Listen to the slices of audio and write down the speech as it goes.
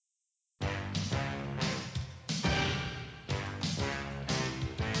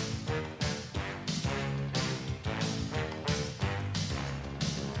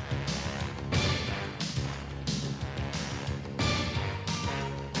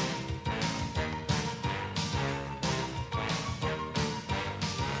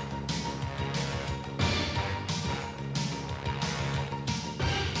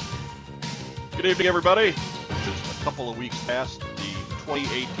Good evening, everybody. Just a couple of weeks past the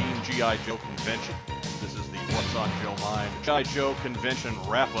 2018 G.I. Joe convention. This is the What's on Joe Mind G.I. Joe convention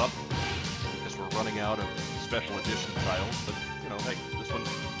wrap-up. I guess we're running out of special edition titles, but, hey, this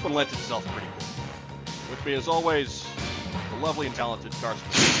one lent itself pretty good. With me, as always, the lovely and talented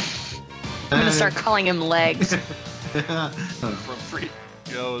Carson. I'm going to start calling him Legs. From Three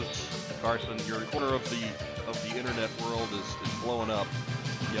Joes, Carson, your corner of the internet world is blowing up.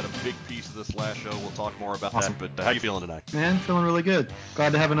 You had a big piece of this last show. We'll talk more about that, but how you feeling tonight? Man, feeling really good.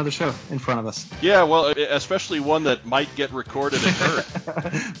 Glad to have another show in front of us. Yeah, well, especially one that might get recorded and heard.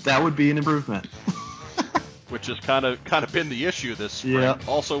 That would be an improvement. Which has kind of been the issue this spring. Yep.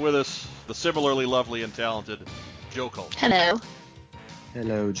 Also with us, the similarly lovely and talented JoeCon. Hello.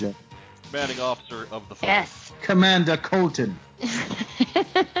 Hello, Joe. Commanding officer of the force. Yes. Commander Colton.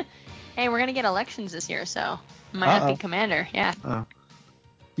 Hey, we're going to get elections this year, so might not be commander. Yeah. Oh.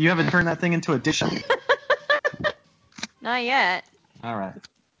 You haven't turned that thing into a dish. Not yet. All right.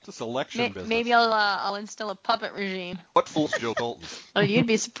 It's this election business. Maybe I'll instill a puppet regime. What fools Joe Colton? Oh, you'd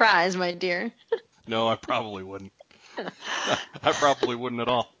be surprised, my dear. No, I probably wouldn't. I probably wouldn't at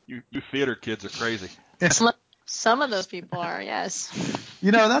all. You theater kids are crazy. Some of those people are, yes.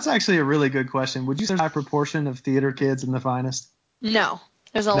 That's actually a really good question. Would you say there's a high proportion of theater kids in the finest? No.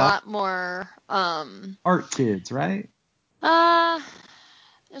 There's a lot more art kids, right?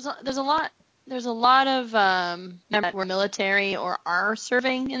 There's a lot of that were military or are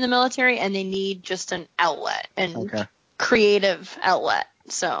serving in the military, and they need just an outlet and creative outlet.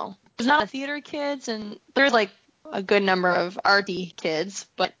 So there's not a theater kids, and there's like a good number of arty kids,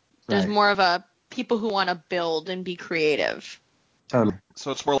 but there's more of a people who want to build and be creative. Totally.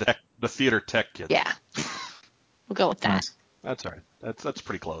 So it's more like the theater tech kids. Yeah, we'll go with that. Nice. That's all right. That's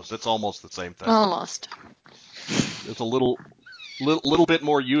pretty close. It's almost the same thing. Almost. It's a little bit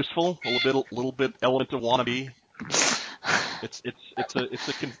more useful, a little bit element of wannabe.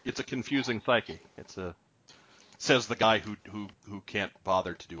 It's a confusing psyche. Says the guy who can't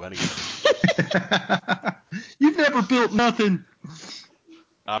bother to do anything. You've never built nothing.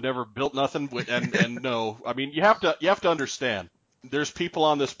 I've never built nothing, and no. I mean, you have to understand. There's people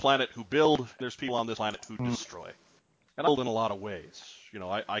on this planet who build. There's people on this planet who destroy. And I build in a lot of ways.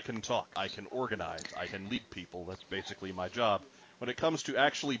 I can talk. I can organize. I can lead people. That's basically my job. When it comes to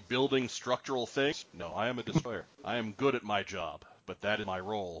actually building structural things, no, I am a destroyer. I am good at my job, but that is my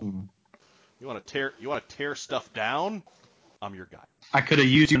role. You want to tear stuff down? I'm your guy. I could have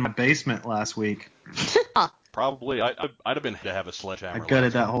used you in my basement last week. Probably. I'd have been to have a sledgehammer. I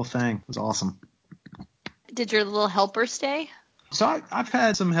gutted that whole thing. It was awesome. Did your little helper stay? So I've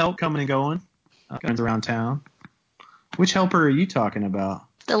had some help coming and going. Around town. Which helper are you talking about?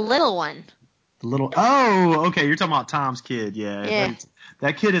 The little one. The little. Oh, okay. You're talking about Tom's kid. Yeah.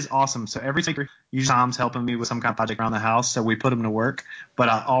 That kid is awesome. So every time usually Tom's helping me with some kind of project around the house, so we put him to work. But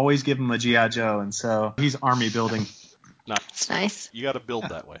I always give him a G.I. Joe, and so he's army building. It's nice. You got to build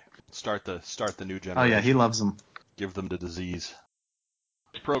that way. Start the new generation. Oh yeah, he loves them. Give them the disease.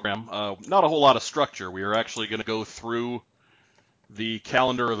 This program, not a whole lot of structure. We are actually going to go through the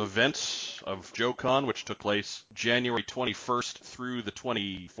calendar of events of JoeCon, which took place January 21st through the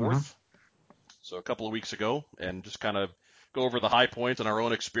 24th. So a couple of weeks ago, and just kind of go over the high points and our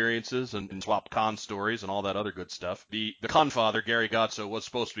own experiences and swap con stories and all that other good stuff. The con father, Gary Gotso, was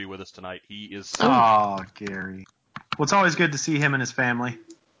supposed to be with us tonight. He is sick. Oh, Gary. Well, it's always good to see him and his family.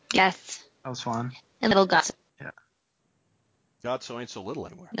 Yes. That was fun. And little Gus. Yeah. Gotso ain't so little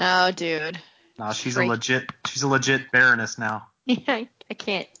anymore. No, dude. No, she's a legit baroness now. Yeah, I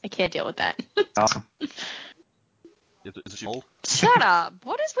can't deal with that. Awesome. Is she old? Shut up.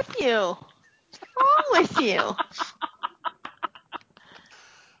 What is with you? What's wrong with you?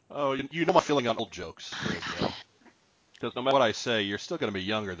 Oh, you know my feeling on old jokes. Because no matter what I say, you're still going to be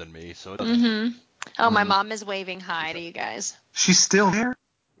younger than me, so it doesn't... Oh, my mom is waving hi to you guys. She's still there?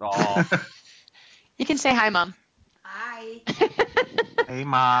 Oh. You can say hi, Mom. Hi. Hey,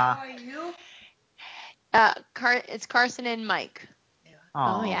 Ma. How are you? It's Carson and Mike. Yeah.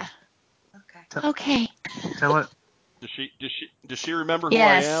 Oh, yeah. Okay. Okay. Tell it. Does she remember who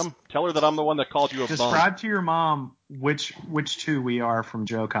Yes. I am? Tell her that I'm the one that called you a bum. Describe to your mom which two we are from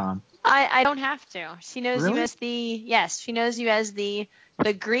JoeCon. I don't have to. She knows Really? you as she knows you as the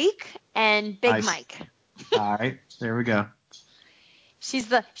Greek and Big Nice. Mike. All right. There we go. She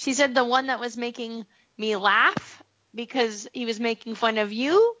said the one that was making me laugh because he was making fun of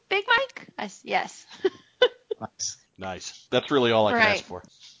you, Big Mike? Yes. Nice. That's really all I can ask for.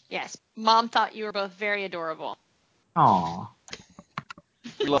 Yes. Mom thought you were both very adorable. Aw.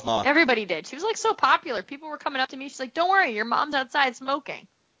 We love Mom. Everybody did. She was like so popular. People were coming up to me. She's like, "Don't worry, your mom's outside smoking."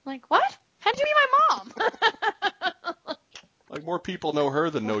 I'm like, what? How'd you meet my mom? Like, more people know her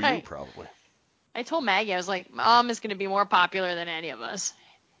than know you, Right. probably. I told Maggie, I was like, Mom is going to be more popular than any of us.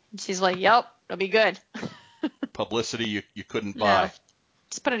 And she's like, yep, it'll be good. Publicity you couldn't No. buy.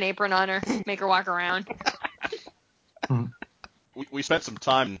 Just put an apron on her, make her walk around. We spent some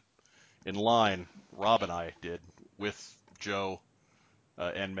time in line, Rob and I did, with Joe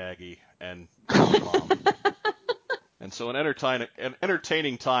and Maggie and Joe's mom. And so an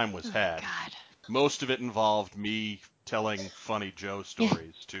entertaining time was had. God. Most of it involved me telling funny Joe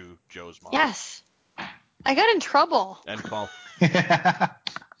stories to Joe's mom. Yes. I got in trouble. And call. Yeah.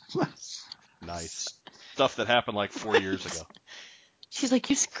 Nice. Stuff that happened like 4 years ago. She's like,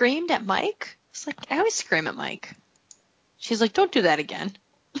 you screamed at Mike? I was like, I always scream at Mike. She's like, don't do that again.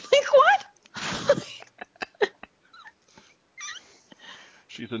 I'm like, what?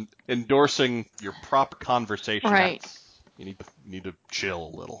 She's endorsing your proper conversation. Right. You need to chill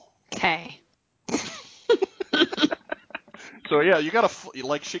a little. Okay. So yeah, you got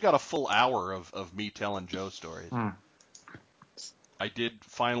she got a full hour of me telling Joe stories. I did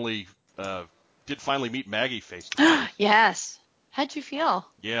finally meet Maggie face to face. Yes. How'd you feel?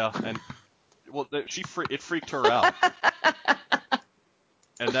 Yeah, and well, it freaked her out,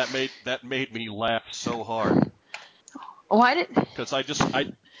 and that made me laugh so hard. Why did? Because I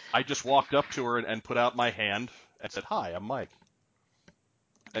just walked up to her and put out my hand and said, "Hi, I'm Mike,"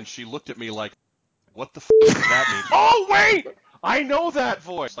 and she looked at me like, "What the f does that mean?" Oh wait, I know that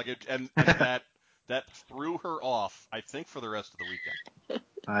voice. And that threw her off. I think for the rest of the weekend.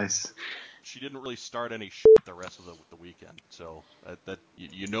 Nice. She didn't really start any shit the rest of the weekend. So that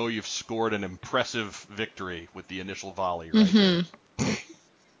you know you've scored an impressive victory with the initial volley right there.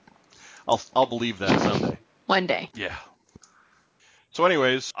 I'll believe that someday. One day. Yeah. So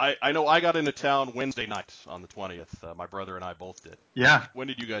anyways, I know I got into town Wednesday night on the 20th. My brother and I both did. Yeah. When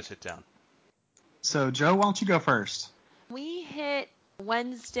did you guys hit town? So, Joe, why don't you go first? We hit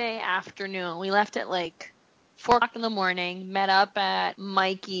Wednesday afternoon. We left at like 4 o'clock in the morning, met up at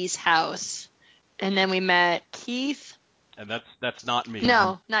Mikey's house, and then we met Keith. And that's not me.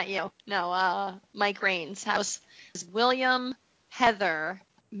 No, not you. No, Mike Rain's house. William, Heather,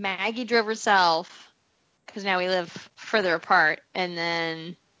 Maggie drove herself, because now we live further apart, and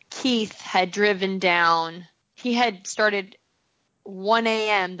then Keith had driven down. He had started 1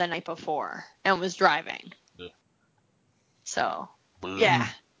 a.m. the night before and was driving. Ugh. So, yeah.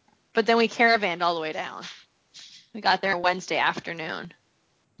 But then we caravanned all the way down. We got there Wednesday afternoon.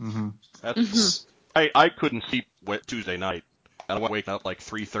 I couldn't sleep Tuesday night. And I was waking up like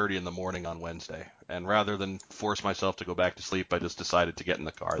 3:30 in the morning on Wednesday. And rather than force myself to go back to sleep, I just decided to get in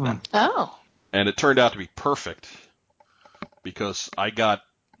the car then. Oh. And it turned out to be perfect because I got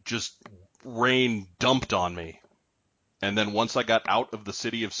just rain dumped on me. And then once I got out of the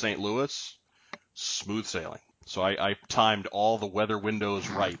city of St. Louis, smooth sailing. So I timed all the weather windows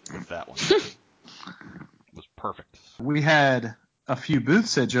right with that one. It was perfect. We had a few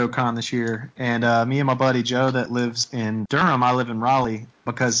booths at JoeCon this year, and me and my buddy Joe that lives in Durham, I live in Raleigh,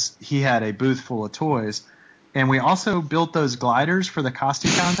 because he had a booth full of toys. And we also built those gliders for the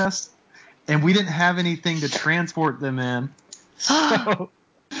costume contest, and we didn't have anything to transport them in. So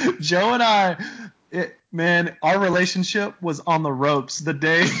Joe and I, our relationship was on the ropes the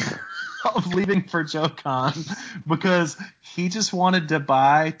day of leaving for JoeCon, because he just wanted to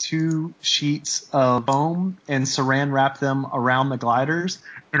buy 2 sheets of foam and saran wrap them around the gliders.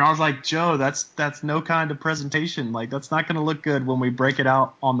 And I was like, Joe, that's no kind of presentation. Like, that's not going to look good when we break it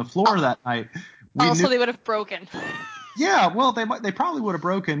out on the floor that night. Also, they would have broken. Yeah, well, they probably would have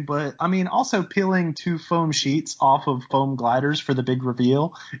broken, but I mean, also peeling 2 foam sheets off of foam gliders for the big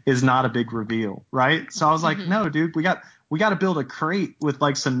reveal is not a big reveal, right? So I was like, no, dude, we got to build a crate with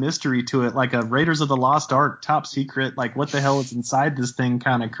like some mystery to it, like a Raiders of the Lost Ark top secret, like what the hell is inside this thing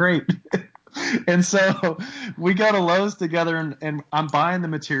kind of crate. And so we go to Lowe's together, and I'm buying the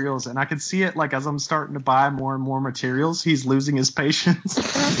materials, and I can see it like as I'm starting to buy more and more materials, he's losing his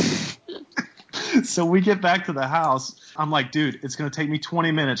patience. So we get back to the house. I'm like, dude, it's going to take me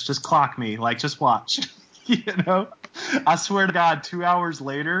 20 minutes. Just clock me. Like, just watch. I swear to God, 2 hours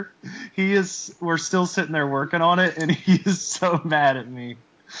later, we're still sitting there working on it, and he is so mad at me.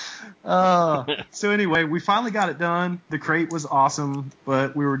 So anyway, we finally got it done. The crate was awesome,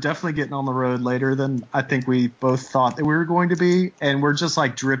 but we were definitely getting on the road later than I think we both thought that we were going to be. And we're just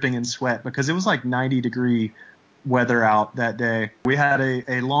like dripping in sweat because it was like 90-degree weather out that day. We had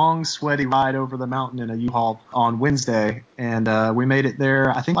a long, sweaty ride over the mountain in a U-Haul on Wednesday, and we made it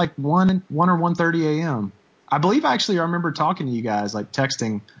there, I think, like 1 or 1:30 a.m. I believe, actually, I remember talking to you guys, like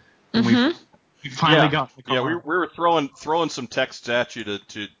texting, and we finally got in the car. Yeah, we were throwing some texts at you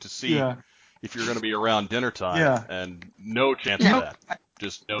to see if you're going to be around dinner time. Yeah. And no chance No. of that.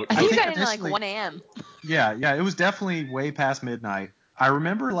 Just no I chance. think you got in initially- like 1 a.m. Yeah, it was definitely way past midnight. I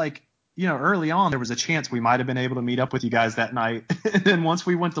remember, like, early on there was a chance we might have been able to meet up with you guys that night. And then once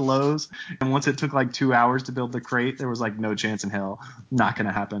we went to Lowe's, and once it took like 2 hours to build the crate, there was like no chance in hell. Not going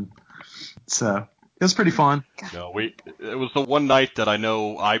to happen. So it was pretty fun. No, it was the one night that I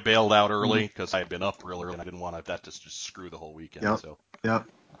know I bailed out early because I had been up real early and I didn't want that to just screw the whole weekend. Yep. So Yep.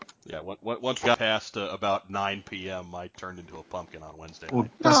 yeah, once we got past about 9 p.m., I turned into a pumpkin on Wednesday Well,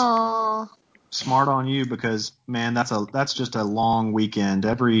 night. that's Aww. smart on you because, man, that's just a long weekend.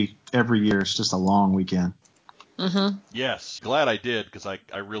 Every year it's just a long weekend. Mm-hmm. Yes, glad I did because I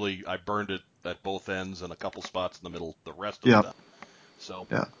burned it at both ends and a couple spots in the middle the rest of Yep. the time. So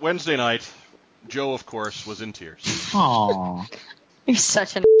Yep. Wednesday night, Joe, of course, was in tears. Aww. You're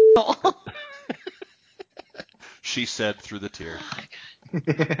such an asshole. She said through the tears. I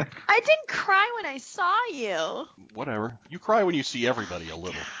didn't cry when I saw you. Whatever. You cry when you see everybody a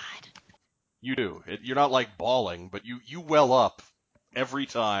little. God. You do. You're not like bawling, but you well up every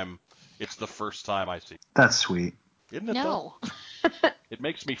time it's the first time I see you. That's sweet. Isn't it? No. Though? It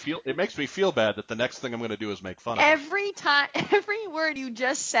makes me feel bad that the next thing I'm going to do is make fun of it. Every time, every word you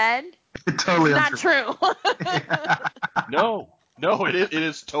just said, Totally not untrue. true. No, it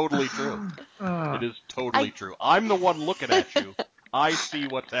is totally true. It is totally true. I'm the one looking at you. I see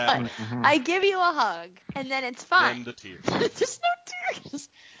what's happening. I give you a hug, and then it's fine. Then the tears. There's no tears.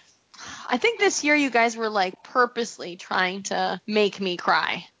 I think this year you guys were like purposely trying to make me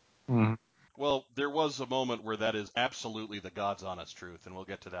cry. Mhm. Well, there was a moment where that is absolutely the God's honest truth, and we'll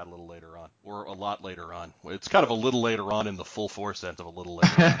get to that a little later on, or a lot later on. It's kind of a little later on in the full force sense of a little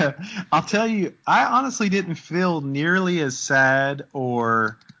later on. I'll tell you, I honestly didn't feel nearly as sad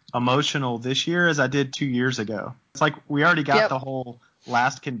or emotional this year as I did 2 years ago. It's like we already got the whole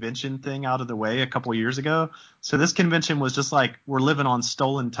last convention thing out of the way a couple years ago. So this convention was just like we're living on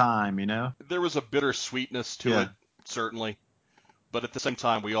stolen time, There was a bittersweetness to it, certainly. But at the same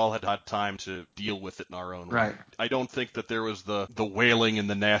time, we all had time to deal with it in our own way. Right. I don't think that there was the wailing and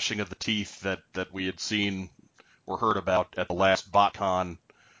the gnashing of the teeth that we had seen or heard about at the last BotCon,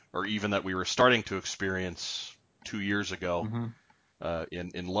 or even that we were starting to experience 2 years ago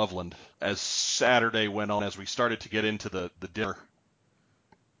in Loveland. As Saturday went on, as we started to get into the dinner,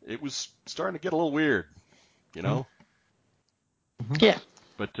 it was starting to get a little weird, Yeah.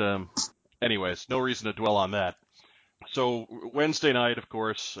 But anyways, no reason to dwell on that. So Wednesday night, of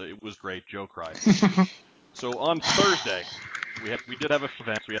course, it was great. Joe cried. So on Thursday, we did have a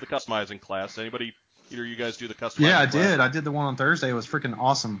event. We had the customizing class. Either you guys do the customizing Yeah, I class? did. I did the one on Thursday. It was freaking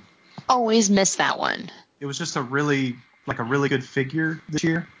awesome. Always miss that one. It was just a really good figure this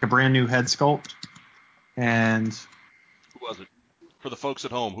year, a brand new head sculpt. And Who was it? For the folks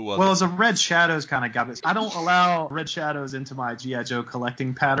at home, who was well, it? it was a Red Shadows kind of guy. I don't allow Red Shadows into my G.I. Joe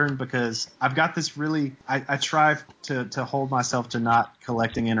collecting pattern because I've got this really – I try to hold myself to not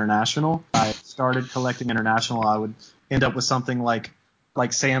collecting international. I started collecting international. I would end up with something like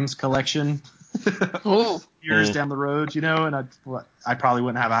Sam's collection years down the road, and I probably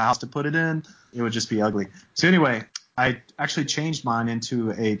wouldn't have a house to put it in. It would just be ugly. So anyway, I actually changed mine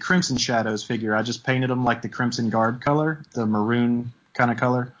into a Crimson Shadows figure. I just painted them like the Crimson Guard color, the maroon kind of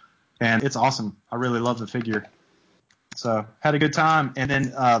color, and it's awesome. I really love the figure. So had a good time. And then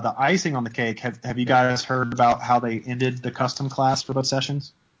the icing on the cake, have you guys heard about how they ended the custom class for both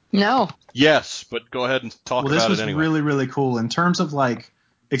sessions? No. Yes, but go ahead and talk about it anyway. Well, this was really, really cool. In terms of like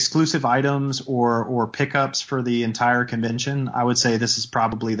exclusive items or pickups for the entire convention, I would say this is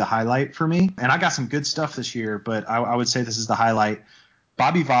probably the highlight for me. And I got some good stuff this year, but I would say this is the highlight.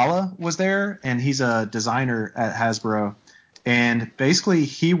 Bobby Valla was there, and he's a designer at Hasbro. And basically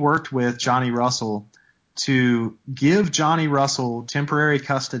he worked with Johnny Russell to give Johnny Russell temporary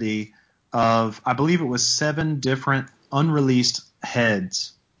custody of, I believe it was 7 different unreleased head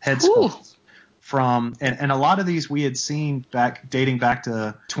sculpts. And a lot of these we had seen dating back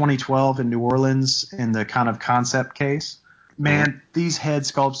to 2012 in New Orleans in the kind of concept case. Man, these head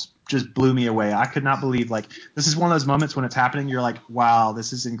sculpts just blew me away. I could not believe, this is one of those moments when it's happening, you're like, wow,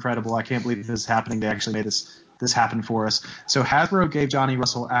 this is incredible. I can't believe this is happening. They actually made this happen for us. So Hasbro gave Johnny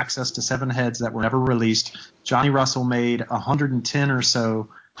Russell access to 7 heads that were never released. Johnny Russell made 110 or so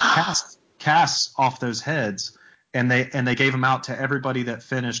casts off those heads, and they gave them out to everybody that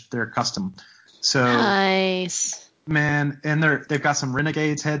finished their custom. So Nice. man, and they've got some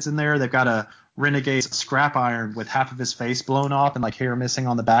Renegades heads in there. They've got a Renegade's scrap iron with half of his face blown off and like hair missing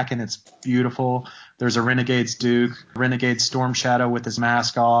on the back, and it's beautiful. There's a Renegade's Duke, Renegade's Storm Shadow with his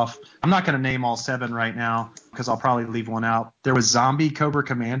mask off. I'm not going to name all 7 right now because I'll probably leave one out. There was Zombie Cobra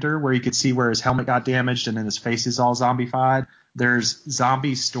Commander, where you could see where his helmet got damaged and then his face is all zombified. There's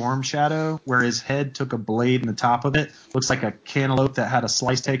Zombie Storm Shadow, where his head took a blade in the top of it. Looks like a cantaloupe that had a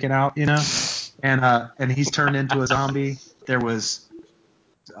slice taken out, you know? And he's turned into a zombie. There was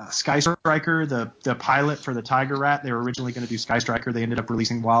Sky Striker, the pilot for the Tiger Rat. They were originally going to do Sky Striker. They ended up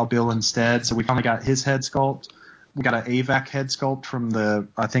releasing Wild Bill instead. So we finally got his head sculpt. We got an AVAC head sculpt from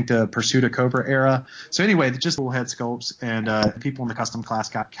the Pursuit of Cobra era. So anyway, just little head sculpts, and people in the custom class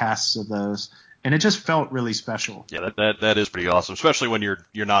got casts of those. And it just felt really special. Yeah, that is pretty awesome, especially when you're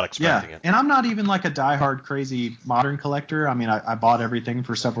not expecting it. And I'm not even like a diehard crazy modern collector. I mean, I bought everything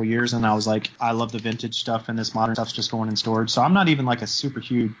for several years, and I was like, I love the vintage stuff, and this modern stuff's just going in storage. So I'm not even like a super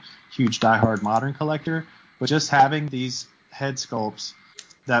huge diehard modern collector. But just having these head sculpts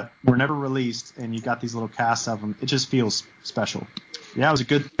that were never released, and you got these little casts of them, it just feels special. Yeah, it was a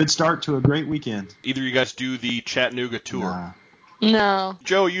good start to a great weekend. Either you guys do the Chattanooga tour? Nah. No.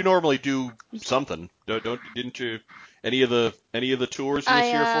 Joe, you normally do something, didn't you? Any of the tours this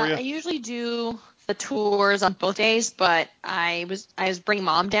year for you? I usually do the tours on both days, but I was bringing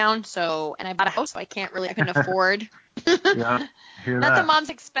Mom down, and I bought a house, so I couldn't afford. Yeah, hear Not that. that Mom's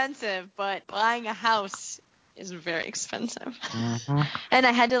expensive, but buying a house is very expensive. Mm-hmm. And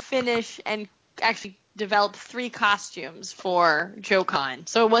I had to finish and actually develop 3 costumes for JoeCon,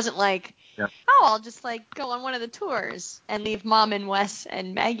 so it wasn't like, I'll just like go on one of the tours and leave Mom and Wes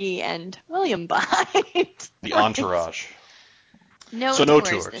and Maggie and William behind. The entourage. No so tours no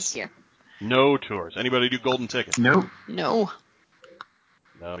tours this year. No tours. Anybody do golden tickets? Nope. No.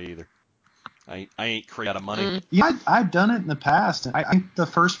 No, me either. I ain't crazy out of money. Yeah, I've done it in the past. I think the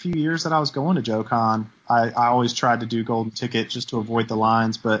first few years that I was going to JoeCon, I always tried to do golden ticket just to avoid the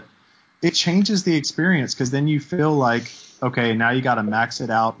lines, but it changes the experience because then you feel like, okay, now you got to max it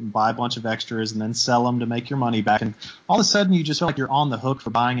out and buy a bunch of extras and then sell them to make your money back. And all of a sudden you just feel like you're on the hook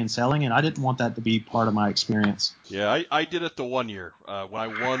for buying and selling, and I didn't want that to be part of my experience. Yeah, I did it the one year when I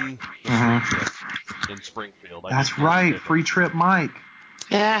won the free trip in Springfield. That's right, free trip Mike.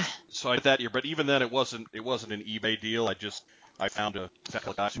 Yeah. So I did that year, but even then it wasn't an eBay deal. I found a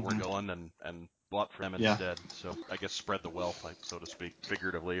couple of guys who were going and bought for them instead. So I guess spread the wealth, like, so to speak,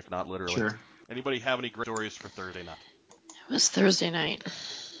 figuratively, if not literally. Sure. Anybody have any great stories for Thursday night? It was Thursday night.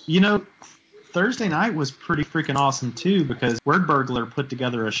 You know, Thursday night was pretty freaking awesome too because Word Burglar put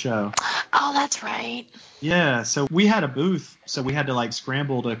together a show. Oh, that's right. Yeah, so we had a booth, so we had to like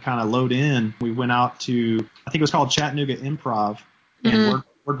scramble to kind of load in. We went out to, I think it was called Chattanooga Improv, and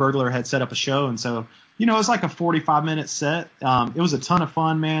Word Burglar had set up a show, and so, you know, it was like a 45-minute set. It was a ton of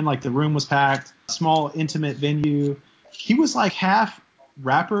fun, man. Like the room was packed, small, intimate venue. He was like half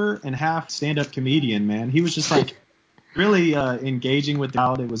rapper and half stand-up comedian, man. He was just like really engaging with the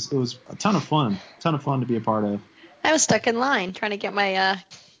crowd. It was a ton of fun to be a part of. I was stuck in line trying to get my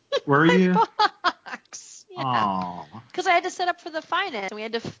Were my you? box. Yeah. Because I had to set up for the finance, and we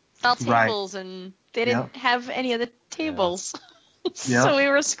had to sell tables, and they didn't have any of the tables. So we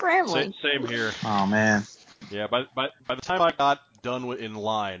were scrambling. Same here. Oh man. Yeah, by the time I got done in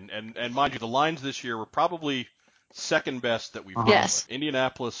line, and mind you, the lines this year were probably second best that we've done. Yes.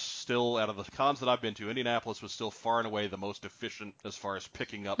 Indianapolis still, out of the cons that I've been to, Indianapolis was still far and away the most efficient as far as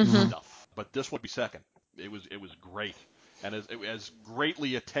picking up stuff. But this would be second. It was great. And as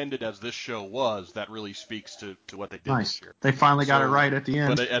greatly attended as this show was, that really speaks to what they did this year. They finally got it right at the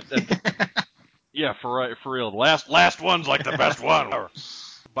end. But yeah, for real. The last one's like the best one.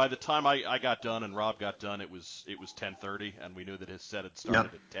 By the time I got done and Rob got done, it was 10:30, and we knew that his set had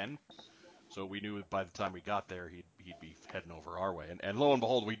started at 10. So we knew by the time we got there, he'd be heading over our way. And lo and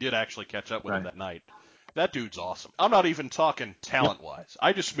behold, we did actually catch up with him that night. That dude's awesome. I'm not even talking talent-wise.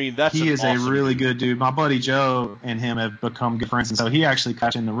 I just mean he is awesome a really dude. good dude. My buddy Joe and him have become good friends, and so he actually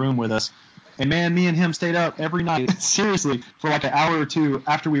got in the room with us. And man, me and him stayed up every night, seriously, for like an hour or two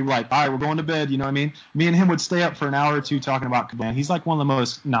after we were like, all right, we're going to bed, you know what I mean? Me and him would stay up for an hour or two talking about Kabam. He's like one of the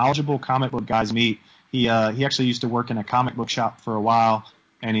most knowledgeable comic book guys meet. He actually used to work in a comic book shop for a while,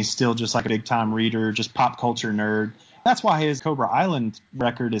 and he's still just like a big-time reader, just pop culture nerd. That's why his Cobra Island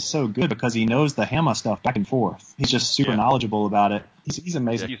record is so good, because he knows the Hammer stuff back and forth. He's just super knowledgeable about it. He's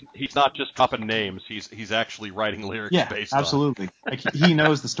amazing. Yeah, he's not just dropping names. He's actually writing lyrics based absolutely. on. Like, he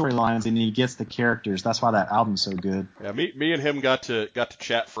knows the storylines and he gets the characters. That's why that album's so good. Yeah, me and him got to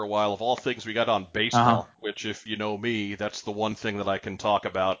chat for a while. Of all things, we got on baseball, which, if you know me, that's the one thing that I can talk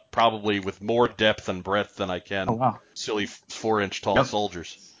about probably with more depth and breadth than I can silly 4-inch tall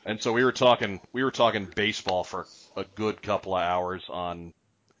soldiers. And so we were talking baseball for a good couple of hours on,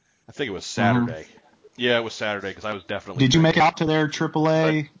 I think it was Saturday. Yeah, it was Saturday because I was definitely. Did you make it out to their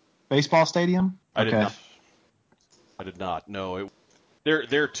AAA baseball stadium? I did not. I did not. No,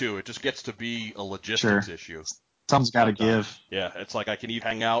 there too. It just gets to be a logistics issue. Something's got to give. Yeah, it's like I can either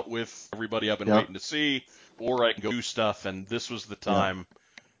hang out with everybody I've been waiting to see, or I can go do stuff. And this was the time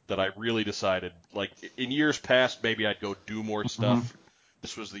that I really decided. Like in years past, maybe I'd go do more stuff.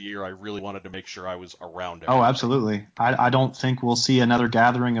 This was the year I really wanted to make sure I was around everybody. Oh, absolutely. I don't think we'll see another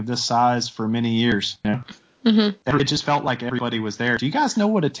gathering of this size for many years. Yeah. It just felt like everybody was there. Do you guys know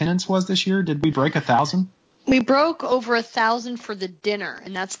what attendance was this year? Did we break 1,000? We broke over 1,000 for the dinner,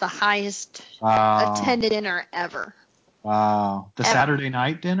 and that's the highest attended dinner ever. Wow. The Saturday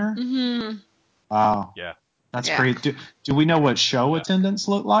night dinner? Mm-hmm. Wow. Yeah. That's great. Do we know what show attendance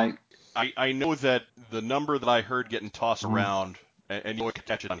looked like? I know that the number that I heard getting tossed around, and you can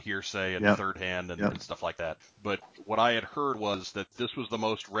catch it on hearsay and third hand and stuff like that, but what I had heard was that this was the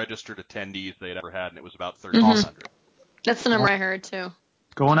most registered attendees they'd ever had, and it was about 1,300. That's the number I heard, too.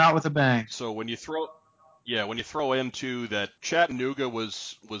 Going out with a bang. So when you throw into that, Chattanooga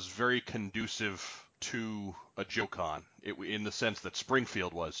was very conducive to a JoeCon, in the sense that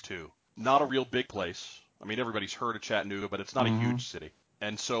Springfield was too. Not a real big place. I mean, everybody's heard of Chattanooga, but it's not a huge city.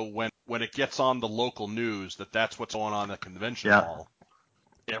 And so when it gets on the local news that's what's going on at the convention hall,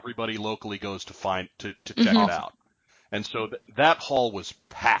 everybody locally goes to check it out. And so that hall was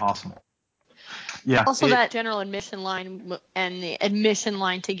packed. Awesome. Yeah. Also, that general admission line and the admission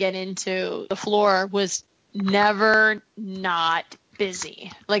line to get into the floor was never not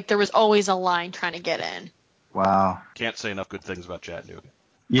busy. Like, there was always a line trying to get in. Wow. Can't say enough good things about Chattanooga.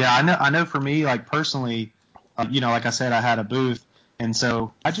 Yeah, I know for me, like personally, like I said, I had a booth, and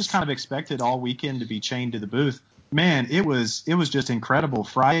so I just kind of expected all weekend to be chained to the booth. Man, it was just incredible.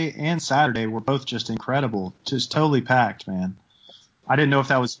 Friday and Saturday were both just incredible. Just totally packed, man. I didn't know if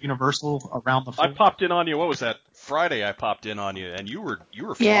that was universal around the floor. I popped in on you. What was that? Friday I popped in on you, and you were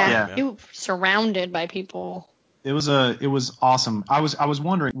flying, man. You were surrounded by people. It was awesome. I was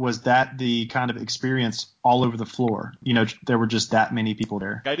wondering, was that the kind of experience all over the floor? There were just that many people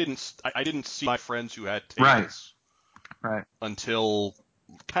there. I didn't see my friends who had tables right until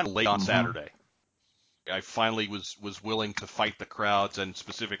kind of late on Saturday. I finally was willing to fight the crowds and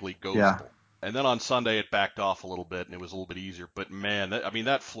specifically go. Yeah. And then on Sunday it backed off a little bit and it was a little bit easier. But man,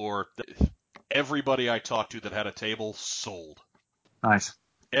 that floor, everybody I talked to that had a table sold. Nice.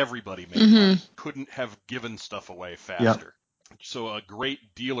 Everybody made money. Couldn't have given stuff away faster. Yep. So a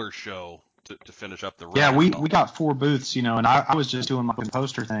great dealer show to finish up the run. Yeah, we got 4 booths, and I was just doing my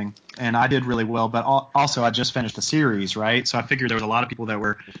poster thing, and I did really well. But also, I just finished the series, right? So I figured there was a lot of people that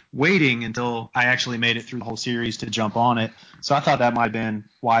were waiting until I actually made it through the whole series to jump on it. So I thought that might have been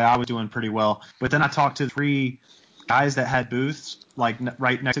why I was doing pretty well. But then I talked to 3 guys that had booths like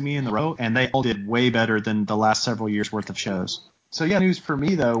right next to me in the row, and they all did way better than the last several years worth of shows. So yeah, news for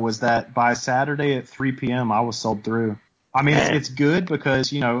me though was that by Saturday at 3 p.m. I was sold through. I mean, it's good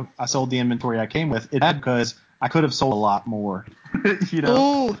because, I sold the inventory I came with. It's bad because I could have sold a lot more,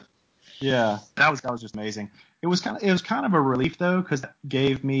 Ooh. Yeah, that was just amazing. It was kind of a relief though, because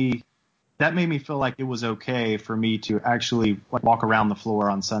that made me feel like it was okay for me to actually walk around the floor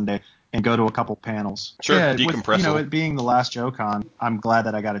on Sunday and go to a couple panels. Sure, yeah, decompress. It being the last JoeCon, I'm glad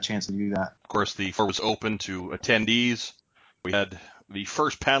that I got a chance to do that. Of course, the floor was open to attendees. We had the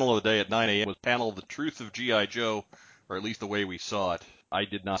first panel of the day at 9 a.m. was panel The Truth of G.I. Joe, or at least the way we saw it. I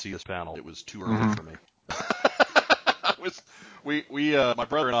did not see this panel. It was too early for me. My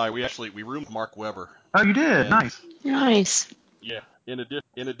brother and I, we roomed Mark Webber. Oh, you did? Nice. Yeah.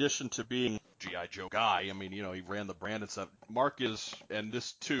 In addition to being G.I. Joe guy, I mean, he ran the brand and stuff. Mark is, and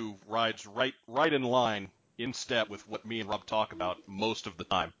this too rides right in line, in step with what me and Rob talk about most of the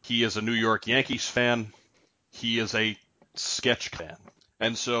time. He is a New York Yankees fan. He is a sketch fan.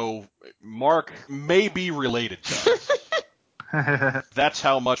 And so Mark may be related to us. That's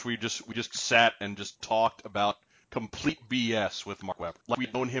how much we just sat and just talked about complete BS with Mark Webber. Like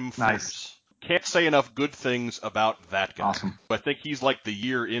we've known him for years. Can't say enough good things about that guy. Awesome. I think he's like the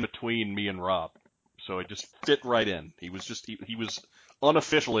year in between me and Rob. So it just fit right in. He was he was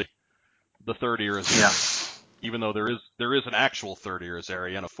unofficially the third era Azaria. Even though there is an actual third era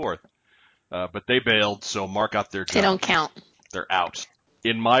Azaria and a fourth. But they bailed, so Mark got their job. They don't count. They're out.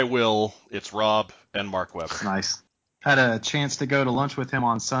 In my will, it's Rob and Mark Webber. Nice. Had a chance to go to lunch with him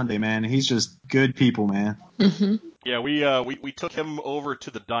on Sunday, man. He's just good people, man. Mm-hmm. Yeah, we took him over to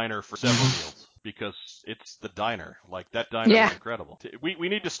the diner for several meals. because it's the diner. Like, that diner Yeah. is incredible. We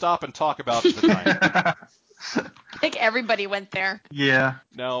need to stop and talk about the diner. I think everybody went there. Yeah.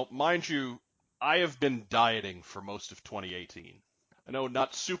 Now, mind you, I have been dieting for most of 2018. I know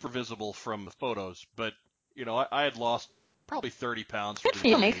not super visible from the photos, but, you know, I had lost probably 30 pounds from Good the for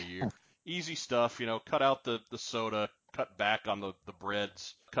you, beginning of Nick. the year. Easy stuff, you know, cut out the soda, cut back on the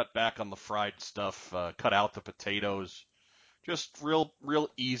breads, cut back on the fried stuff, cut out the potatoes. Just real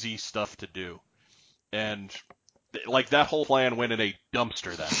easy stuff to do. And, like, that whole plan went in a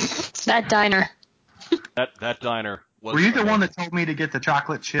dumpster that day. It's that diner. That diner was Were you the amazing. one that told me to get the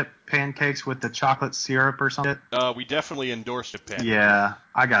chocolate chip pancakes with the chocolate syrup or something? We definitely endorsed it, Pan. Yeah,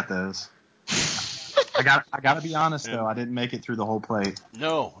 I got those. I got to be honest though, I didn't make it through the whole plate.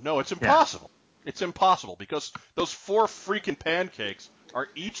 No, it's impossible. Yeah. It's impossible because those 4 freaking pancakes are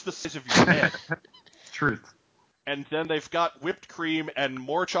each the size of your head. Truth. And then they've got whipped cream and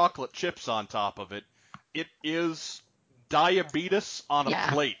more chocolate chips on top of it. It is diabetes on a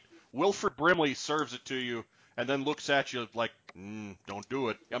plate. Wilford Brimley serves it to you and then looks at you like, don't do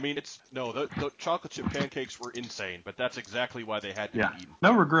it. I mean, the chocolate chip pancakes were insane, but that's exactly why they had to be eaten.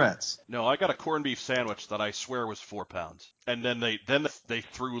 No regrets. No, I got a corned beef sandwich that I swear was 4 pounds, and then they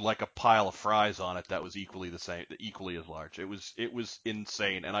threw like a pile of fries on it that was equally as large. It was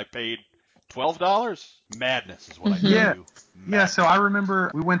insane, and I paid $12. Madness is what I tell you. Yeah. So I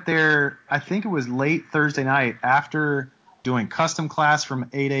remember we went there. I think it was late Thursday night after doing custom class from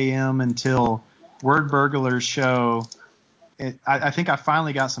 8 a.m. until Word Burglar's show. I think I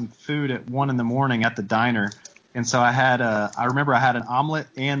finally got some food at 1 a.m. at the diner. And so I remember I had an omelet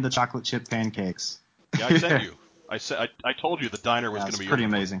and the chocolate chip pancakes. Yeah, I sent you. I told you the diner was going to be pretty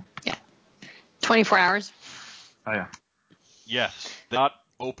open. amazing. Yeah. 24 hours. Oh, yeah. Yes. They're not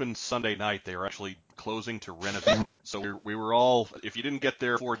open Sunday night. They were actually closing to renovate. So we were all, if you didn't get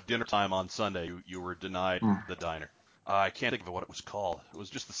there for dinner time on Sunday, you were denied the diner. I can't think of what it was called. It was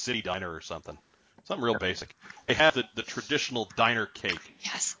just the City Diner or something. Something real basic. They had the traditional diner cake.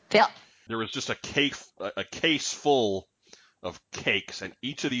 Yes. There was just a case full of cakes, and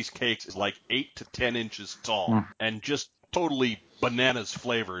each of these cakes is like 8 to 10 inches tall, and just totally bananas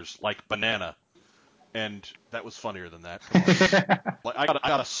flavors, like banana. And that was funnier than that. Like, I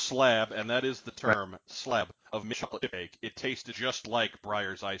got a slab, and that is the term, slab of mint chocolate chip cake. It tasted just like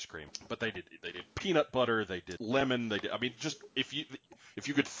Breyer's ice cream, but they did peanut butter, they did lemon, I mean, just if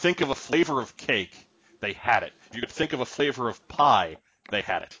you could think of a flavor of cake, they had it. If you could think of a flavor of pie, they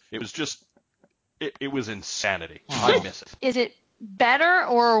had it. It was just it was insanity. I miss it. Is it better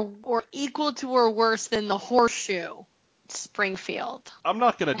or equal to or worse than the Horseshoe Springfield? I'm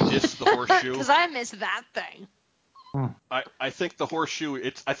not gonna diss the Horseshoe because I miss that thing. I think the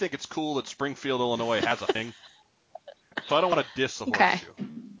Horseshoe. I think it's cool that Springfield, Illinois, has a thing. So I don't want to diss the Horseshoe,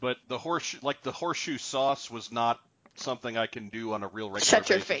 but the Horseshoe sauce was not something I can do on a real regular basis. Shut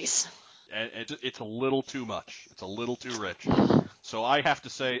your face. And it's a little too much. It's a little too rich. So I have to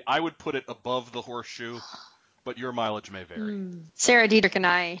say I would put it above the Horseshoe, but your mileage may vary. Sarah Diedrich and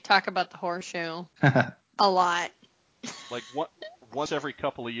I talk about the Horseshoe a lot. Like once every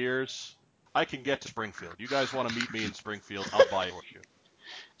couple of years, I can get to Springfield. You guys want to meet me in Springfield? I'll buy a Horseshoe.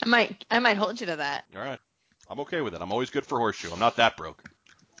 I might hold you to that. All right. I'm okay with it. I'm always good for Horseshoe. I'm not that broke.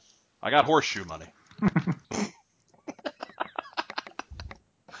 I got Horseshoe money.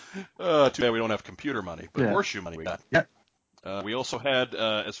 Too bad we don't have computer money, but Horseshoe money we got. Yep. We also had,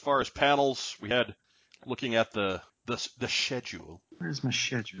 as far as panels, we had, looking at the schedule. Where's my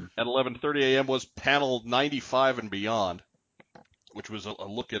schedule? At 11:30 a.m. was panel 95 and beyond, which was a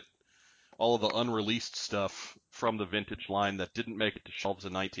look at all of the unreleased stuff from the vintage line that didn't make it to shelves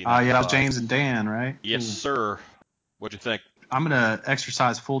in 1995. Yeah, that was James and Dan, right? Yes, sir. What'd you think? I'm going to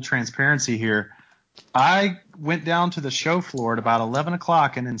exercise full transparency here. I went down to the show floor at about 11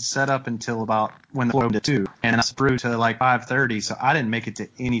 o'clock and then set up until about when the floor opened at 2. And I through to like 5:30, so I didn't make it to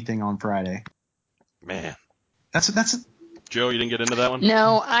anything on Friday. Man. That's Joe, you didn't get into that one?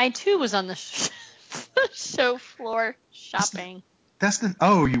 No, I too was on the show floor shopping.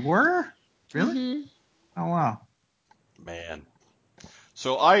 Oh, you were? Really? Mm-hmm. Oh, wow. Man.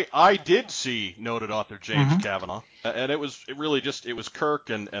 So I did see noted author James Kavanaugh, and it was Kirk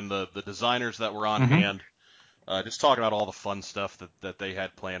and the designers that were on hand, just talking about all the fun stuff that they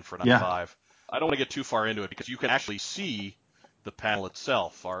had planned for 95. I don't want to get too far into it because you can actually see the panel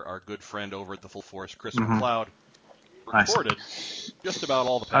itself. Our good friend over at the Full Force, Chris McLeod, recorded just about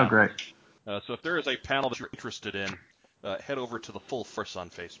all the panels. Oh, great. So if there is a panel that you're interested in, head over to the Full Force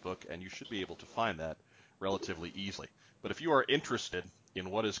on Facebook, and you should be able to find that relatively easily. But if you are interested in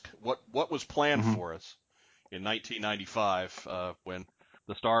what was planned for us in 1995, when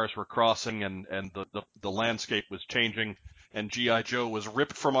the stars were crossing and the landscape was changing, and G.I. Joe was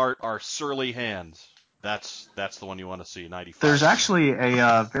ripped from our surly hands. That's the one you want to see, 95. There's actually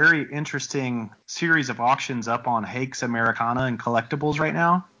a very interesting series of auctions up on Hakes Americana and Collectibles right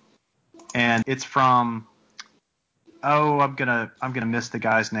now, and it's from I'm gonna miss the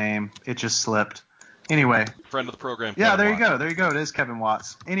guy's name. It just slipped. Anyway, friend of the program. Yeah, Kevin Watts. there you go. It is Kevin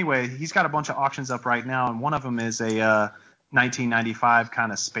Watts. Anyway, he's got a bunch of auctions up right now, and one of them is a 1995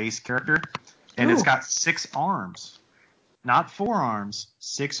 kind of space character, and It's got 6 arms. Not 4 arms,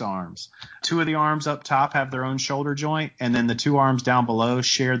 6 arms. 2 of the arms up top have their own shoulder joint, and then the 2 arms down below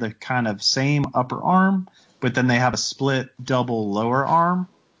share the kind of same upper arm, but then they have a split double lower arm,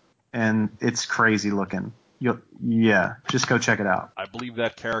 and it's crazy looking. Just go check it out. I believe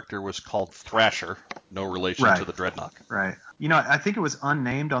that character was called Thrasher, no relation to the Dreadnought. Right. I think it was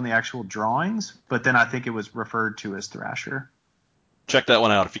unnamed on the actual drawings, but then I think it was referred to as Thrasher. Check that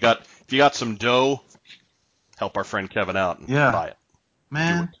one out. If you got some dough, help our friend Kevin out and buy it.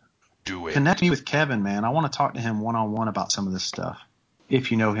 Man. Do it. Connect me with Kevin, man. I want to talk to him one-on-one about some of this stuff. If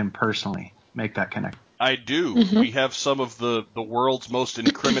you know him personally, make that connection. I do. Mm-hmm. We have some of the world's most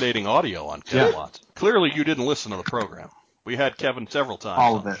incriminating audio on Kevin Watts. Clearly you didn't listen to the program. We had Kevin several times.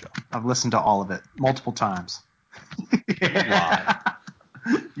 All of it. I've listened to all of it multiple times. You lie.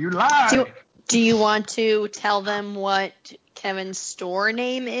 You lie. Do you want to tell them what Kevin's store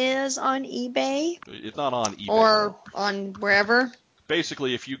name is on eBay? It's not on eBay. Or on wherever?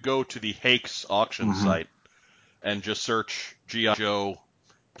 Basically, if you go to the Hakes auction site and just search G.I. Joe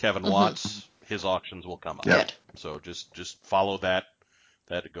Kevin Watts, his auctions will come up. Good. So just follow that.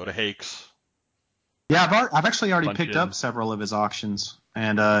 Go to Hakes. Yeah, I've actually already picked up several of his auctions,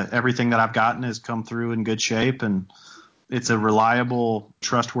 and everything that I've gotten has come through in good shape, and it's a reliable,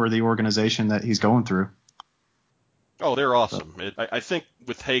 trustworthy organization that he's going through. Oh, they're awesome. I think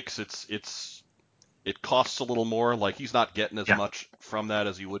with Hakes, it costs a little more. Like he's not getting as much from that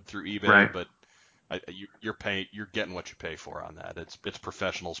as you would through eBay, but you're getting what you pay for on that. It's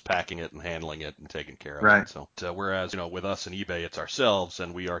professionals packing it and handling it and taking care of it. So whereas with us and eBay, it's ourselves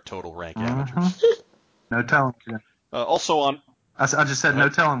and we are total rank amateurs. No telling. Also on, I just said no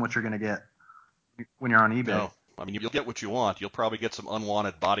telling what you're going to get when you're on eBay. No. I mean, you'll get what you want. You'll probably get some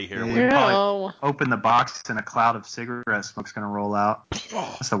unwanted body hair. You'll probably open the box and a cloud of cigarette smoke's going to roll out.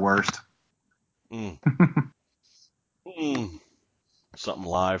 That's the worst. Something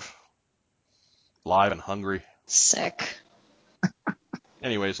live and hungry. Sick.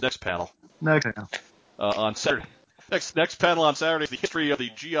 Anyways, next panel. Okay. On Saturday. Next panel on Saturday is the history of the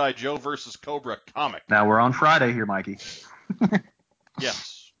G.I. Joe versus Cobra comic. Now we're on Friday here, Mikey.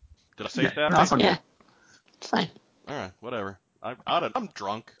 Yes. Did I say Saturday? Yeah. It's fine. All right, whatever. I'm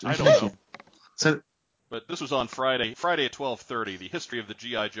drunk. I don't know. But this was on Friday at 12:30. The history of the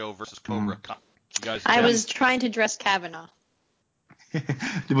G.I. Joe versus Cobra comic. You guys. I was trying to dress Kavanaugh.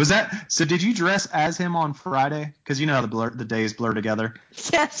 Was that so? Did you dress as him on Friday? Because you know how the days blur together.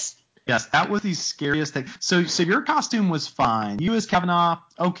 Yes. Yes, that was the scariest thing. So your costume was fine. You as Kavanaugh,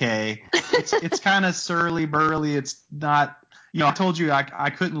 okay. It's kind of surly, burly. It's not. I told you I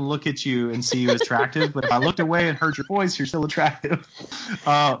couldn't look at you and see you as attractive, but if I looked away and heard your voice, you're still attractive.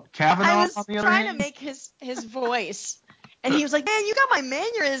 Kavanaugh, I was on the other trying hand, to make his voice. And he was like, man, you got my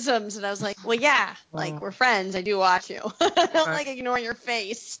mannerisms. And I was like, well, yeah, we're friends. I do watch you. I don't like ignoring your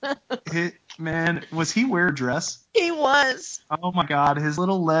face. Man, was he wearing a dress? He was. Oh, my God. His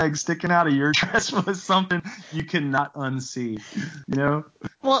little legs sticking out of your dress was something you cannot unsee,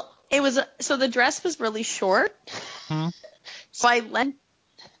 Well, so the dress was really short. Hmm? So I lent.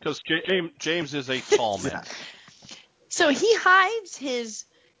 Because James is a tall man. So he hides his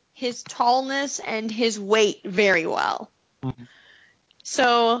tallness and his weight very well. Mm-hmm.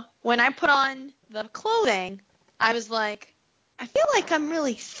 So when I put on the clothing, I was like, I feel like I'm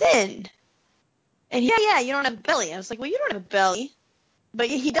really thin. And yeah, you don't have a belly. I was like, well, you don't have a belly. But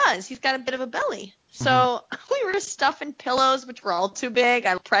he does. He's got a bit of a belly. So we were just stuffing pillows, which were all too big.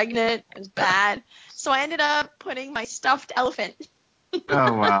 I was pregnant. It was bad. So I ended up putting my stuffed elephant.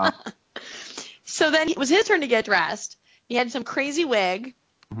 Oh, wow. So then it was his turn to get dressed. He had some crazy wig.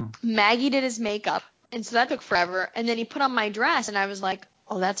 Maggie did his makeup. And so that took forever. And then he put on my dress, and I was like,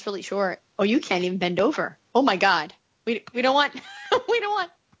 oh, that's really short. Oh, you can't even bend over. Oh, my God. We don't want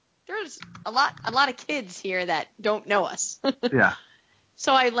there's a lot of kids here that don't know us. Yeah.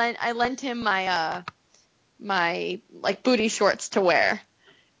 So I lent him my booty shorts to wear.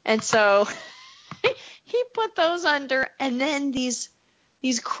 And so he put those under, and then these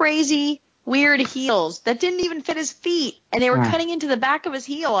crazy weird heels that didn't even fit his feet, and they were cutting into the back of his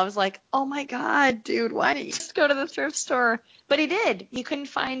heel. I was like, oh my God, dude, why didn't you just go to the thrift store? But he did. He couldn't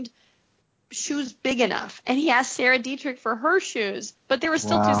find shoes big enough, and he asked Sarah Dietrich for her shoes, but they were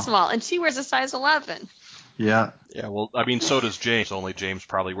still too small, and she wears a size 11. Yeah. Yeah, well, I mean, so does James, only James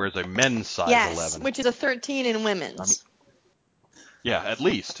probably wears a men's size 11. Which is a 13 in women's. I mean, yeah, at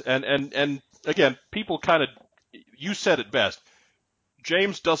least. And again, people kind of, you said it best.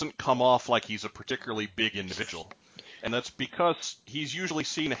 James doesn't come off like he's a particularly big individual, and that's because he's usually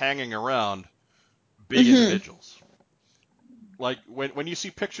seen hanging around big individuals. Like when you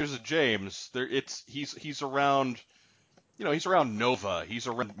see pictures of James, he's around, he's around Nova, he's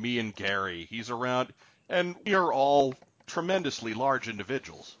around me and Gary, he's around, and we are all tremendously large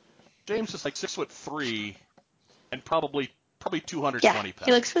individuals. James is like 6'3" and probably 220 pounds.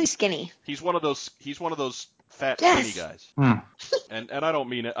 He looks really skinny. He's one of those fat skinny guys. And I don't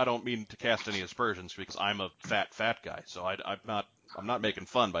mean to cast any aspersions because I'm a fat guy, so I'm not making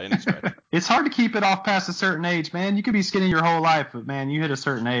fun by any stretch. It's hard to keep it off past a certain age, man. You could be skinny your whole life, but man, you hit a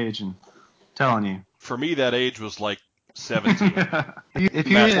certain age, and I'm telling you. For me, that age was like 17.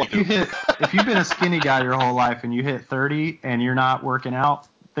 If you've been a skinny guy your whole life and you hit 30 and you're not working out,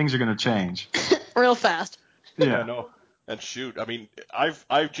 things are going to change real fast. Yeah, no. And shoot, I mean,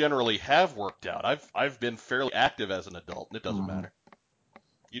 I generally have worked out. I've been fairly active as an adult, and it doesn't matter.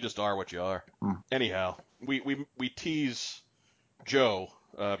 You just are what you are. Anyhow, we tease Joe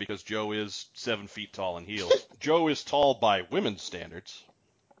because Joe is 7 feet tall in heels. Joe is tall by women's standards.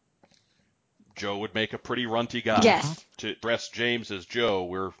 Joe would make a pretty runty guy. Yes. To dress James as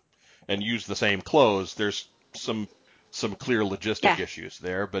Joe, and use the same clothes. There's some clear logistic issues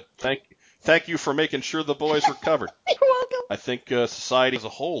there, but thank you for making sure the boys were covered. You're welcome. I think society as a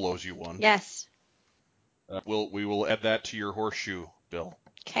whole owes you one. Yes. We will add that to your horseshoe bill.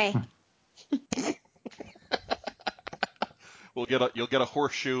 Okay. You'll get a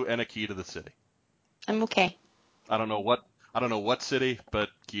horseshoe and a key to the city. I'm okay. I don't know what city, but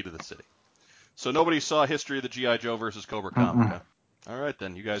key to the city. So nobody saw History of the G.I. Joe versus Cobra comic, huh? All right,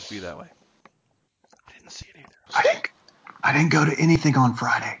 then. You guys be that way. I didn't see it either. I didn't go to anything on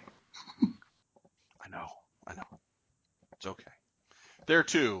Friday. I know. It's okay. There,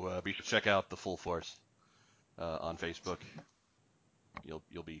 too, be sure to check out the Full Force on Facebook.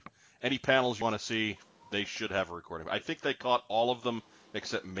 You'll be... Any panels you want to see, they should have a recording. I think they caught all of them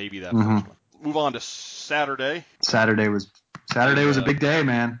except maybe that first one. Move on to Saturday. Saturday was a big day,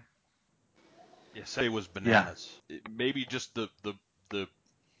 man. Yeah, Saturday was bananas. Yeah. Maybe just the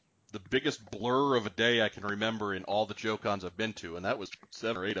biggest blur of a day I can remember in all the JoeCons I've been to, and that was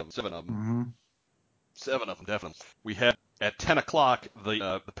 7 or 8 of them. 7 of them. 7 of them, definitely. We had, at 10 o'clock,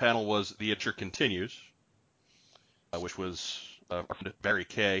 the panel was The Adventure Continues, which was Barry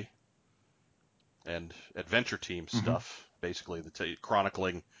Kay and Adventure Team stuff, basically,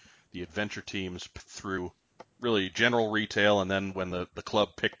 chronicling the Adventure Teams through really general retail, and then when the club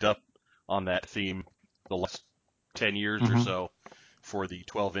picked up on that theme the last 10 years or so for the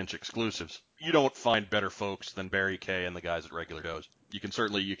 12-inch exclusives. You don't find better folks than Barry Kay and the guys at Regular Joe's. You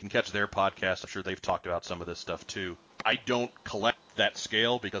can catch their podcast. I'm sure they've talked about some of this stuff too. I don't collect that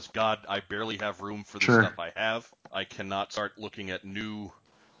scale because, God, I barely have room for the stuff I have. I cannot start looking at new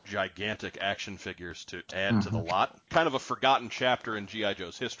gigantic action figures to add to the lot. Kind of a forgotten chapter in G.I.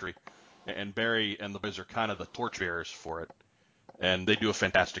 Joe's history, and Barry and the boys are kind of the torchbearers for it. And they do a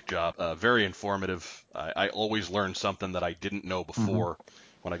fantastic job. Very informative. I always learn something that I didn't know before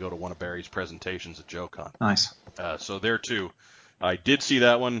when I go to one of Barry's presentations at JoeCon. Nice. So there, too. I did see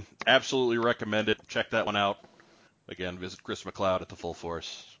that one. Absolutely recommend it. Check that one out. Again, visit Chris McLeod at the Full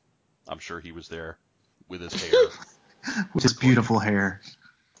Force. I'm sure he was there with his hair. With his beautiful hair.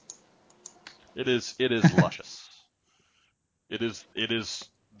 It is luscious. It is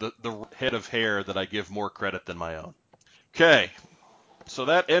the head of hair that I give more credit than my own. Okay. So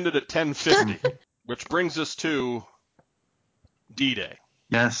that ended at 10:50, which brings us to D-Day.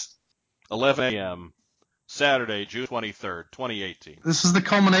 Yes. 11 a.m., Saturday, June 23rd, 2018. This is the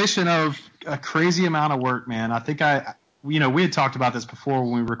culmination of a crazy amount of work, man. I think we had talked about this before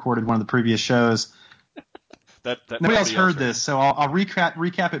when we recorded one of the previous shows. Nobody else heard this, so I'll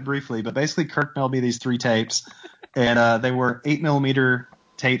recap it briefly. But basically, Kirk mailed me these 3 tapes, and they were 8mm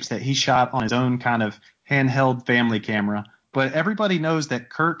tapes that he shot on his own kind of handheld family camera. But everybody knows that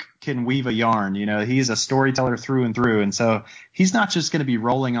Kirk can weave a yarn. He's a storyteller through and through. And so he's not just going to be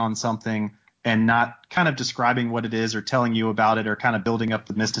rolling on something and not kind of describing what it is or telling you about it or kind of building up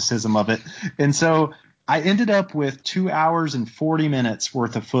the mysticism of it. And so I ended up with 2 hours and 40 minutes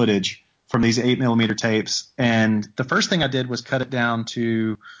worth of footage from these 8mm tapes. And the first thing I did was cut it down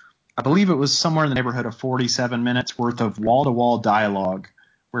to I believe it was somewhere in the neighborhood of 47 minutes worth of wall-to-wall dialogue,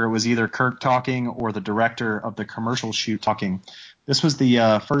 where it was either Kirk talking or the director of the commercial shoot talking. This was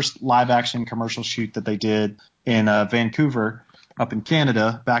the first live-action commercial shoot that they did in Vancouver, up in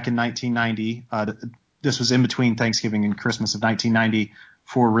Canada, back in 1990. This was in between Thanksgiving and Christmas of 1990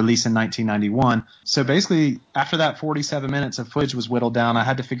 for release in 1991. So basically, after that 47 minutes of footage was whittled down, I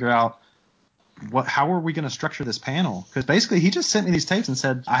had to figure out how are we going to structure this panel? Because basically, he just sent me these tapes and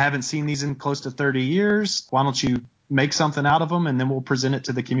said, I haven't seen these in close to 30 years. Why don't you make something out of them, and then we'll present it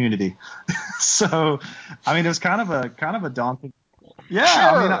to the community. So, I mean, it was kind of a daunting. Yeah,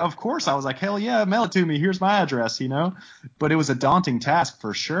 sure. I mean, of course, I was like, hell yeah, mail it to me. Here's my address, you know. But it was a daunting task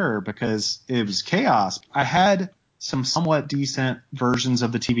for sure because it was chaos. I had some somewhat decent versions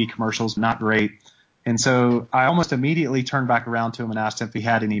of the TV commercials, not great. And so I almost immediately turned back around to him and asked if he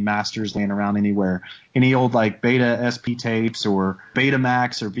had any masters laying around anywhere, any old like Beta SP tapes or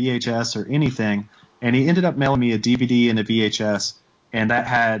Betamax or VHS or anything. And he ended up mailing me a DVD and a VHS, and that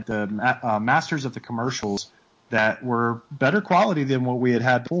had the masters of the commercials that were better quality than what we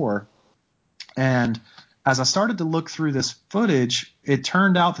had before. And as I started to look through this footage, it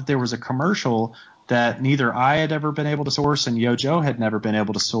turned out that there was a commercial that neither I had ever been able to source and Joe had never been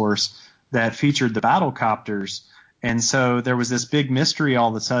able to source that featured the battle copters. And so there was this big mystery all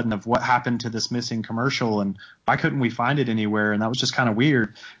of a sudden of what happened to this missing commercial and why couldn't we find it anywhere? And that was just kind of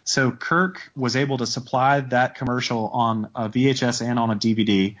weird. So Kirk was able to supply that commercial on a VHS and on a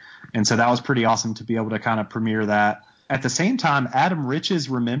DVD. And so that was pretty awesome to be able to kind of premiere that. At the same time, Adam Riches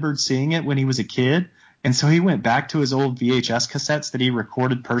remembered seeing it when he was a kid. And so he went back to his old VHS cassettes that he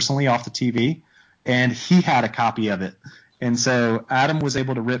recorded personally off the TV, and he had a copy of it. And so Adam was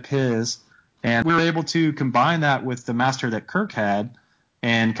able to rip his, and we were able to combine that with the master that Kirk had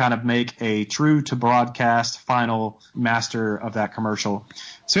and kind of make a true to broadcast final master of that commercial.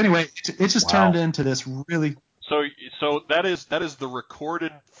 So anyway, it just turned into this really. So that is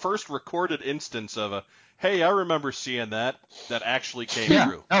the first recorded instance of a, hey, I remember seeing that actually came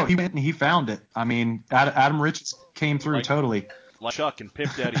through. No, he went and he found it. I mean, Adam Riches came through totally. Like Chuck and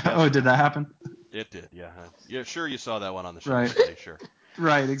Pimp Daddy. Oh, did that happen? It did, yeah. Yeah, sure you saw that one on the show right. today, sure.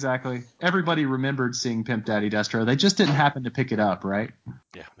 Right, exactly. Everybody remembered seeing Pimp Daddy Destro. They just didn't happen to pick it up, right?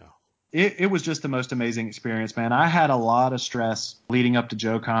 Yeah, no. It was just the most amazing experience, man. I had a lot of stress leading up to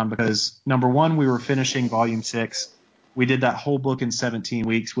JoeCon because, number one, we were finishing Volume 6. We did that whole book in 17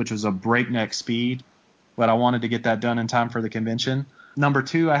 weeks, which was a breakneck speed, but I wanted to get that done in time for the convention. Number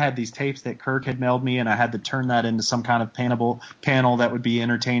two, I had these tapes that Kirk had mailed me, and I had to turn that into some kind of panel that would be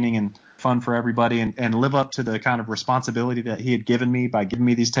entertaining and fun for everybody and live up to the kind of responsibility that he had given me by giving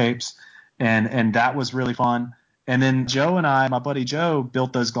me these tapes. And that was really fun. And then Joe and I, my buddy Joe,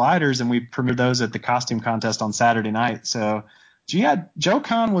 built those gliders, and we premiered those at the costume contest on Saturday night. So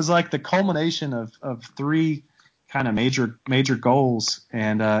JoeCon was like the culmination of three kind of major goals,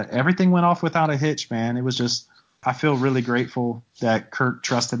 and everything went off without a hitch, man. It was just, I feel really grateful that Kirk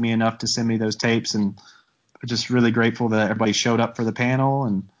trusted me enough to send me those tapes, and just really grateful that everybody showed up for the panel,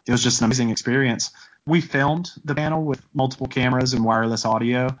 and it was just an amazing experience. We filmed the panel with multiple cameras and wireless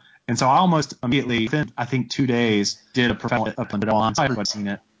audio, and so I almost immediately, within, I think 2 days, did a professional upload it on. Everybody's seen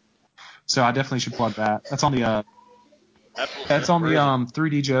it, so I definitely should plug that. That's on the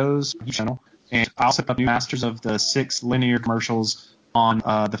 3D Joe's channel, and I also put up new masters of the 6 linear commercials on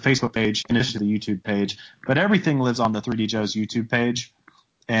the Facebook page in addition to the YouTube page, but everything lives on the 3D Joe's YouTube page,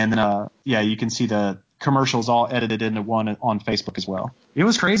 and then you can see the commercials all edited into one on Facebook as well. It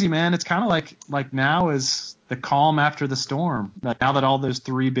was crazy, man. It's kind of like now is the calm after the storm. Like now that all those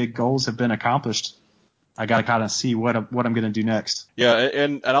 3 big goals have been accomplished, I got to kind of see what I'm going to do next. Yeah,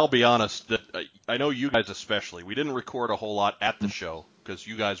 and I'll be honest, that I know you guys especially, we didn't record a whole lot at the show because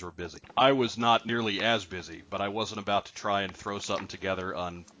you guys were busy. I was not nearly as busy, but I wasn't about to try and throw something together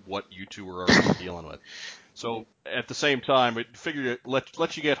on what you two were already dealing with. So at the same time, I figured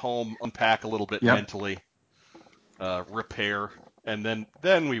let you get home, unpack a little bit mentally, repair, and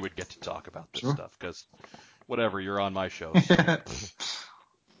then we would get to talk about this stuff because whatever, you're on my show, so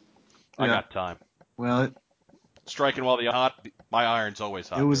I got time. Well, striking while the hot, my iron's always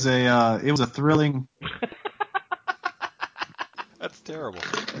hot. It was a thrilling. That's terrible.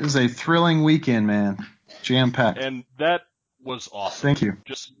 It was a thrilling weekend, man. Jam packed. And that was awesome. Thank you.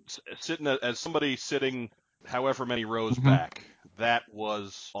 Just sitting as somebody sitting however many rows back, that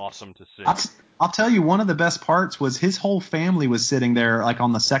was awesome to see. I'll tell you, one of the best parts was his whole family was sitting there like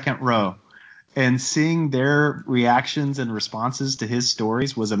on the second row, and seeing their reactions and responses to his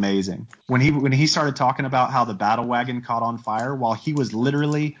stories was amazing. When he started talking about how the battle wagon caught on fire while he was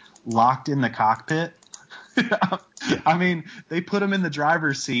literally locked in the cockpit, I mean, they put him in the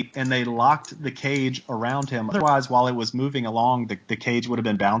driver's seat and they locked the cage around him. Otherwise, while it was moving along, the cage would have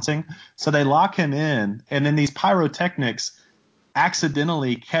been bouncing. So they lock him in, and then these pyrotechnics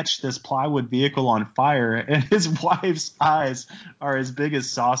accidentally catch this plywood vehicle on fire, and his wife's eyes are as big as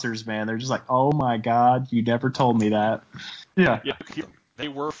saucers, man. They're just like, oh my God, you never told me that. Yeah. They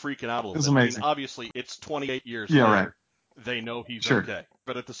were freaking out a little It was bit. amazing. I mean, obviously, it's 28 years Yeah, later. right. They know he's Sure. okay.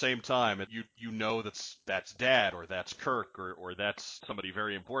 But at the same time, you know that's Dad, or that's Kirk, or that's somebody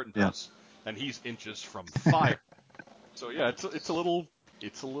very important to us, and he's inches from fire. So yeah, it's a little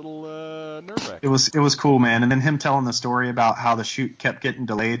nerve-wracking. It was cool, man. And then him telling the story about how the shoot kept getting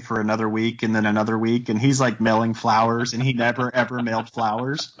delayed for another week and then another week, and he's like mailing flowers, and he never ever mailed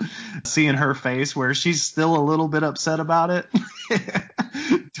flowers. Seeing her face where she's still a little bit upset about it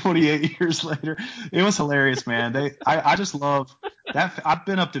 28 years later. It was hilarious, man. I just love that. I've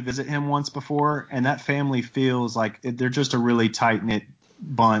been up to visit him once before, and that family feels like they're just a really tight-knit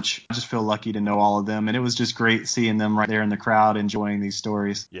bunch. I just feel lucky to know all of them, and it was just great seeing them right there in the crowd enjoying these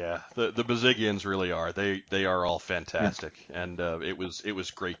stories. Yeah, the Bazigians really are. They are all fantastic, and it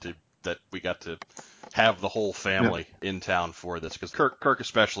was great that we got to have the whole family in town for this, because Kirk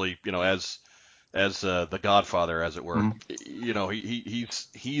especially, as the Godfather, as it were,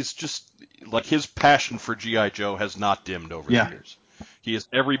 he's just like, his passion for G.I. Joe has not dimmed over the years. He is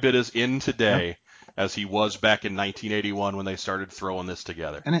every bit as in today as he was back in 1981 when they started throwing this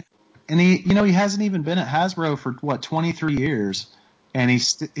together. And he hasn't even been at Hasbro for 23 years, and he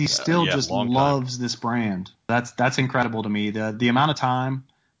still just loves this brand. That's incredible to me. The amount of time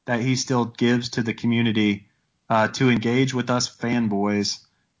that he still gives to the community to engage with us fanboys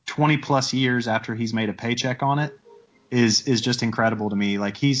 20 plus years after he's made a paycheck on it is just incredible to me.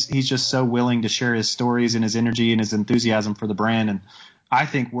 Like, he's just so willing to share his stories and his energy and his enthusiasm for the brand. And I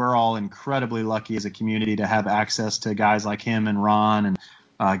think we're all incredibly lucky as a community to have access to guys like him and Ron and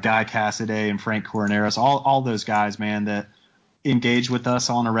Guy Cassaday and Frank Coroneros, all those guys, man, that engage with us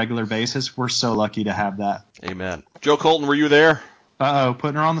on a regular basis. We're so lucky to have that. Amen. Joe Colton, were you there?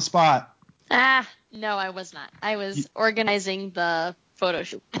 Putting her on the spot. No, I was not. I was organizing the photo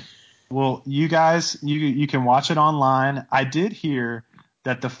shoot. Well, you guys, you can watch it online. I did hear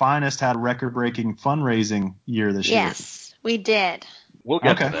that the Finest had a record-breaking fundraising year this year. Yes, we did. We'll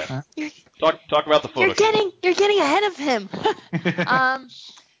get to that. Talk about the photo shoot. You're getting ahead of him.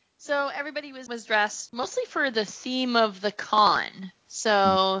 So everybody was dressed mostly for the theme of the con.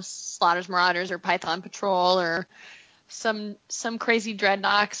 So Slaughter's Marauders or Python Patrol or some crazy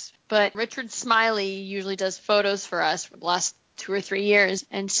dreadnoks. But Richard Smiley usually does photos for us for the last 2 or 3 years.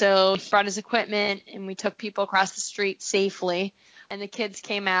 And so he brought his equipment, and we took people across the street safely. And the kids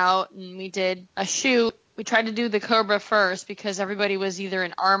came out, and we did a shoot. We tried to do the Cobra first because everybody was either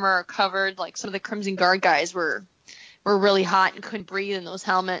in armor or covered. Like, some of the Crimson Guard guys were really hot and couldn't breathe in those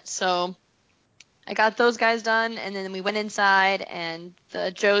helmets. So I got those guys done, and then we went inside, and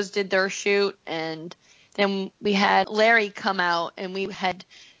the Joes did their shoot, and then we had Larry come out, and we had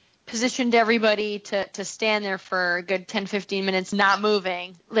positioned everybody to stand there for a good 10-15 minutes not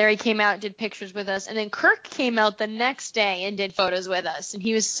moving. Larry came out, did pictures with us, and then Kirk came out the next day and did photos with us, and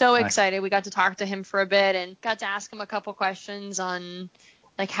he was so excited. We got to talk to him for a bit and got to ask him a couple questions on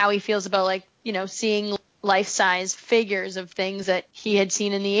like how he feels about, like, seeing life-size figures of things that he had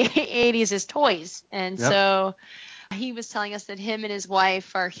seen in the 80s as toys. And so he was telling us that him and his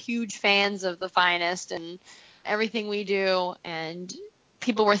wife are huge fans of the Finest and everything we do, and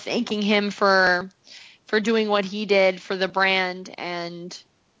people were thanking him for doing what he did for the brand and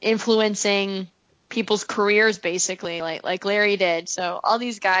influencing people's careers, basically, like Larry did. So all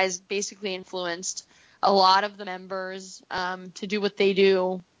these guys basically influenced a lot of the members to do what they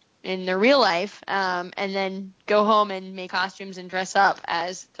do in their real life, and then go home and make costumes and dress up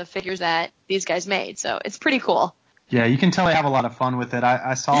as the figures that these guys made. So it's pretty cool. Yeah, you can tell they have a lot of fun with it.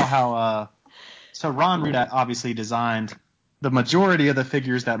 I saw how so Ron Rudat obviously designed the majority of the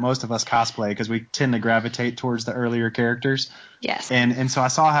figures that most of us cosplay, because we tend to gravitate towards the earlier characters. Yes. And so I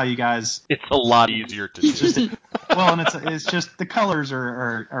saw how you guys. It's a lot easier to do. Well, and it's just the colors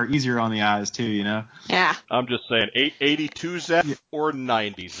are easier on the eyes too, Yeah. I'm just saying, 82 Zap or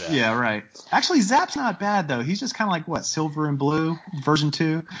 90 Zap. Yeah, right. Actually, Zap's not bad though. He's just kind of like what, silver and blue version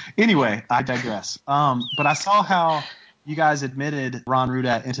 2. Anyway, I digress. But I saw how you guys admitted Ron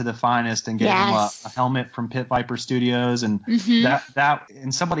Rudat into the Finest and gave him a helmet from Pit Viper Studios, and that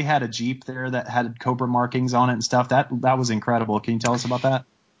and somebody had a Jeep there that had Cobra markings on it and stuff. That was incredible. Can you tell us about that?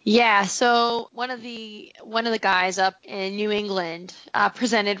 Yeah, so one of the guys up in New England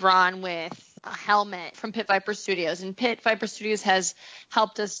presented Ron with a helmet from Pit Viper Studios, and Pit Viper Studios has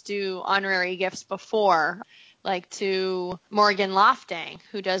helped us do honorary gifts before. like to Morgan Lofting,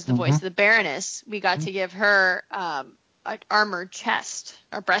 who does the voice of the Baroness. We got to give her an armored chest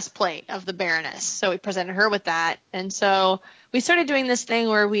or breastplate of the Baroness. So we presented her with that. And so we started doing this thing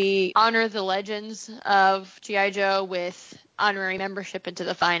where we honor the legends of G.I. Joe with honorary membership into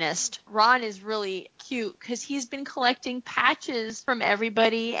the finest. Ron is really cute because he's been collecting patches from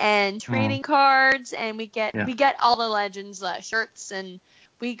everybody and trading cards, and we get all the legends shirts, and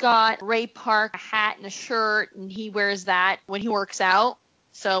we got Ray Park a hat and a shirt, and he wears that when he works out.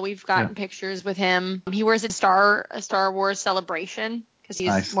 So we've gotten pictures with him. He wears a Star Wars Celebration because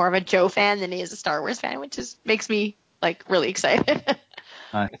he's more of a Joe fan than he is a Star Wars fan, which makes me like really excited.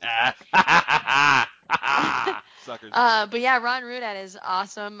 Suckers. But yeah, Ron Rudat is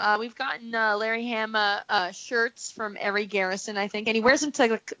awesome. We've gotten Larry Hama shirts from every garrison, I think, and he wears them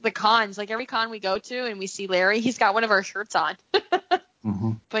to the cons. Like every con we go to and we see Larry, he's got one of our shirts on.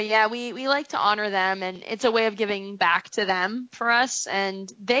 But yeah, we like to honor them, and it's a way of giving back to them for us,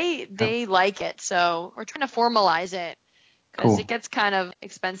 and they like it. So we're trying to formalize it because it gets kind of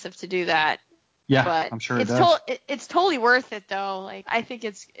expensive to do that. Yeah, but I'm sure it does. It's totally worth it, though. Like I think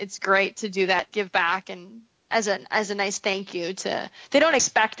it's great to do that, give back, and as a nice thank you to. They don't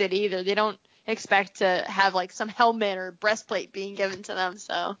expect it either. They don't expect to have like some helmet or breastplate being given to them.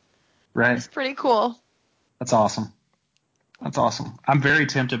 So it's pretty cool. That's awesome. I'm very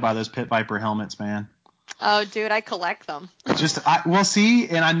tempted by those Pit Viper helmets, man. Oh, dude, I collect them. We'll see,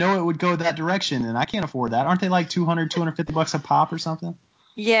 and I know it would go that direction, and I can't afford that. Aren't they like $250 a pop or something?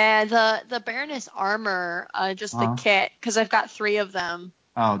 Yeah, the Baroness armor, just the kit, because I've got 3 of them.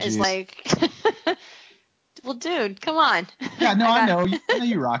 Oh, geez. Is like, well, dude, come on. Yeah, no, I know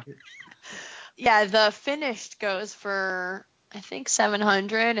you rock it. Yeah, the finished goes for I think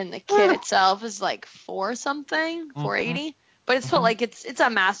 $700, and the kit itself is like $480. But it's it's a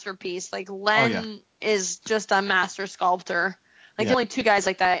masterpiece. Like Len is just a master sculptor. Like the only 2 guys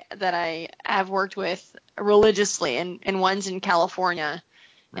like that I have worked with religiously, and one's in California,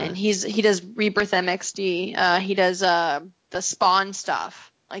 and he does Rebirth MXD. He does the Spawn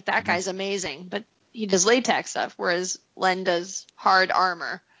stuff. Like that guy's amazing, but he does latex stuff, whereas Len does hard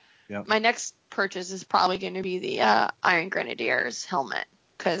armor. Yep. My next purchase is probably going to be the Iron Grenadiers helmet.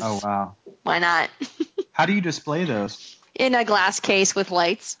 Cause why not? How do you display those? In a glass case with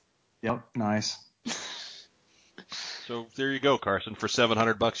lights. Yep, nice. So there you go, Carson. For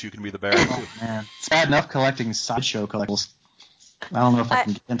 $700, you can be the Baron. Oh man, it's bad enough collecting sideshow collectibles. I don't know if I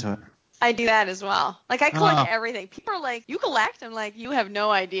can get into it. I do that as well. Like I collect everything. People are like, "You collect?" I'm like, "You have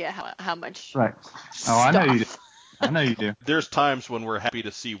no idea how much." Right. Stuff. I know you do. I know you do. There's times when we're happy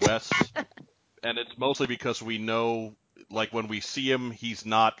to see Wes, and it's mostly because we know, like when we see him, he's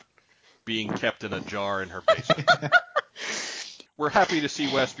not being kept in a jar in her basement. We're happy to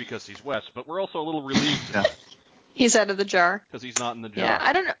see Wes because he's Wes, but we're also a little relieved. He's out of the jar. Because he's not in the jar. Yeah,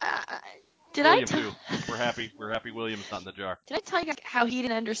 I don't know. William too. We're happy William's not in the jar. Did I tell you how he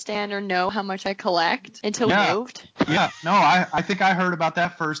didn't understand or know how much I collect until we moved? Yeah. No, I think I heard about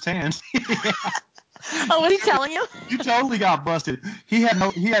that firsthand. Oh, was he telling you? You totally got busted. He had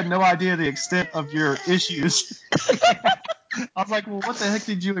no idea the extent of your issues. I was like, well, what the heck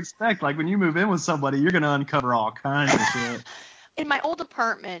did you expect? Like when you move in with somebody, you're gonna uncover all kinds of shit. In my old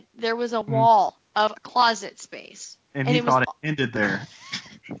apartment, there was a wall of closet space. And he thought it ended there.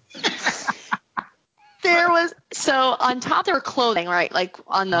 So on top there were clothing, right? Like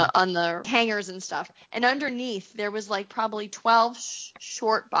on the hangers and stuff. And underneath there was like probably 12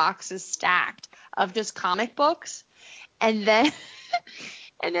 short boxes stacked of just comic books. And then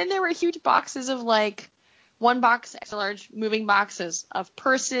there were huge boxes of like 1 box extra large moving boxes of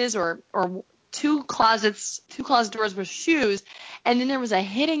purses or 2 closet doors with shoes. And then there was a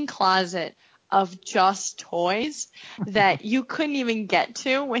hidden closet of just toys that you couldn't even get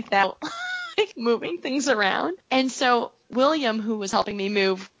to without like moving things around. And so William, who was helping me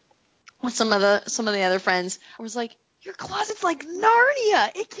move with some of the other friends, was like, "Your closet's like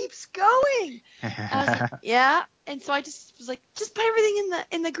Narnia. It keeps going." I was like, "Yeah." And so I just was like, "Just put everything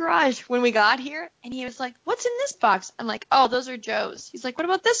in the garage." When we got here, and he was like, "What's in this box?" I'm like, "Oh, those are Joe's." He's like, "What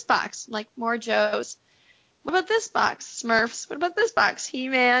about this box?" I'm like, "More Joe's." "What about this box?" "Smurfs." "What about this box?"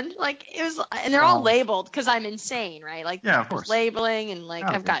 He-Man. Like it was, and they're all labeled because I'm insane, right? Like of course. Labeling, and like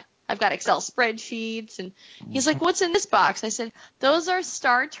I've got Excel spreadsheets, and he's like, "What's in this box?" I said, "Those are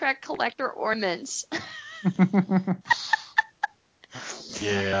Star Trek collector ornaments."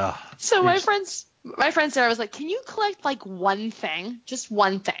 Yeah. So my friends there, I was like, "Can you collect like one thing, just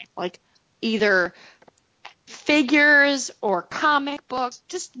one thing, like either figures or comic books,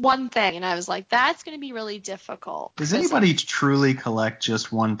 just one thing?" And I was like, "That's going to be really difficult." Does anybody truly collect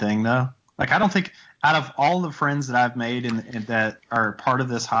just one thing though? Like, I don't think out of all the friends that I've made and that are part of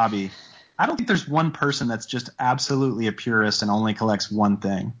this hobby, I don't think there's one person that's just absolutely a purist and only collects one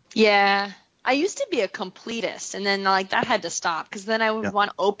thing. Yeah. I used to be a completist, and then like that had to stop because then I would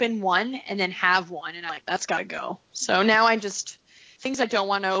want to open one and then have one, and I'm like, that's got to go. So now I just, things I don't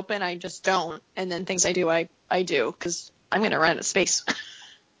want to open, I just don't. And then things I do, I do because I'm going to run out of space.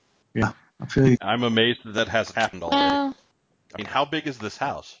 Yeah, I feel you. I'm amazed that hasn't happened already. I mean, how big is this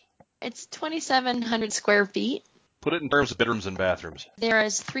house? It's 2,700 square feet. Put it in terms of bedrooms and bathrooms. There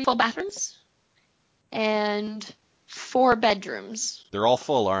is 3 full bathrooms and 4 bedrooms. They're all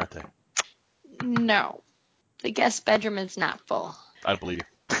full, aren't they? No. The guest bedroom is not full. I don't believe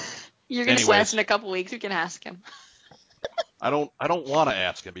you. You're going to see us in a couple weeks. You can ask him. I don't want to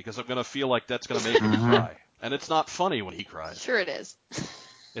ask him because I'm going to feel like that's going to make him cry. And it's not funny when he cries. Sure it is.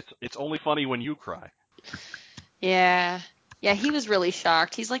 It's only funny when you cry. Yeah. Yeah, he was really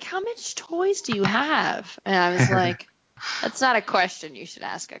shocked. He's like, how much toys do you have? And I was like, that's not a question you should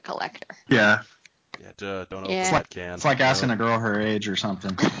ask a collector. Yeah. Yeah, don't open that can. It's like asking a girl her age or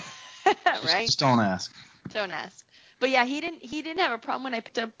something. Right? Just don't ask. Don't ask. But yeah, he didn't have a problem when I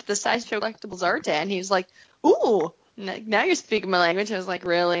picked up the Sideshow Collectibles art day, and he was like, ooh, now you're speaking my language. I was like,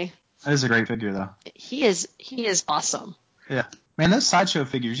 really? That is a great figure, though. He is awesome. Yeah. Man, those Sideshow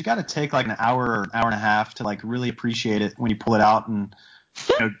figures, you got to take like an hour or hour and a half to like really appreciate it when you pull it out and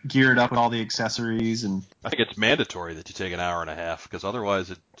gear it up with all the accessories. And I think it's mandatory that you take an hour and a half because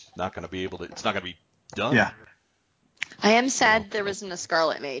otherwise it's not going to be done. Yeah. I am sad there wasn't a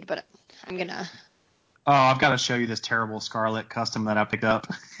Scarlet made, but I'm going to. Oh, I've got to show you this terrible Scarlet custom that I picked up.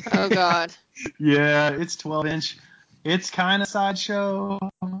 Oh, God. Yeah, it's 12-inch. It's kind of Sideshow.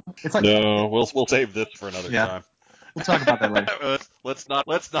 It's like No, we'll save this for another time. We'll talk about that later. Let's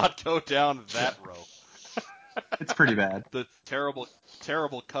not go down that row. It's pretty bad. The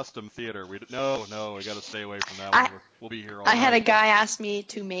terrible custom theater. No, we got to stay away from that one. We'll be here all night. I had a guy ask me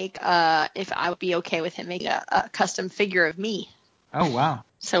to make if I would be okay with him making a custom figure of me. Oh, wow.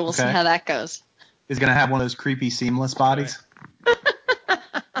 So we'll see how that goes. Is going to have one of those creepy seamless bodies?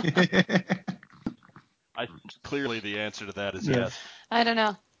 Clearly the answer to that is yes. I don't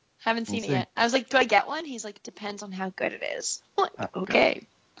know. Haven't seen it yet. I was like, do I get one? He's like, it depends on how good it is. Okay.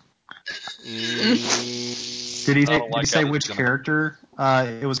 Did he say which character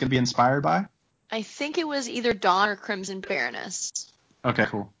it was going to be inspired by? I think it was either Dawn or Crimson Baroness. Okay,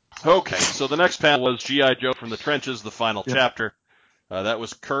 cool. Okay, so the next panel was G.I. Joe from the Trenches, the final chapter. That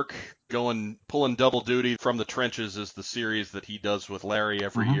was Kirk pulling double duty. From the Trenches is the series that he does with Larry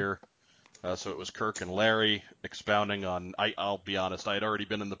every year. So it was Kirk and Larry expounding on. I'll be honest, I had already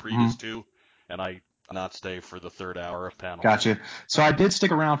been in the previous two, and I did not stay for the third hour of panel. Gotcha. So I did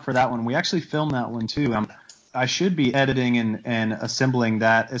stick around for that one. We actually filmed that one too. I should be editing and assembling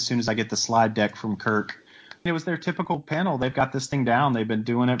that as soon as I get the slide deck from Kirk. It was their typical panel. They've got this thing down. They've been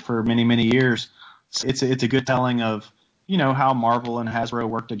doing it for many, many years. It's a good telling of how Marvel and Hasbro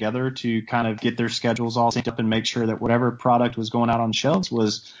worked together to kind of get their schedules all synced up and make sure that whatever product was going out on shelves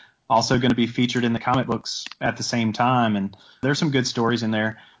was also going to be featured in the comic books at the same time. And there's some good stories in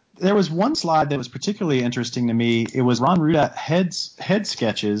there. There was one slide that was particularly interesting to me. It was Ron Ruda head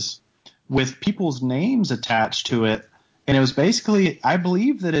sketches with people's names attached to it. And it was basically, I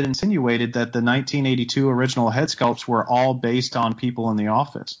believe that it insinuated that the 1982 original head sculpts were all based on people in the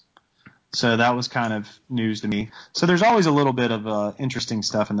office. So that was kind of news to me. So there's always a little bit of interesting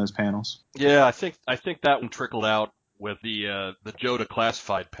stuff in those panels. Yeah, I think that one trickled out with the Joe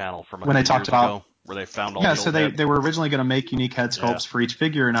Declassified panel from when they talked about ago, where they found all the so they were originally going to make unique head sculpts for each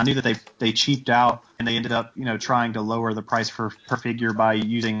figure, and I knew that they cheaped out and they ended up trying to lower the price per figure by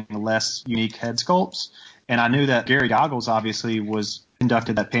using less unique head sculpts. And I knew that Gary Goggles obviously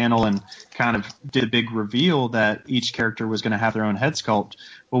conducted that panel and kind of did a big reveal that each character was going to have their own head sculpt.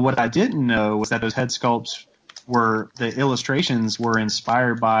 But what I didn't know was that those head sculpts the illustrations were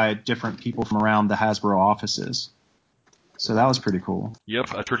inspired by different people from around the Hasbro offices. So that was pretty cool.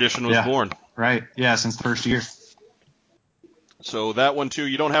 Yep, a tradition was born. Right, yeah, since the first year. So that one too,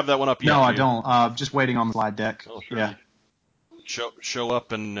 you don't have that one up yet? No, I don't. Just waiting on the slide deck. Oh, sure. Yeah. Show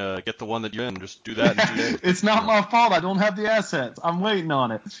up and get the one that you're in. Just do that in 2 days. It's not my fault. I don't have the assets. I'm waiting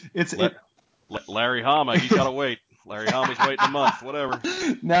on it. Let Larry Hama, he's got to wait. Larry Hama's waiting a month, whatever.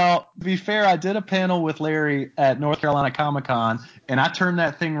 Now, to be fair, I did a panel with Larry at North Carolina Comic-Con, and I turned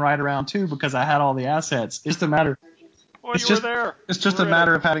that thing right around too because I had all the assets. It's just a matter. Well, you were there. It's just a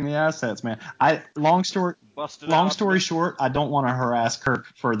matter of having the assets, man. Long story short, I don't want to harass Kirk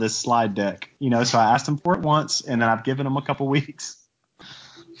for this slide deck, so I asked him for it once, and then I've given him a couple weeks.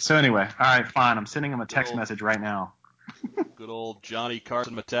 So anyway, all right, fine. I'm sending him a text message right now. Good old Johnny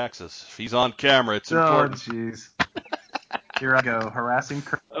Carson Metaxas. If he's on camera, it's important. Oh, jeez. Here I go, harassing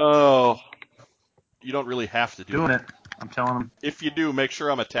Kirk. Oh, you don't really have to do Doing it. I'm telling him. If you do, make sure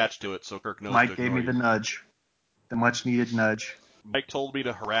I'm attached to it so Kirk knows Mike to gave ignore me the you. nudge. The much-needed nudge. Mike told me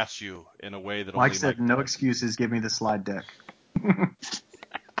to harass you in a way that Mike only said, Mike no does. excuses, give me the slide deck.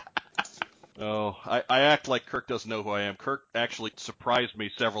 Oh, I act like Kirk doesn't know who I am. Kirk actually surprised me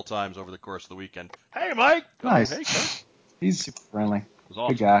several times over the course of the weekend. Hey, Mike! Nice. Oh, hey, Kirk. He's super friendly. It was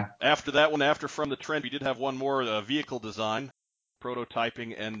awesome. Good guy. After that one, after From the Trend, we did have one more vehicle design,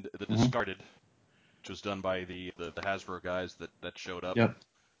 prototyping, and the discarded, which was done by the Hasbro guys that showed up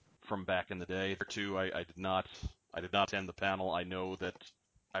from back in the day. There too, I did not attend the panel. I know that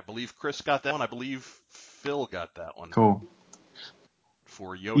I believe Chris got that one. I believe Phil got that one. Cool.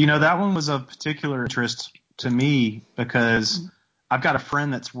 For Yo-Yo. That one was of particular interest to me because I've got a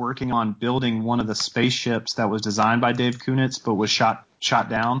friend that's working on building one of the spaceships that was designed by Dave Kunitz but was shot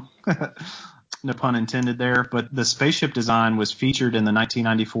down. No pun intended there. But the spaceship design was featured in the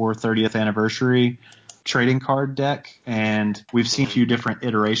 1994 30th anniversary trading card deck, and we've seen a few different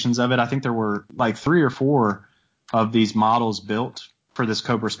iterations of it. I think there were like 3 or 4 of these models built for this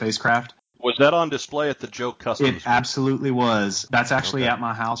Cobra spacecraft. Was that on display at the Joe Customs? It absolutely was. That's actually at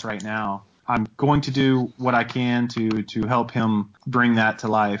my house right now. I'm going to do what I can to help him bring that to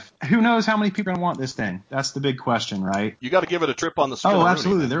life. Who knows how many people are going to want this thing? That's the big question, right? You got to give it a trip on the spin. Oh,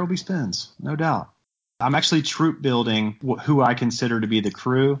 absolutely. There will be spins, no doubt. I'm actually troop building who I consider to be the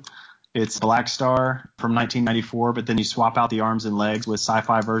crew. It's Black Star from 1994, but then you swap out the arms and legs with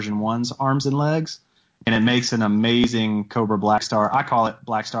Sci-Fi version 1's arms and legs, and it makes an amazing Cobra Black Star. I call it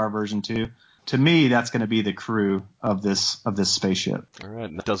Black Star version 2. To me, that's going to be the crew of this spaceship. All right,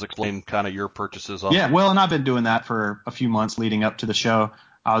 and that does explain kind of your purchases. Yeah, well, and I've been doing that for a few months leading up to the show.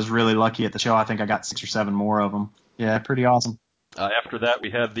 I was really lucky at the show. I think I got 6 or 7 more of them. Yeah, pretty awesome. After that, we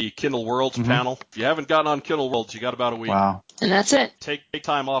had the Kindle Worlds panel. If you haven't gotten on Kindle Worlds, you got about a week. Wow. And that's it. Take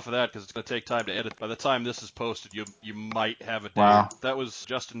time off of that because it's going to take time to edit. By the time this is posted, you might have a day. Wow. That was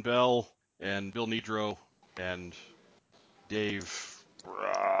Justin Bell and Bill Nidro and Dave.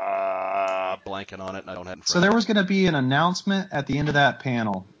 Blanking on it, and I don't have it in front. So there was going to be an announcement at the end of that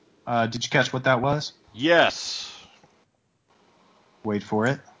panel. Did you catch what that was? Yes. Wait for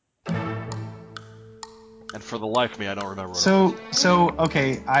it. And for the life of me, I don't remember what it was. So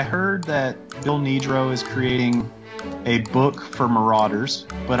okay, I heard that Bill Nidro is creating a book for Marauders,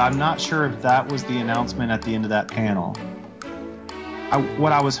 but I'm not sure if that was the announcement at the end of that panel.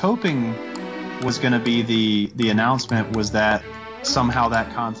 What I was hoping was going to be the announcement was that somehow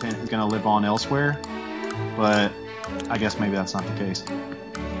that content is going to live on elsewhere, but I guess maybe that's not the case.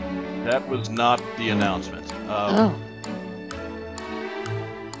 That was not the announcement. Oh.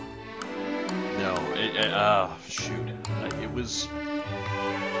 No, shoot. It was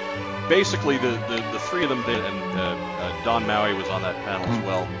basically the 3 of them did, and Don Maui was on that panel as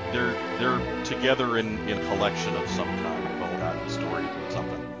well. They're together in a collection of some kind. Oh God, stories or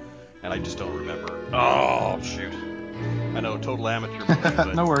something, and I just don't remember. Oh shoot. I know, total amateur movie,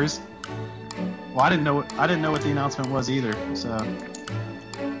 but No worries. Well, I didn't know what the announcement was either. So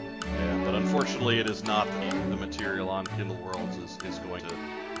yeah, but unfortunately, it is not the material on Kindle Worlds is going to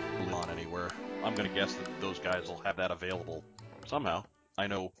live on anywhere. I'm going to guess that those guys will have that available somehow. I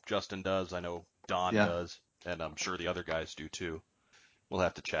know Justin does. I know Don does, and I'm sure the other guys do too. We'll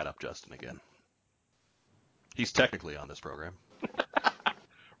have to chat up Justin again. He's technically on this program.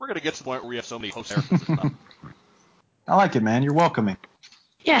 We're going to get to the point where we have so many hosts. I like it, man. You're welcoming.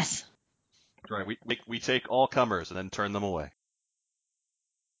 Yes. That's right. We take all comers and then turn them away.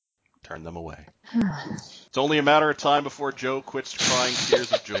 Turn them away. It's only a matter of time before Joe quits crying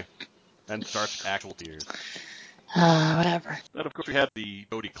tears of joy and starts actual tears. Whatever. Then, of course, we had the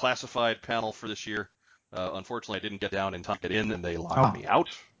Bodie Classified panel for this year. Unfortunately, I didn't get down in time to get in, and they locked me out.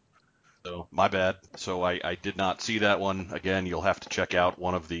 So, my bad. So, I did not see that one. Again, you'll have to check out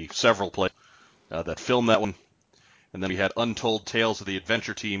one of the several plays that filmed that one. And then we had Untold Tales of the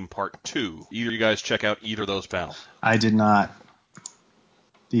Adventure Team Part 2. Either of you guys check out either of those panels? I did not.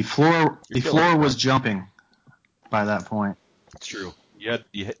 The floor was jumping by that point. It's true.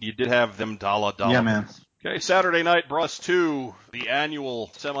 You did have them dollar. Yeah, man. Okay, Saturday night brought us to the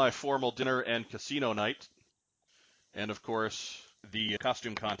annual semi-formal dinner and casino night. And, of course, the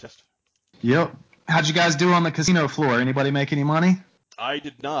costume contest. Yep. How'd you guys do on the casino floor? Anybody make any money? I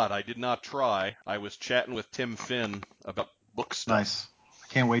did not. I did not try. I was chatting with Tim Finn about book stuff. Nice. I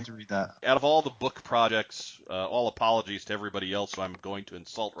can't wait to read that. Out of all the book projects, all apologies to everybody else who I'm going to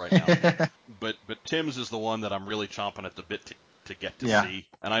insult right now. but Tim's is the one that I'm really chomping at the bit to. to get to see.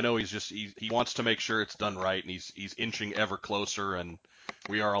 And I know he wants to make sure it's done right, and he's inching ever closer, and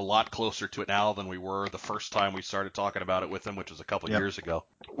we are a lot closer to it now than we were the first time we started talking about it with him, which was a couple years ago.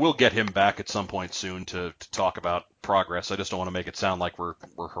 We'll get him back at some point soon to talk about progress. I just don't want to make it sound like we're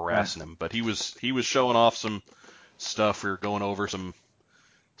harassing him, but he was showing off some stuff. We were going over some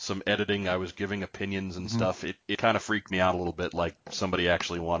editing. I was giving opinions and stuff. It kind of freaked me out a little bit, like somebody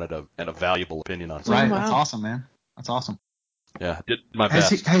actually wanted a valuable opinion on something. Right, that's awesome, man. That's awesome. Yeah, did my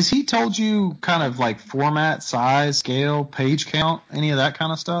best. Has he told you kind of like format, size, scale, page count, any of that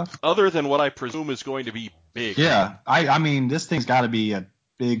kind of stuff? Other than what I presume is going to be big. Yeah, I mean, this thing's got to be a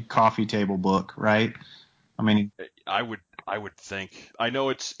big coffee table book, right? I mean, I would think. I know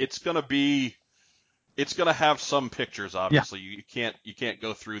it's gonna have some pictures, obviously. Yeah. You can't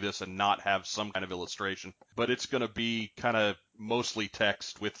go through this and not have some kind of illustration. But it's gonna be kind of mostly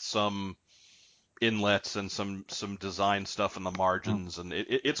text with some inlets and some design stuff in the margins, and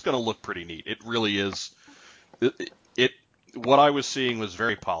it's gonna look pretty neat. It really is. What I was seeing was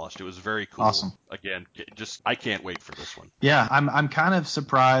very polished. It was very cool. Awesome. Again, I can't wait for this one. Yeah, I'm kind of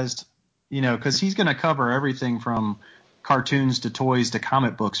surprised, because he's going to cover everything from cartoons to toys to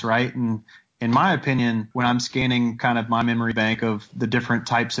comic books, right? And in my opinion, when I'm scanning kind of my memory bank of the different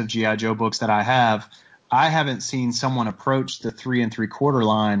types of G.I. Joe books that I haven't seen someone approach the 3 3/4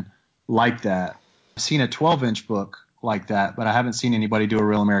 line like that. I've seen a 12-inch book like that, but I haven't seen anybody do a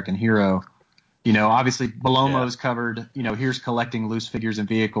Real American Hero. Obviously Belomo's covered, here's collecting loose figures and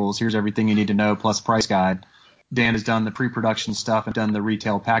vehicles. Here's everything you need to know plus price guide. Dan has done the pre-production stuff and done the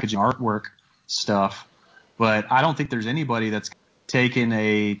retail packaging artwork stuff. But I don't think there's anybody that's taken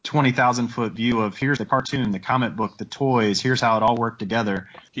a 20,000-foot view of here's the cartoon, the comic book, the toys, here's how it all worked together.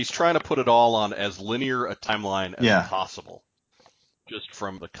 He's trying to put it all on as linear a timeline as possible. Just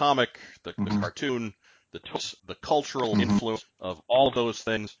from the comic, the cartoon, the cultural influence of all those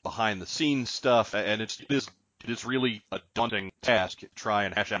things, behind the scenes stuff, and it is really a daunting task to try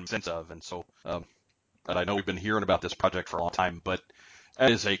and hash out sense of. And so, and I know we've been hearing about this project for a long time, but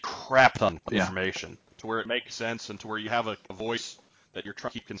that is a crap ton of information to where it makes sense and to where you have a voice that you're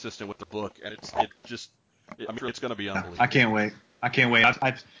trying to keep consistent with the book, and I'm sure it's going to be unbelievable. I can't wait.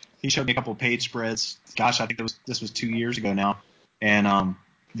 He showed me a couple of page spreads. Gosh, I think this was 2 years ago now, and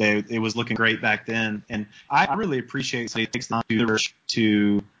it was looking great back then. And I really appreciate that he takes the time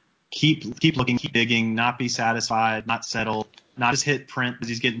to keep looking, keep digging, not be satisfied, not settle, not just hit print because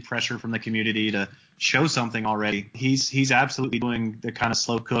he's getting pressure from the community to show something already. He's absolutely doing the kind of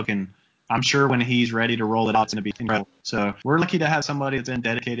slow cook, and I'm sure when he's ready to roll it out, it's going to be incredible. So we're lucky to have somebody that's been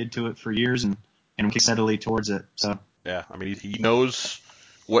dedicated to it for years and working steadily towards it. So yeah, I mean, he knows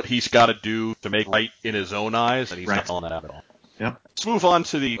what he's got to do to make right in his own eyes, and he's not calling that out at all. Yep. Let's move on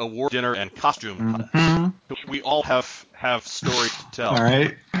to the award dinner and costume contest, which we all have stories to tell. All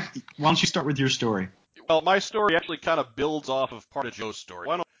right. Why don't you start with your story? Well, my story actually kind of builds off of part of Joe's story.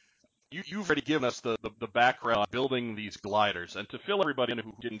 Why don't you've already given us the background on building these gliders, and to fill everybody in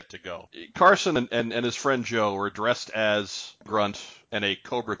who didn't get to go, Carson and his friend Joe were dressed as Grunt and a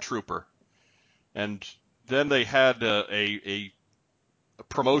Cobra Trooper, and then they had a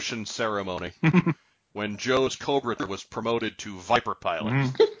promotion ceremony when Joe's Cobra was promoted to Viper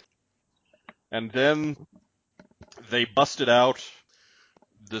pilot. And then they busted out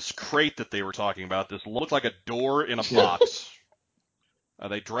this crate that they were talking about. This looked like a door in a box.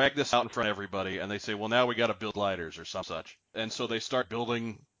 They drag this out in front of everybody, and they say, well, now we got to build gliders or some such. And so they start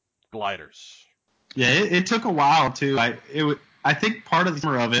building gliders. Yeah, it took a while, too. I think part of the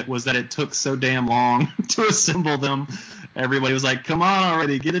humor of it was that it took so damn long to assemble them. Everybody was like, come on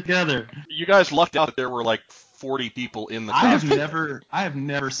already, get it together. You guys lucked out that there were like 40 people in the costume. I have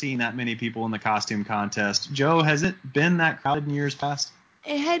never seen that many people in the costume contest. Joe, has it been that crowded in years past?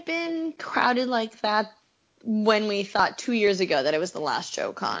 It had been crowded like that when we thought 2 years ago that it was the last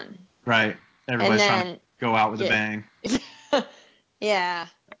JoeCon. Right. Everybody's trying to go out with a bang. Yeah,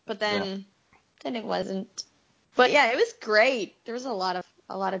 but then it wasn't. But yeah, it was great. There was a lot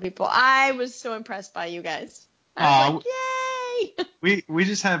of people. I was so impressed by you guys. I was like, yay! We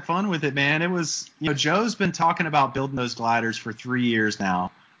just had fun with it, man. It was, Joe's been talking about building those gliders for 3 years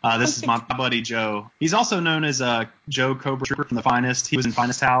now. This is my buddy Joe. He's also known as Joe Cobra Trooper from The Finest. He was in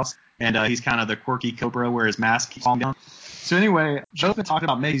Finest House, and he's kind of the quirky Cobra where his mask keeps falling down. So anyway, Joe's been talking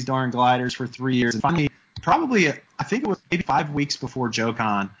about making these darn gliders for 3 years, and finally, I think it was maybe 5 weeks before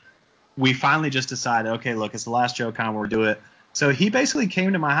JoeCon, we finally just decided, okay, look, it's the last JoeCon, we'll do it. So he basically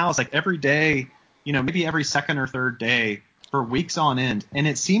came to my house like every day, maybe every second or third day for weeks on end, and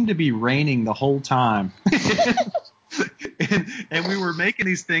it seemed to be raining the whole time. and we were making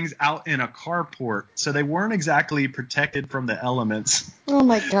these things out in a carport, so they weren't exactly protected from the elements. Oh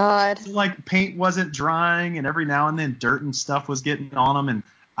my God. So, like, paint wasn't drying, and every now and then dirt and stuff was getting on them. And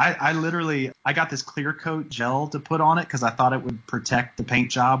I got this clear coat gel to put on it because I thought it would protect the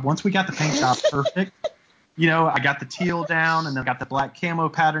paint job. Once we got the paint job perfect, I got the teal down, and then I got the black camo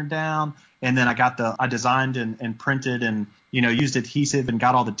pattern down, and then I designed and printed and, used adhesive and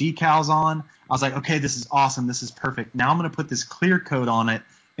got all the decals on. I was like, okay, this is awesome. This is perfect. Now I'm going to put this clear coat on it,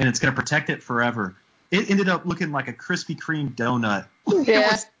 and it's going to protect it forever. It ended up looking like a Krispy Kreme donut.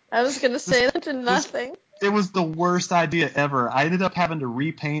 Yeah, I was going to say that to nothing. It was the worst idea ever. I ended up having to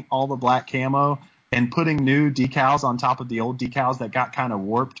repaint all the black camo and putting new decals on top of the old decals that got kind of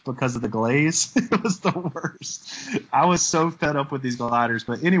warped because of the glaze. It was the worst. I was so fed up with these gliders.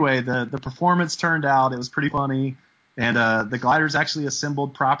 But anyway, the performance turned out. It was pretty funny. And the gliders actually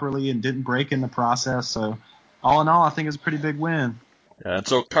assembled properly and didn't break in the process. So all in all, I think it was a pretty big win. Yeah, and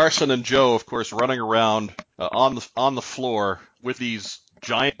so Carson and Joe, of course, running around on the floor with these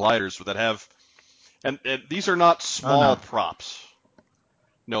giant gliders that have, and these are not small props.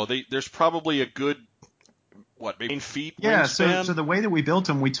 No, there's probably a good, maybe 9 feet wingspan? So the way that we built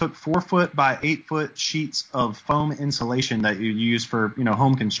them, we took 4 foot by 8 foot sheets of foam insulation that you use for,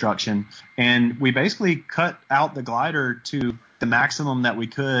 home construction. And we basically cut out the glider to the maximum that we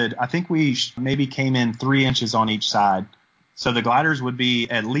could. I think we maybe came in 3 inches on each side. So the gliders would be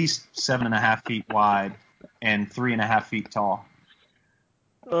at least 7.5 feet wide and 3.5 feet tall.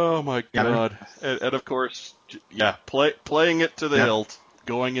 Oh my God! And of course, playing it to the hilt,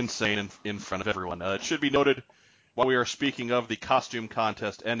 going insane in front of everyone. It should be noted, while we are speaking of the costume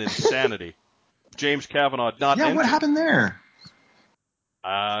contest and insanity, James Kavanaugh not entered. Yeah, what happened there?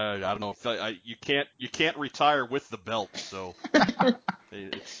 I don't know. You can't retire with the belt, so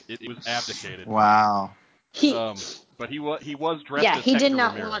it was abdicated. Wow. But he was dressed. Yeah, as he Hector did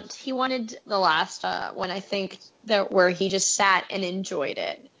not Ramirez. want. He wanted the last one, I think, where he just sat and enjoyed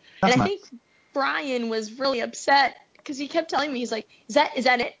it. That's and I think Brian was really upset because he kept telling me, he's like, "Is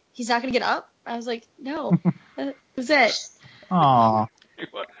that it? He's not gonna get up?" I was like, "No, that was it." Aww.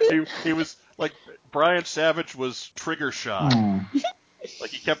 He was like, Brian Savage was trigger shy.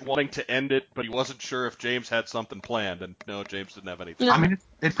 Like, he kept wanting to end it, but he wasn't sure if James had something planned, and no, James didn't have anything. No. I mean,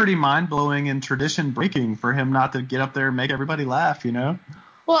 it's pretty mind-blowing and tradition-breaking for him not to get up there and make everybody laugh, Well,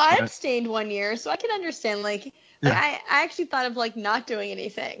 I abstained 1 year, so I can understand, I actually thought of, not doing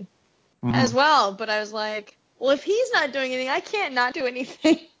anything as well, but I was like, well, if he's not doing anything, I can't not do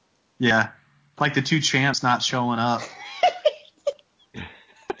anything. Yeah, like the 2 champs not showing up.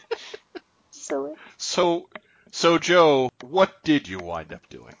 Silly. So, Joe, what did you wind up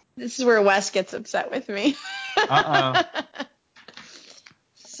doing? This is where Wes gets upset with me. Uh-oh.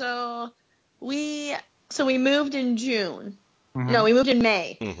 So we moved in June. No, we moved in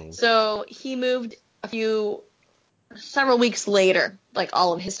May. So he moved several weeks later,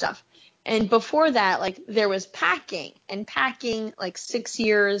 all of his stuff. And before that, there was packing, 6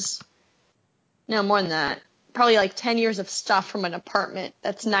 years, no, more than that, probably 10 years of stuff from an apartment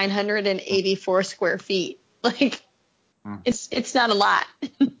that's 984 square feet. It's not a lot.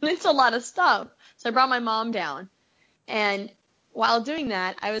 It's a lot of stuff. So I brought my mom down. And while doing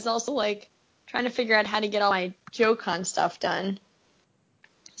that, I was also trying to figure out how to get all my JoeCon stuff done.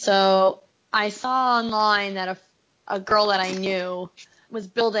 So I saw online that a girl that I knew was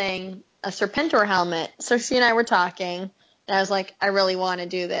building a Serpentor helmet. So she and I were talking, and I was like, I really want to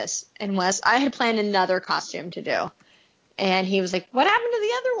do this. And I had planned another costume to do. And he was like, what happened to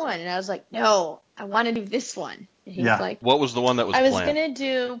the other one? And I was like, no, I want to do this one. And he was like, what was the one that was planned? I planned? was going to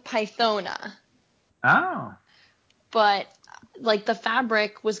do Pythona. Oh. But the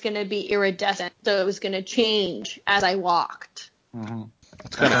fabric was going to be iridescent, so it was going to change as I walked. Mm-hmm.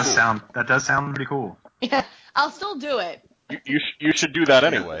 That does sound pretty cool. Yeah, I'll still do it. You should do that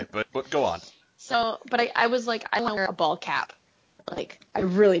anyway, but go on. So, but I was like, I want to wear a ball cap. I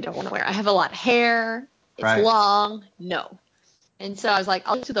really don't want to wear it. I have a lot of hair. It's long. No. And so I was like,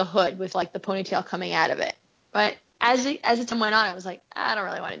 I'll do the hood with the ponytail coming out of it. But as the time went on, I was like, I don't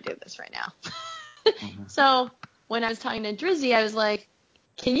really want to do this right now. So when I was talking to Drizzy, I was like,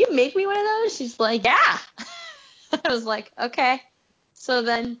 can you make me one of those? She's like, yeah. I was like, okay. So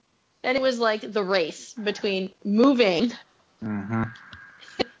then it was the race between moving,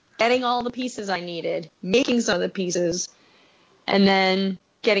 getting all the pieces I needed, making some of the pieces, and then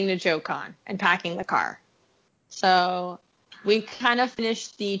getting to JoeCon and packing the car. So we kind of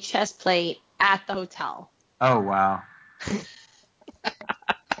finished the chest plate at the hotel. Oh, wow.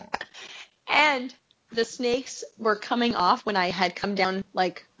 And the snakes were coming off when I had come down,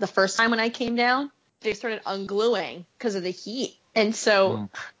 the first time when I came down. they started ungluing because of the heat. And so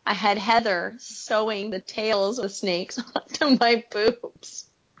I had Heather sewing the tails of snakes onto my boobs.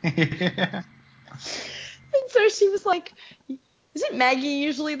 Yeah. And so she was like, isn't Maggie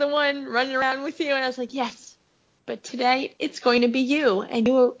usually the one running around with you? And I was like, yes, but today it's going to be you. And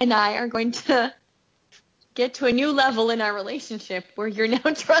you and I are going to get to a new level in our relationship where you're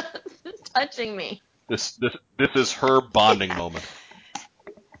now touching me. This is her bonding moment.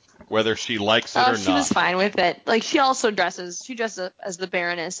 Whether she likes it or She not. was fine with it. Like, she also dresses as the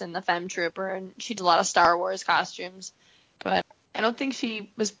Baroness and the Femme Trooper, and she did a lot of Star Wars costumes. But I don't think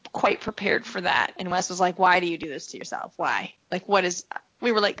she was quite prepared for that. And Wes was like, why do you do this to yourself? Why? Like, what is...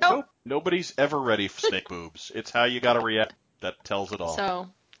 We were like, nope. Nobody's ever ready for snake boobs. It's how you gotta react. That tells it all. So,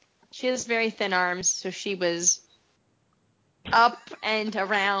 she has very thin arms, so she was up and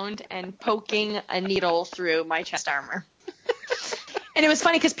around and poking a needle through my chest armor. And it was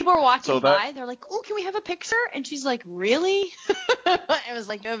funny because people were walking by. They're like, oh, can we have a picture? And she's like, really? I was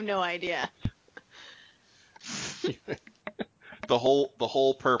like, you have no idea. The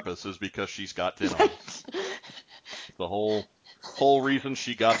whole purpose is because she's got thin arms. The whole reason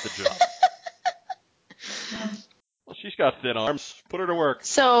she got the job. Well, she's got thin arms. Put her to work.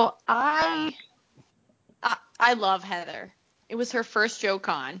 So I love Heather. It was her first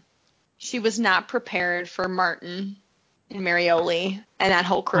JoeCon. She was not prepared for Martin and Marioli and that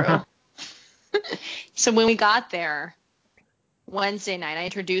whole crew. So when we got there Wednesday night, I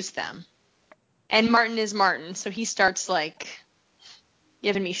introduced them. And Martin is Martin, so he starts, like,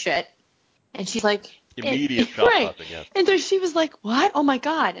 giving me shit. And she's like... Immediate shot busting, yes. And so she was like, what? Oh, my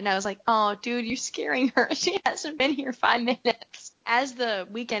God. And I was like, oh, dude, you're scaring her. She hasn't been here 5 minutes. As the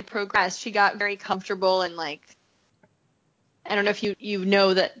weekend progressed, she got very comfortable and, like... I don't know if you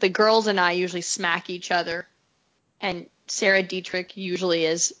know that the girls and I usually smack each other. And Sarah Dietrich usually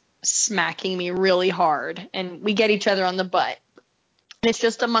is smacking me really hard. And we get each other on the butt. And it's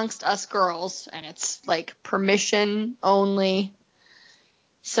just amongst us girls, and it's, like, permission only.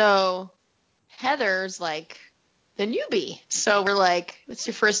 So Heather's, like, the newbie. So we're like, it's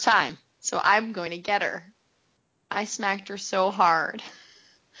your first time. So I'm going to get her. I smacked her so hard.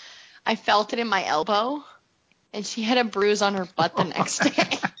 I felt it in my elbow, and she had a bruise on her butt the next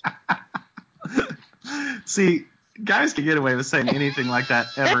day. See, guys can get away with saying anything like that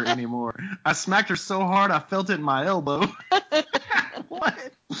ever anymore. I smacked her so hard I felt it in my elbow. What?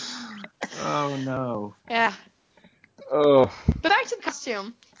 Oh, no. Yeah. Oh. But back to the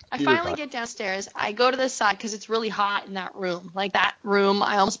costume. I finally get downstairs. I go to the side because it's really hot in that room. Like, that room,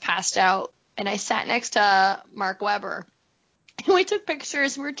 I almost passed out. And I sat next to Mark Webber. And we took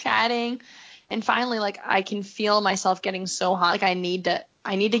pictures. We were chatting. And finally, like, I can feel myself getting so hot. Like, I need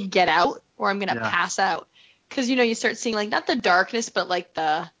to get out or I'm going to pass out. Because, you know, you start seeing, like, not the darkness, but, like,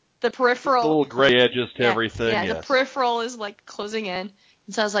 the peripheral. The little gray edges to everything, yeah, yes. The peripheral is, like, closing in.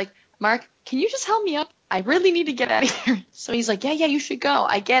 And so I was like, Mark, can you just help me up? I really need to get out of here. So he's like, yeah, you should go.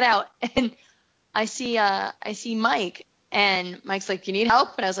 I get out, and I see Mike, and Mike's like, do you need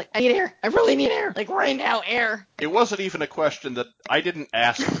help? And I was like, I need air. I really need air. Like, right now, air. It wasn't even a question that I didn't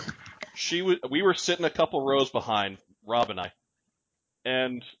ask her. We were sitting a couple rows behind, Rob and I,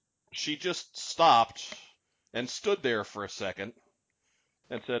 and she just stopped and stood there for a second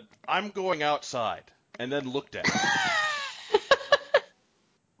and said, I'm going outside, and then looked at me.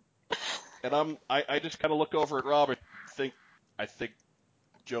 And I just kind of look over at Rob and I think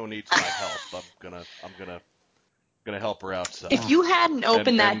Joe needs my help. I'm gonna help her outside. If you hadn't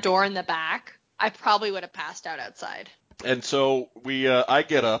opened that door in the back, I probably would have passed out outside. And so I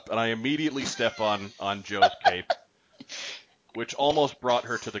get up and I immediately step on Joe's cape, which almost brought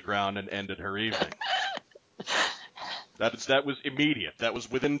her to the ground and ended her evening. That was immediate. That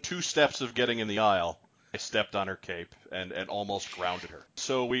was within 2 steps of getting in the aisle. I stepped on her cape and almost grounded her.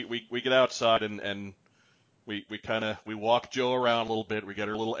 So we get outside and we walk Joe around a little bit. We get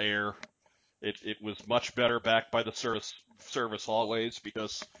her a little air. It was much better back by the service hallways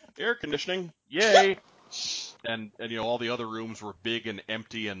because air conditioning, yay! And you know all the other rooms were big and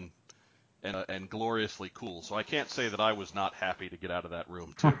empty and gloriously cool. So I can't say that I was not happy to get out of that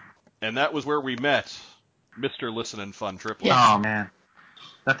room too. And that was where we met Mr. Listen and Fun Triplets. Oh man,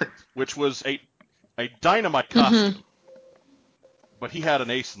 which was a dynamite costume. But he had an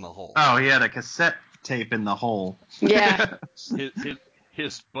ace in the hole. Oh, he had a cassette tape in the hole. Yeah.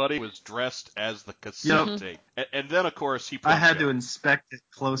 His buddy was dressed as the cassette tape. And then, of course, he I had to inspect it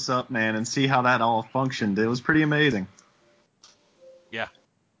close up, man, and see how that all functioned. It was pretty amazing. Yeah.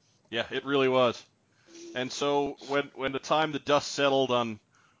 Yeah, it really was. And so when the time the dust settled on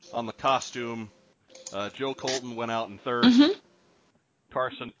the costume, Joe Colton went out in third.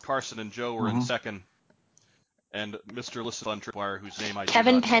 Carson and Joe were in second, and Mr. Listen Fun Tripwire, whose name I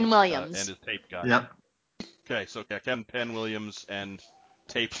Kevin do not Penn know, Williams. and his tape guy. Yep. Okay, so Kevin Penn Williams and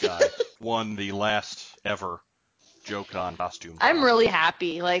tape guy won the last ever JoeCon costume. I'm really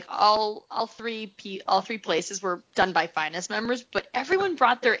happy. Like all three places were done by Finest members, but everyone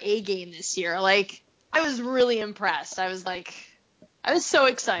brought their A game this year. Like I was really impressed. I was so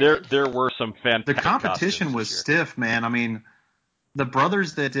excited. There were some fantastic The competition was stiff, man. I mean, the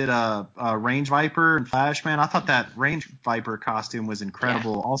brothers that did Range Viper and Flash, man, I thought that Range Viper costume was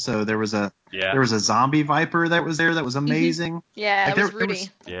incredible. Yeah. Also, there was a zombie Viper that was there that was amazing. Mm-hmm. Yeah, like, that was Rudy.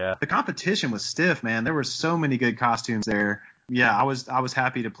 The competition was stiff, man. There were so many good costumes there. Yeah, I was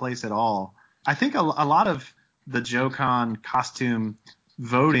happy to place it all. I think a lot of the JoeCon costume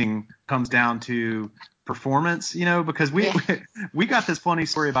voting comes down to performance, because we got this funny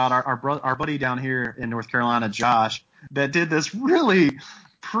story about our buddy down here in North Carolina, Josh, that did this really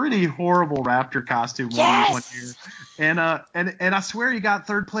pretty horrible Raptor costume one year, and I swear he got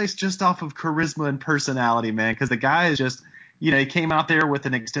third place just off of charisma and personality, man, because the guy is just, he came out there with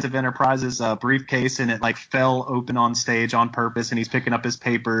an Extensive Enterprises briefcase, and it like fell open on stage on purpose, and he's picking up his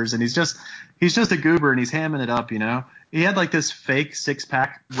papers, and he's just a goober, and he's hamming it up, He had like this fake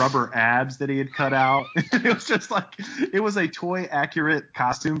 6-pack rubber abs that he had cut out. It was just like, it was a toy accurate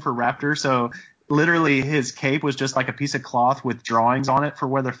costume for Raptor. So literally his cape was just like a piece of cloth with drawings on it for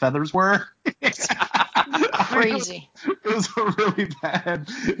where the feathers were. Crazy. It was really bad.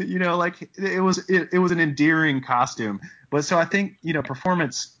 It was an endearing costume. But so I think,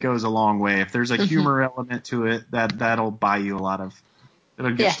 performance goes a long way. If there's a humor element to it, that'll buy you a lot of,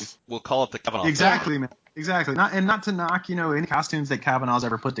 it'll get you. We'll call it the Kavanaugh. Exactly, man. Exactly. Not to knock, any costumes that Kavanaugh's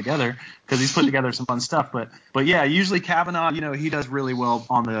ever put together, because he's put together some fun stuff. But yeah, usually Kavanaugh, he does really well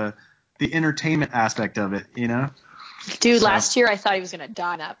on the entertainment aspect of it, Dude, last year I thought he was going to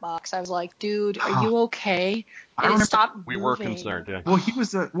die in that box. I was like, dude, are you okay? And it stopped moving. We were concerned, yeah. Well, he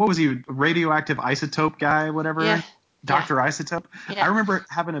was what was he, radioactive isotope guy, whatever? Yeah. Dr. Isotope. Yeah. I remember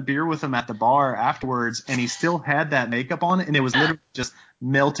having a beer with him at the bar afterwards, and he still had that makeup on, and it was literally just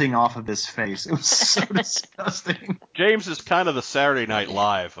melting off of his face. It was so disgusting. James is kind of the Saturday Night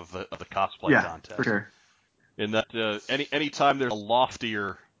Live of the cosplay contest. Yeah, for sure. In that any time there's a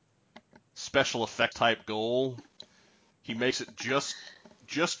loftier special effect type goal, he makes it just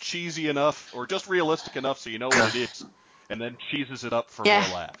cheesy enough or just realistic enough so you know what it is, and then cheeses it up for more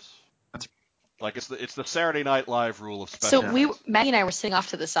laughs. Like it's the Saturday Night Live rule of special. So Maggie and I were sitting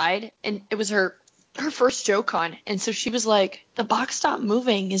off to the side, and it was her first JoeCon, and so she was like, "The box stopped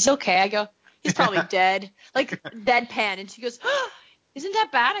moving. Is it okay?" I go, "He's probably dead." Like deadpan, and she goes, "Oh, isn't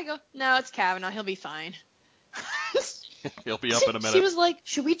that bad?" I go, "No, it's Kavanaugh. He'll be fine." He'll be up in a minute. She was like,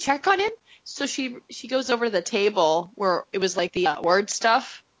 "Should we check on him?" So she goes over to the table where it was like the word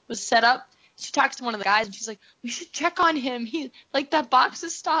stuff was set up. She talks to one of the guys, and she's like, "We should check on him. He that box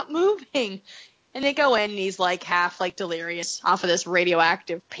has stopped moving." And they go in, and he's like half like delirious off of this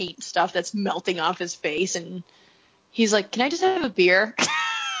radioactive paint stuff that's melting off his face, and he's like, "Can I just have a beer?"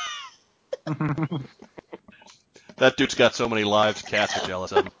 That dude's got so many lives, cats are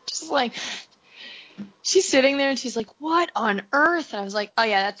jealous of him. Just like, she's sitting there, and she's like, "What on earth?" And I was like, "Oh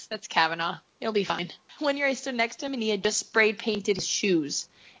yeah, that's Kavanaugh. He'll be fine." One year I stood next to him, and he had just spray painted his shoes,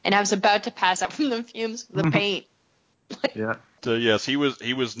 and I was about to pass out from the fumes of the paint. Yeah. So yes, he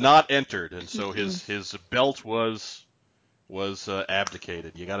was not entered, and so his belt was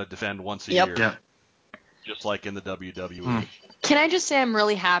abdicated. You got to defend once a year, just like in the WWE. Can I just say I'm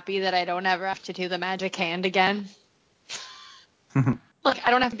really happy that I don't ever have to do the magic hand again? Look,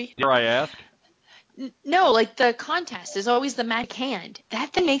 I don't have to be. Dare I ask? No, like the contest is always the magic hand.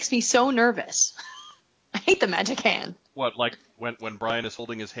 That thing makes me so nervous. I hate the magic hand. What, like when Brian is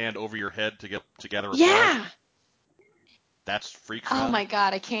holding his hand over your head to gather a Yeah. That's freaks. Oh my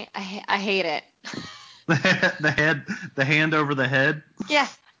god, I can't. I hate it. the hand over the head. Yeah.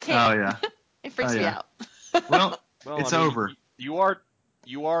 Can't. Oh yeah. It freaks me out. Well, it's over. You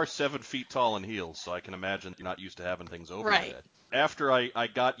are 7 feet tall in heels, so I can imagine you're not used to having things over your head. After I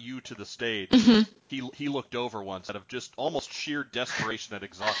got you to the stage, he looked over once out of just almost sheer desperation and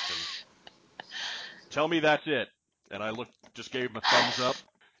exhaustion. Tell me that's it. And I just gave him a thumbs up.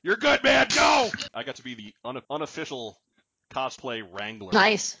 You're good, man. Go! I got to be the unofficial cosplay wrangler.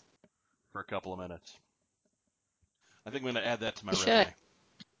 Nice. For a couple of minutes. I think I'm going to add that to my resume.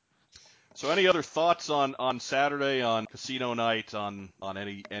 So any other thoughts on Saturday, on casino night, on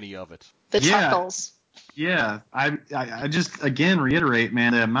any of it? The chuckles. Yeah, I just, again, reiterate,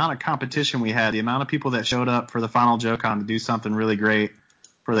 man, the amount of competition we had, the amount of people that showed up for the final JoeCon to do something really great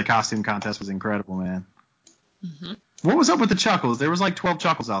for the costume contest was incredible, man. Mm-hmm. What was up with the chuckles? There was like 12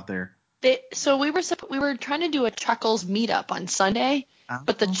 chuckles out there. So we were trying to do a Chuckles meetup on Sunday,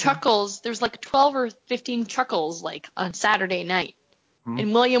 but the Okay. Chuckles, there's like 12 or 15 Chuckles like on Saturday night. Hmm.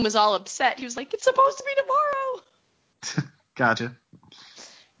 And William was all upset. He was like, "It's supposed to be tomorrow." Gotcha.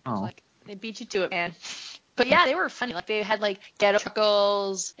 I was Oh. like, they beat you to it, man. But yeah, they were funny. Like they had like ghetto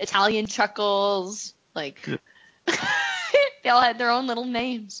Chuckles, Italian Chuckles, like they all had their own little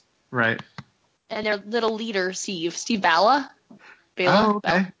names. Right. And their little leader, Steve Bala. Oh,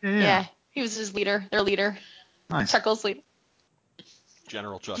 okay. Yeah. He was his leader, their leader. Nice. Chuckles leader.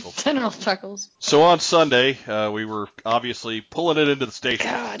 General Chuckles. General Chuckles. So on Sunday, we were obviously pulling it into the station.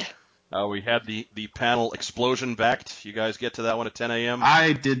 God. We had the panel Explosion backed. You guys get to that one at 10 a.m.?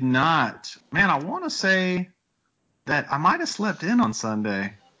 I did not. Man, I want to say that I might have slept in on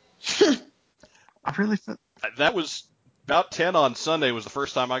Sunday. I really felt. That was about 10 on Sunday was the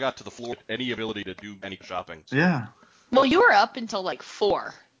first time I got to the floor with any ability to do any shopping. So. Yeah. Well, you were up until like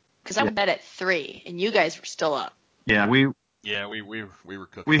 4, because I went to bed at 3, and you guys were still up. Yeah, we were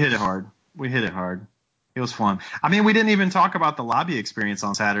cooking. We hit it hard. It was fun. I mean, we didn't even talk about the lobby experience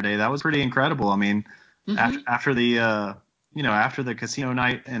on Saturday. That was pretty incredible. I mean, after the after the casino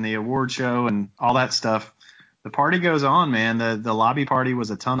night and the award show and all that stuff, the party goes on, man. The lobby party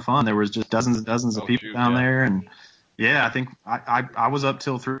was a ton of fun. There was just dozens and dozens of people down there, and yeah, I think I was up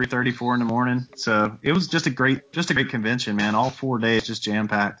till 3:34 in the morning. So it was just a great convention, man. All 4 days just jam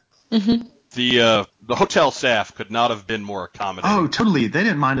packed. Mm-hmm. The hotel staff could not have been more accommodating. Oh, totally. They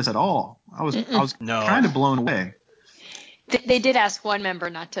didn't mind us at all. I was kind of blown away. They did ask one member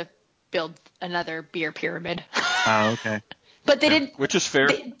not to build another beer pyramid. Oh, okay. But they did, which is fair.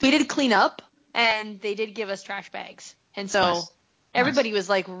 We did clean up, and they did give us trash bags, and so everybody was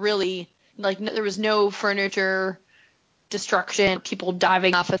like really like there was no furniture destruction, people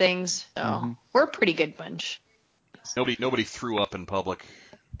diving off of things. So we're a pretty good bunch. Nobody threw up in public.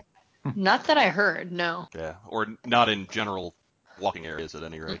 Not that I heard, no. Yeah, or not in general walking areas at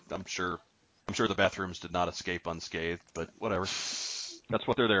any rate. I'm sure the bathrooms did not escape unscathed, but whatever. That's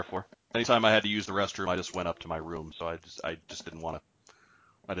what they're there for. Anytime I had to use the restroom, I just went up to my room, so I just didn't want to.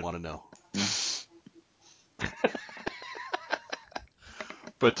 I didn't want to know.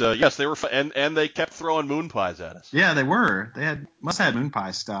 But yes, they were and they kept throwing moon pies at us. Yeah, they were. They must have moon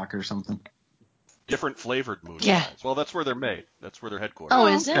pie stock or something. Different flavored moon pies. Well, that's where they're made. That's where they're headquartered. Oh,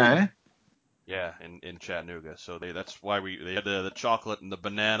 is it? Yeah, in Chattanooga. So that's why they had the chocolate and the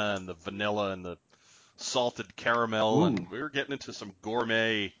banana and the vanilla and the salted caramel, and we were getting into some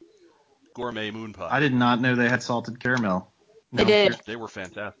gourmet moon pie. I did not know they had salted caramel. They did. They were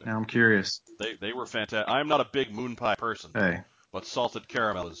fantastic. Now I'm curious. They were fantastic. I'm not a big moon pie person. Hey. But salted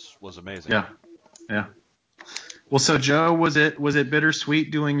caramel was amazing. Yeah. Well, so Joe, was it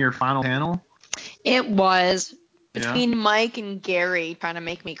bittersweet doing your final panel? It was between Mike and Gary trying to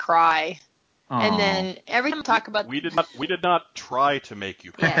make me cry. Aww. And then every time I talk about we did not try to make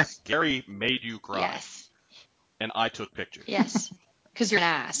you cry. Yes. Gary made you cry. Yes. And I took pictures. Yes. Because you're an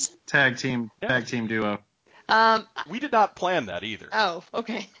ass. Tag team duo. We did not plan that either. Oh,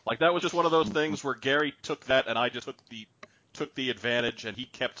 okay. Like that was just one of those things where Gary took that and I just took the advantage, and he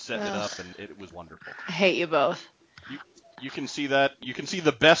kept setting it up, and it was wonderful. I hate you both. You can see that. You can see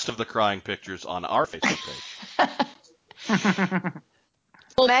the best of the crying pictures on our Facebook page.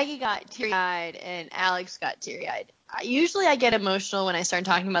 Well, Maggie got teary-eyed, and Alex got teary-eyed. Usually I get emotional when I start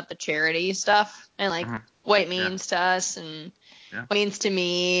talking about the charity stuff, and like what it means to us, and what it means to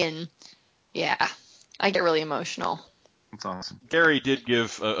me, and I get really emotional. That's awesome. Gary did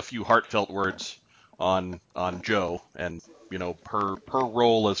give a few heartfelt words on Joe, and her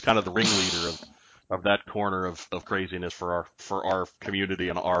role as kind of the ringleader of that corner of craziness for our community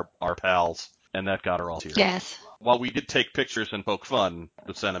and our pals, and that got her all teary. Yes. While we did take pictures and poke fun,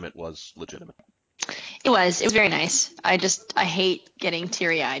 the sentiment was legitimate. It was very nice. I hate getting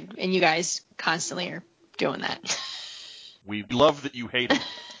teary-eyed, and you guys constantly are doing that. We love that you hate it.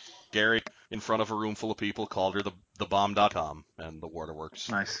 Gary, in front of a room full of people, called her the bomb.com and the waterworks.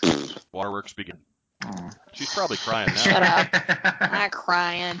 Nice. Waterworks begin. Aww. She's probably crying now. Shut up. I'm not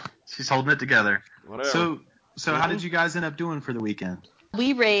crying. She's holding it together. Whatever. So how did you guys end up doing for the weekend?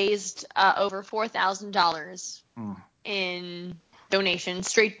 We raised over $4,000 in donations,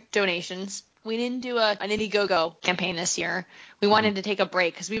 straight donations. We didn't do an Indiegogo campaign this year. We wanted to take a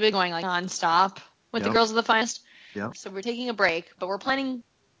break because we've been going like nonstop with the Girls of the Finest. Yep. So we're taking a break, but we're planning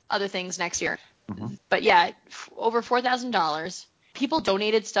other things next year. But yeah, over $4,000. People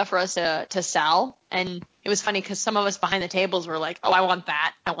donated stuff for us to sell, and it was funny because some of us behind the tables were like, "Oh, I want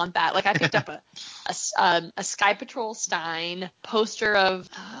that. Like I picked up a Sky Patrol Stein poster of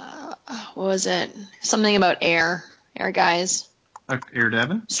what was it? Something about air. Air Guys. Air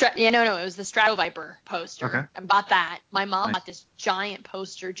Devon? No, it was the Strato Viper poster. Okay. I bought that. My mom bought this giant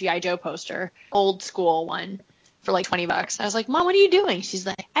poster, G.I. Joe poster, old school one, for like $20. I was like, Mom, what are you doing? She's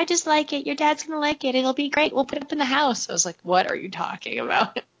like, I just like it. Your dad's going to like it. It'll be great. We'll put it up in the house. I was like, what are you talking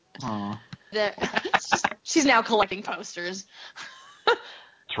about? Aw. She's now collecting posters.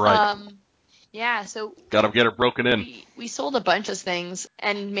 That's right. Yeah, so Got to get her broken in. we sold a bunch of things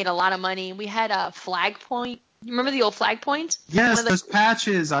and made a lot of money. We had a flag point. You remember the old flag points? Yes, those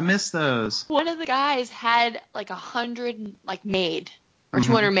patches. I miss those. One of the guys had like 100 like made or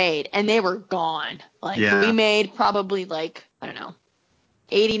 200 made, and they were gone. Like we made probably like, I don't know,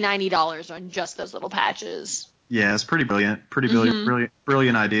 $80-$90 on just those little patches. Yeah, it's pretty brilliant.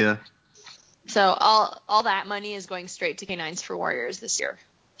 Brilliant idea. So all that money is going straight to K9s for Warriors this year.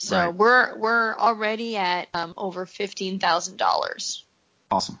 So we're already at over $15,000.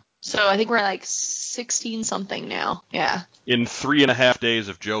 Awesome. So I think we're at like 16 something now. Yeah. In 3.5 days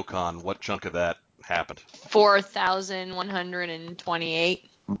of JoeCon, what chunk of that happened? 4,128.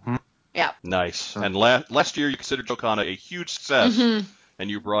 Mm-hmm. Yeah. Nice. And last year you considered JoeCon a huge success, and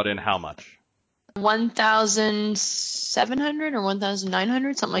you brought in how much? 1,700 or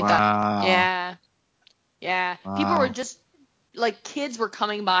 1,900, something like that. Yeah. Yeah. Wow. People were just like, kids were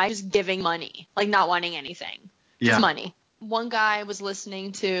coming by just giving money, like not wanting anything, just money. One guy was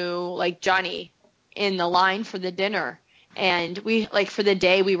listening to like Johnny in the line for the dinner, and we like for the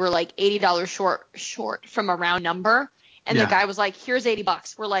day we were like $80 short from a round number, and the guy was like, "Here's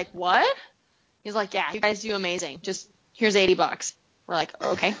 $80." We're like, "What?" He's like, "Yeah, you guys do amazing. Just here's $80." We're like,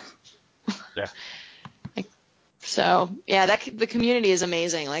 "Okay." Yeah. So yeah, the community is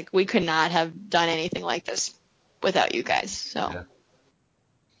amazing. Like we could not have done anything like this without you guys. So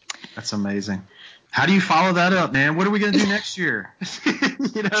that's amazing. How do you follow that up, man? What are we going to do next year?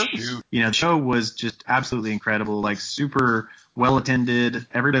 The show was just absolutely incredible, like super well attended.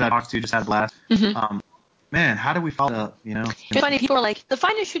 Everybody I talked to just had a blast. Man, how do we follow it up, It's funny, people are like, the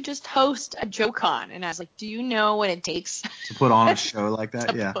Finest should just host a JoeCon. And I was like, do you know what it takes to put on a show like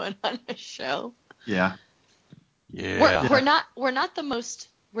that? to put on a show? Yeah. Yeah. We're not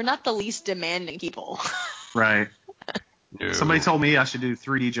the least demanding people. Right. No. Somebody told me I should do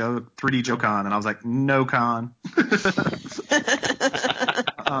 3D JoeCon, and I was like, no con. That's a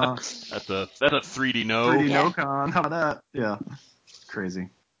 3D no. 3D no con. How about that? Yeah. Crazy.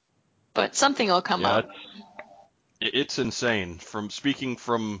 But something will come up. It's insane. Speaking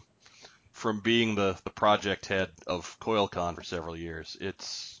from being the project head of CoilCon for several years,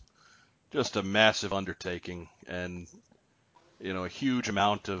 it's just a massive undertaking, and a huge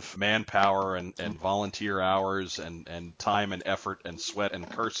amount of manpower and volunteer hours and time and effort and sweat and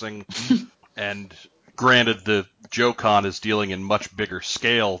cursing. And granted, the JoeCon is dealing in much bigger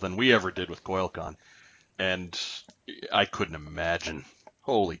scale than we ever did with CoilCon, and I couldn't imagine.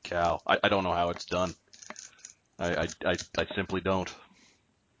 Holy cow! I don't know how it's done. I simply don't.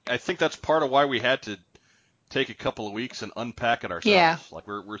 I think that's part of why we had to take a couple of weeks and unpack it ourselves. Yeah. Like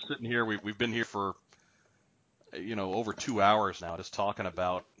we're sitting here, we've been here for over 2 hours now, just talking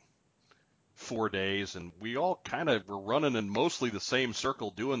about 4 days, and we all kind of were running in mostly the same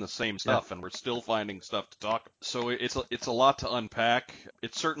circle, doing the same stuff, and we're still finding stuff to talk about. So it's a lot to unpack.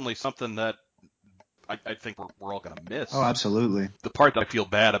 It's certainly something that I think we're all going to miss. Oh, absolutely. The part that I feel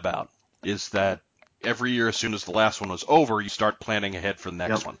bad about is that every year, as soon as the last one was over, you start planning ahead for the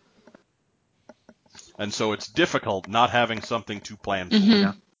next one. And so it's difficult not having something to plan for.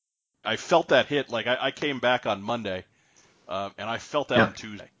 Yeah. I felt that hit. Like I came back on Monday, and I felt that on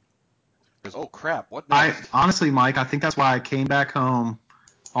Tuesday. Because, oh crap, what next? Honestly, Mike, I think that's why I came back home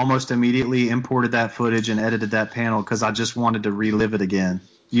almost immediately, imported that footage and edited that panel, because I just wanted to relive it again.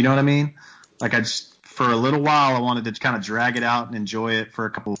 You know what I mean? Like for a little while, I wanted to kind of drag it out and enjoy it for a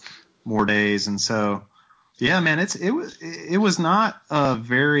couple more days. And so, yeah, man, it was not a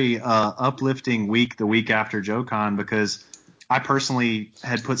very uplifting week the week after JoeCon, because I personally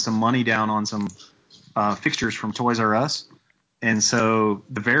had put some money down on some fixtures from Toys R Us. And so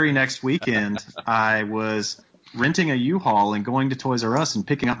the very next weekend, I was renting a U-Haul and going to Toys R Us and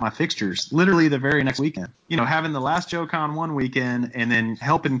picking up my fixtures, literally the very next weekend. Having the last JoeCon one weekend and then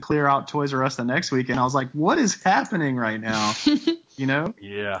helping clear out Toys R Us the next weekend, I was like, what is happening right now?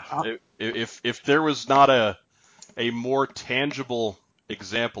 Yeah. If there was not a more tangible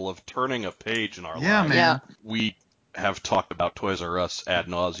example of turning a page in our lives, man. We have talked about Toys R Us ad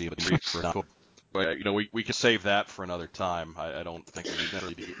nauseum. But, we could save that for another time. I don't think we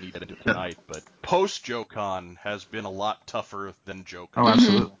necessarily need to do it tonight. But post-JoeCon has been a lot tougher than JoeCon. Oh,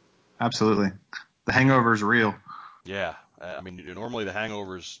 absolutely. Absolutely. The hangover's real. Yeah. I mean, normally the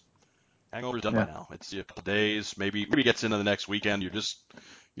hangover's Hangover's done by now. It's a couple days, maybe gets into the next weekend.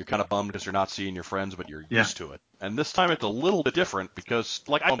 You're kind of bummed because you're not seeing your friends, but you're used to it. And this time it's a little bit different because,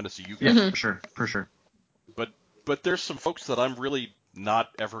 like, I'm going to see you guys. Yeah, for sure. But there's some folks that I'm really not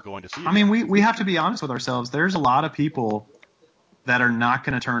ever going to see. I mean, we have to be honest with ourselves. There's a lot of people that are not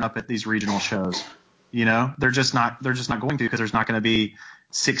going to turn up at these regional shows. You know, they're just not going to, because there's not going to be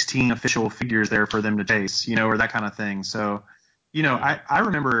 16 official figures there for them to chase, you know, or that kind of thing. So, you know, I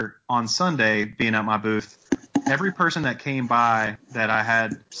remember on Sunday being at my booth, every person that came by that I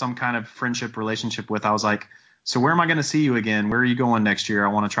had some kind of friendship relationship with, I was like, so where am I going to see you again? Where are you going next year? I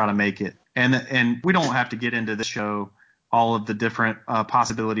want to try to make it. And we don't have to get into this show, all of the different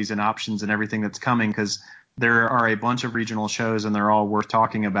possibilities and options and everything that's coming, because there are a bunch of regional shows and they're all worth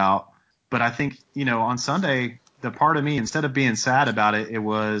talking about. But I think, you know, on Sunday, the part of me, instead of being sad about it, it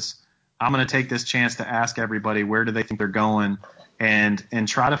was, I'm going to take this chance to ask everybody, where do they think they're going, and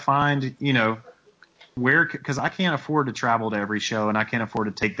try to find, you know, where, because I can't afford to travel to every show, and I can't afford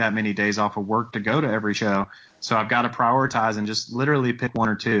to take that many days off of work to go to every show. So I've got to prioritize and just literally pick one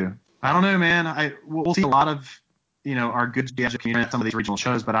or two. I don't know, man. We'll see a lot of, you know, our good community at some of these regional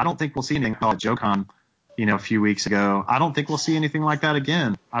shows, but I don't think we'll see anything called JoeCon, you know, a few weeks ago. I don't think we'll see anything like that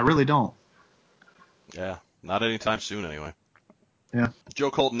again. I really don't. Yeah, not anytime soon anyway. Yeah.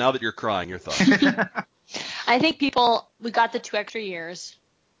 Joe Colton, now that you're crying, your thoughts? I think we got the 2 extra years.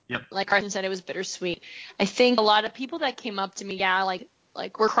 Yep. Like Carson said, it was bittersweet. I think a lot of people that came up to me,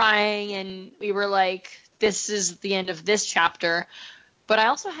 like we're crying, and we were like, this is the end of this chapter. But I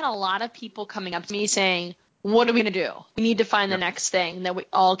also had a lot of people coming up to me saying, what are we going to do? We need to find the next thing that we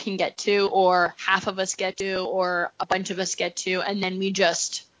all can get to, or half of us get to, or a bunch of us get to, and then we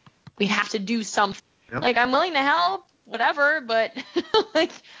have to do something. Yep. Like, I'm willing to help, whatever, but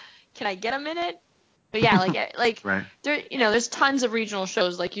like, can I get a minute? But yeah, like right. There's tons of regional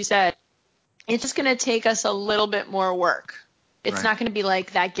shows, like you said. It's just going to take us a little bit more work. It's not going to be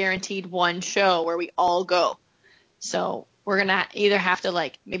like that guaranteed one show where we all go. So we're going to either have to,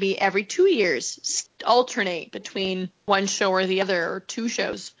 like, maybe every 2 years alternate between one show or the other, or 2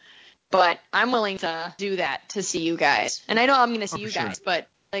 shows. But I'm willing to do that to see you guys. And I know I'm going to see you guys, but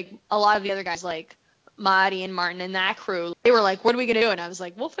like a lot of the other guys, like Marty and Martin and that crew, they were like, what are we going to do? And I was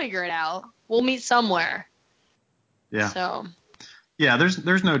like, we'll figure it out. We'll meet somewhere. Yeah. So. Yeah,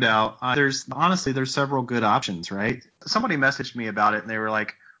 there's no doubt. There's several good options, right? Somebody messaged me about it, and they were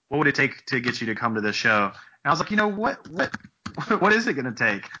like, what would it take to get you to come to this show? And I was like, you know, what is it going to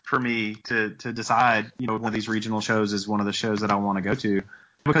take for me to decide, you know, one of these regional shows is one of the shows that I want to go to?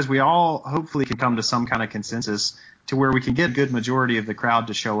 Because we all hopefully can come to some kind of consensus to where we can get a good majority of the crowd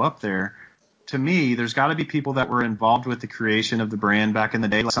to show up there. To me, there's got to be people that were involved with the creation of the brand back in the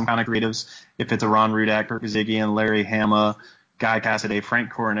day, like some kind of creatives. If it's a Ron Rudak, Kirk Kazighian, Larry Hama, Guy Cassidy,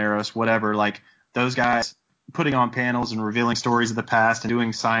 Frank Coroneros, whatever, like those guys putting on panels and revealing stories of the past and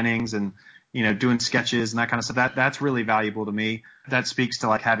doing signings and, you know, doing sketches and that kind of stuff. That's really valuable to me. That speaks to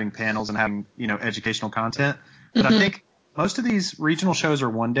like having panels and having, you know, educational content. But I think most of these regional shows are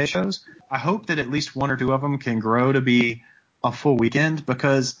one-day shows. I hope that at least one or two of them can grow to be a full weekend,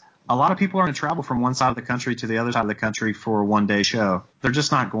 because a lot of people are going to travel from one side of the country to the other side of the country for a one-day show. They're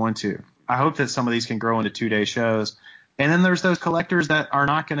just not going to. I hope that some of these can grow into 2-day shows. And then there's those collectors that are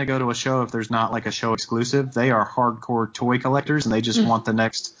not going to go to a show if there's not like a show exclusive. They are hardcore toy collectors, and they just want the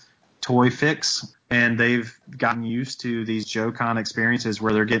next toy fix. And they've gotten used to these JoeCon experiences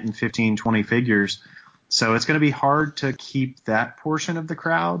where they're getting 15, 20 figures. So it's going to be hard to keep that portion of the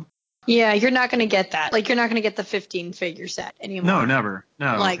crowd. Yeah, you're not going to get that. Like, you're not going to get the 15 figure set anymore. No, never.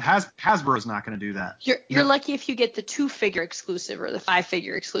 No, like, Hasbro's not going to do that. You're lucky if you get the 2 figure exclusive or the 5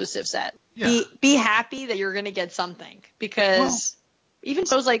 figure exclusive set. Yeah. Be happy that you're going to get something, because even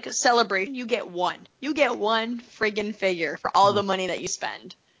shows like Celebration, you get one. You get one friggin' figure for all the money that you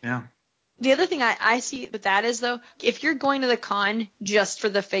spend. Yeah. The other thing I see with that is, though, if you're going to the con just for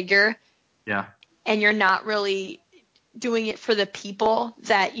the figure, and you're not really doing it for the people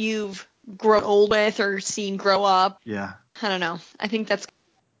that you've grown old with or seen grow up. Yeah. I don't know. I think that's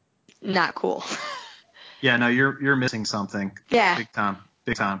not cool. Yeah, no, you're missing something. Yeah. Big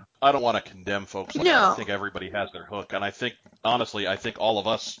time. I don't want to condemn folks. No. I think everybody has their hook, and I think, honestly, all of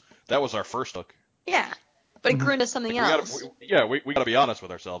us, that was our first hook. Yeah. But it grew into something else. We got to be honest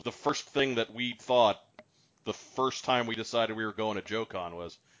with ourselves. The first thing that we thought the first time we decided we were going to JoeCon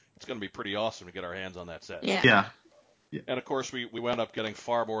was, it's going to be pretty awesome to get our hands on that set. Yeah. And of course, we wound up getting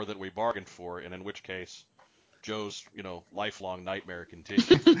far more than we bargained for, and in which case, Joe's, lifelong nightmare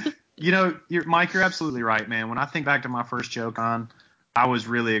continued. Mike, you're absolutely right, man. When I think back to my first JoeCon, I was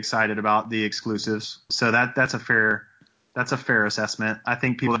really excited about the exclusives. So that's a fair That's a fair assessment. I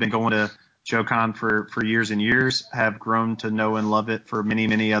think people have been going to JoeCon for years and years, have grown to know and love it for many,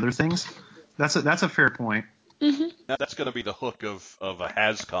 many other things. That's a fair point. Mm-hmm. That's going to be the hook of a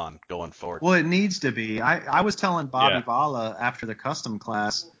HasCon going forward. Well, it needs to be. I was telling Bobby Vala after the custom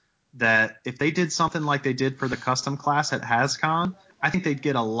class that if they did something like they did for the custom class at HasCon, I think they'd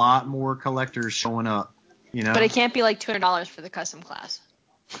get a lot more collectors showing up. You know? But it can't be like $200 for the custom class.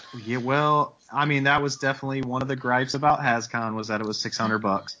 Yeah, well, I mean, that was definitely one of the gripes about HasCon was that it was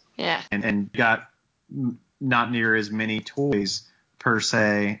 $600. Yeah. And got not near as many toys per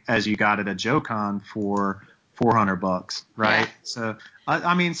se as you got at a JoeCon for $400, right? Yeah. So,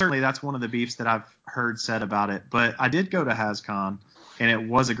 I mean, certainly that's one of the beefs that I've heard said about it. But I did go to HasCon, and it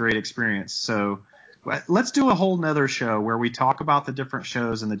was a great experience. So let's do a whole nother show where we talk about the different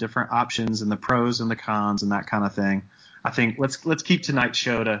shows and the different options and the pros and the cons and that kind of thing. I think let's keep tonight's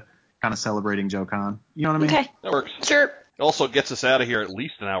show to kind of celebrating JoeCon. You know what I mean? Okay. That works. Sure. It also gets us out of here at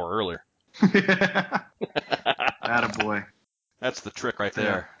least an hour earlier. Attaboy. That's the trick right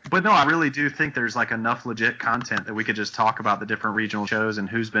there. Yeah. But no, I really do think there's like enough legit content that we could just talk about the different regional shows and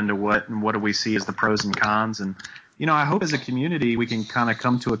who's been to what and what do we see as the pros and cons. And, you know, I hope as a community we can kind of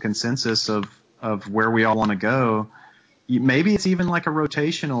come to a consensus of where we all want to go. Maybe it's even like a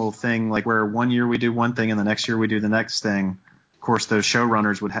rotational thing, like where one year we do one thing and the next year we do the next thing. Of course, those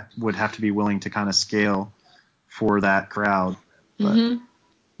showrunners would have to be willing to kind of scale for that crowd. But,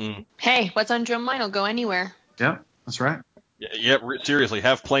 Hey, what's on Joe Mine will go anywhere. Yep, that's right. Yeah, seriously,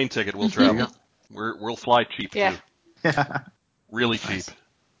 have plane ticket. We'll travel. We'll fly cheap Yeah. too. Really cheap.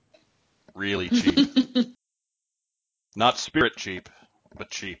 Really cheap. Not Spirit cheap,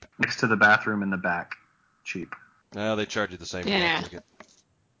 but cheap. Next to the bathroom in the back, cheap. No, they charge you the same Yeah. ticket.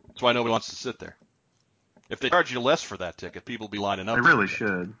 That's why nobody wants to sit there. If they charge you less for that ticket, people will be lining up. They really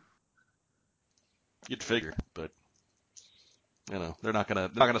should. You'd figure, but you know they're not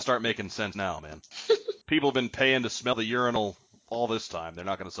gonna start making sense now, man. People have been paying to smell the urinal all this time. They're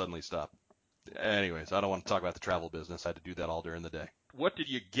not gonna suddenly stop. Anyways, I don't want to talk about the travel business. I had to do that all during the day. What did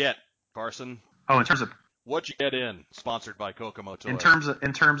you get, Carson? Oh, in terms of What'd you get in? Sponsored by Kokomo Toys. in terms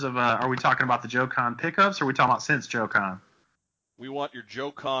of are we talking about the JoeCon pickups or are we talking about since JoeCon? We want your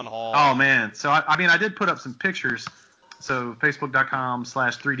JoeCon haul. Oh man, so I mean I did put up some pictures. So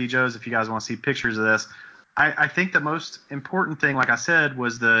Facebook.com/3DJoes if you guys want to see pictures of this. I think the most important thing, like I said,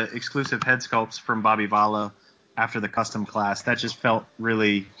 was the exclusive head sculpts from Bobby Vala after the custom class. That just felt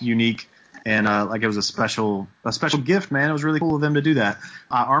really unique and like it was a special gift, man. It was really cool of them to do that.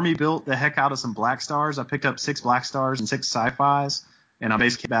 Army built the heck out of some Black Stars. I picked up 6 Black Stars and 6 Sci-Fis, and I'm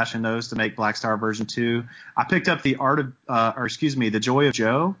basically bashing those to make Black Star version 2. I picked up the Joy of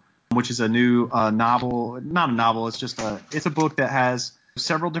Joe, which is a new novel. Not a novel. It's just it's a book that has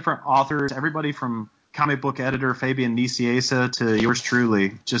several different authors, everybody from comic book editor Fabian Nicieza to yours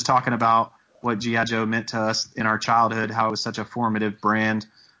truly, just talking about what G.I. Joe meant to us in our childhood, how it was such a formative brand.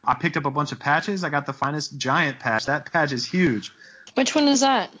 I picked up a bunch of patches. I got the finest giant patch. That patch is huge. Which one is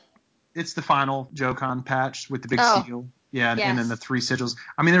that? It's the final JoeCon patch with the big seal. Yeah, yes. And then the 3 sigils.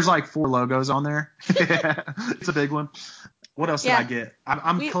 I mean, there's like 4 logos on there. It's a big one. What else did I get?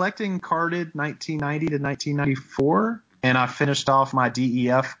 I'm collecting carded 1990 to 1994, and I finished off my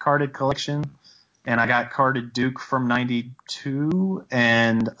DEF carded collection. And I got carded Duke from 92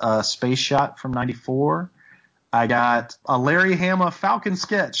 and a Space Shot from 94. I got a Larry Hama Falcon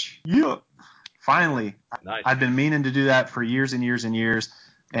sketch. Yeah. Finally. Nice. I've been meaning to do that for years and years and years.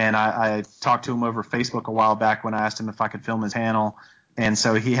 And I talked to him over Facebook a while back when I asked him if I could film his panel. And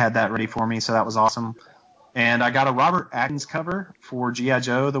so he had that ready for me. So that was awesome. And I got a Robert Atkins cover for G.I.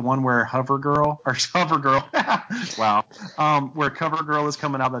 Joe, the one where where CoverGirl is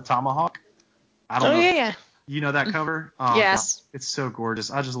coming out of the tomahawk. I don't know. Yeah. You know that cover? Oh, yes. God, it's so gorgeous.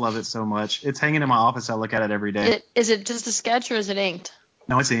 I just love it so much. It's hanging in my office. I look at it every day. Is it just a sketch or is it inked?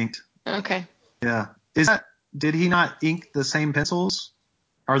 No, it's inked. Okay. Yeah. Did he not ink the same pencils?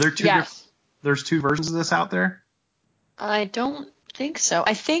 Are there two? Yes. There's 2 versions of this out there? I don't think so.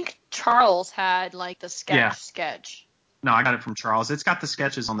 I think Charles had like the sketch. No, I got it from Charles. It's got the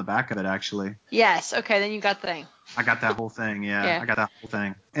sketches on the back of it, actually. Yes. Okay, then you got the thing. I got that whole thing, yeah. I got that whole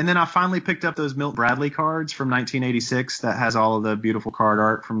thing. And then I finally picked up those Milt Bradley cards from 1986 that has all of the beautiful card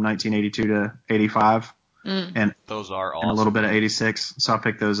art from 1982 to 85. And those are awesome. And a little bit of 86, so I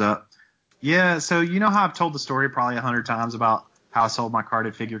picked those up. Yeah, so you know how I've told the story probably 100 times about how I sold my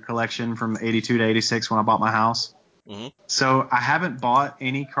carded figure collection from 82 to 86 when I bought my house? Mm-hmm. So I haven't bought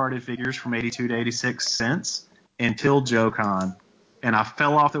any carded figures from 82 to 86 since until JoeCon. And I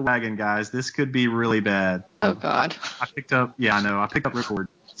fell off the wagon, guys. This could be really bad. Oh, God. I picked up Ripcord,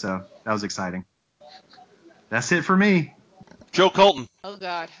 so that was exciting. That's it for me. Joe Colton. Oh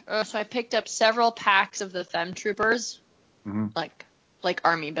God. So I picked up several packs of the Fem Troopers, like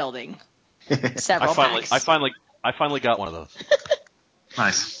army building. Several packs. I finally got one of those.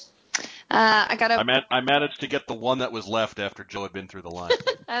 Nice. I managed to get the one that was left after Joe had been through the line.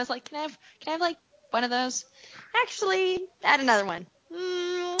 I was like, can I have like one of those? Actually, add another one.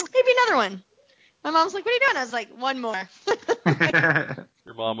 Maybe another one. My mom's like, what are you doing? I was like, one more.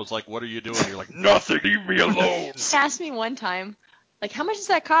 Your mom was like, what are you doing? You're like, nothing, leave me alone. She asked me one time, like, how much does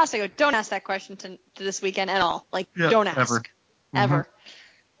that cost? I go, don't ask that question to this weekend at all. Like, don't ask. Ever.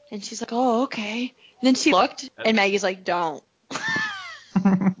 And she's like, oh, okay. And then she looked, and Maggie's like, don't.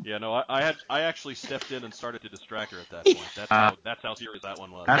 Yeah, no, I actually stepped in and started to distract her at that point. That's how serious that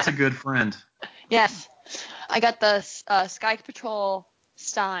one was. That's a good friend. Yes. I got the Sky Patrol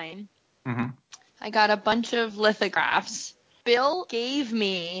Stein. Mm-hmm. I got a bunch of lithographs. Bill gave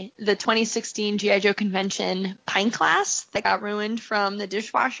me the 2016 G.I. Joe Convention pint glass that got ruined from the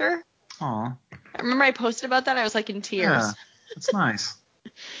dishwasher. Aw. I remember I posted about that. I was like in tears. Yeah, that's nice.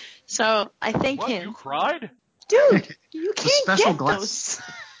 So I thank him. You cried? Dude, you can't special get glass. those.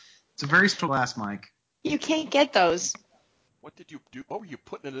 It's a very special glass, Mike. You can't get those. What did you do? What were you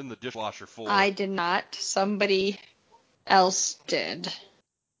putting it in the dishwasher for? I did not. Somebody else did.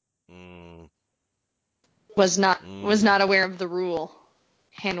 Was not aware of the rule.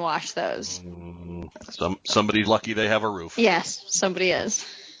 Hand wash those. Somebody's lucky they have a roof. Yes, somebody is.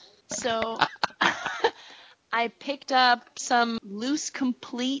 So I picked up some loose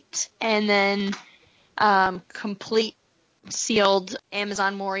complete and then complete sealed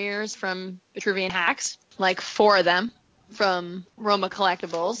Amazon Warriors from Vitruvian Hacks, like 4 of them from Roma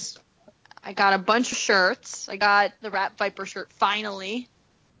Collectibles. I got a bunch of shirts. I got the Rat Viper shirt finally.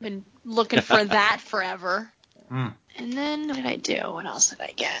 Been looking for that forever. And then what did I do? What else did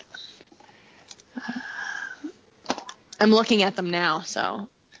I get? I'm looking at them now. So,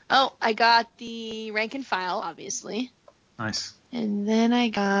 I got the rank and file, obviously. Nice. And then I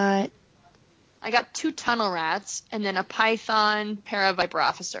got 2 tunnel rats and then a python para viper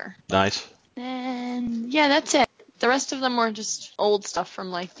officer. Nice. And yeah, that's it. The rest of them were just old stuff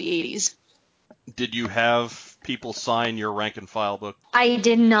from like the 80s. Did you have people sign your rank and file book? I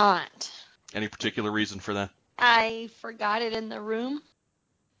did not. Any particular reason for that? I forgot it in the room.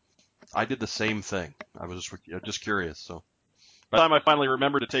 I did the same thing. I was just curious. So by the time I finally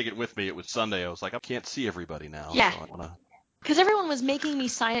remembered to take it with me, it was Sunday. I was like, I can't see everybody now. Yeah. So because everyone was making me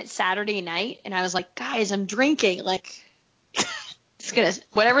sign it Saturday night, and I was like, guys, I'm drinking. Like,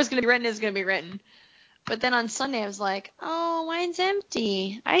 whatever's gonna be written is gonna be written. But then on Sunday, I was like, oh, mine's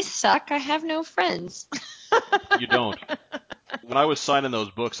empty. I suck. I have no friends. You don't. When I was signing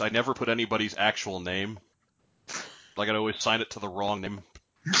those books, I never put anybody's actual name. Like, I'd always sign it to the wrong name.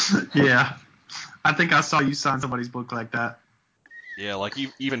 Yeah. I think I saw you sign somebody's book like that. Yeah, like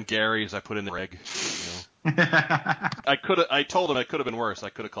even Gary's, I put in the reg. I told him I could have been worse. I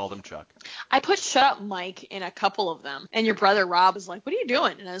could have called him Chuck. I put Shut Up Mike in a couple of them. And your brother Rob was like, what are you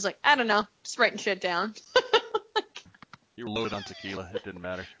doing? And I was like, I don't know. Just writing shit down. You were loaded on tequila. It didn't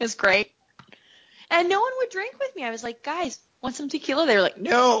matter. It was great. And no one would drink with me. I was like, guys, want some tequila? They were like,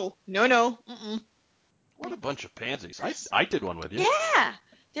 no. Mm-mm. What a bunch of pansies. I did one with you. Yeah.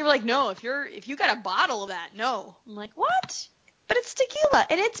 They were like, no, if you got a bottle of that, no. I'm like, what? But it's tequila,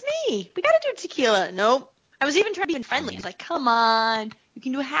 and it's me. We got to do tequila. Nope. I was even trying to be friendly. I was like, come on. You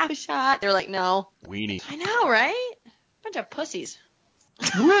can do a half a shot. They're like, no. Weenie. I know, right? Bunch of pussies.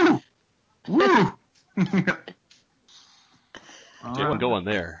 Woo! Woo! She wasn't going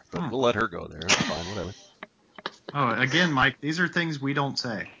there, but we'll let her go there. It's fine, whatever. Oh, again, Mike, these are things we don't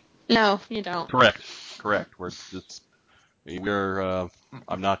say. No, you don't. Correct. I'm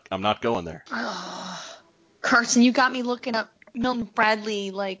not going there. Carson, you got me looking up Milton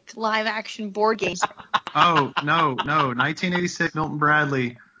Bradley, like, live-action board games. Oh, no. 1986 Milton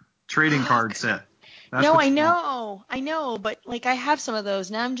Bradley trading card set. That's no, what I know, but, like, I have some of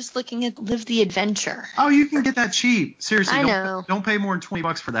those. Now I'm just looking at Live the Adventure. Oh, you can get that cheap. Seriously, I know. Don't pay more than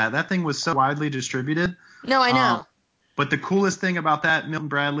 $20 for that. That thing was so widely distributed. No, I know. But the coolest thing about that Milton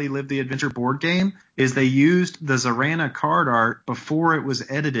Bradley Live the Adventure board game is they used the Zorana card art before it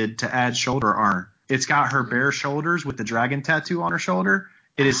was edited to add shoulder armor. It's got her bare shoulders with the dragon tattoo on her shoulder.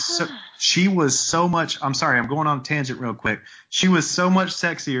 It is she was so much. I'm sorry, I'm going on a tangent real quick. She was so much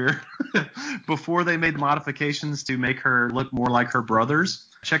sexier before they made modifications to make her look more like her brothers.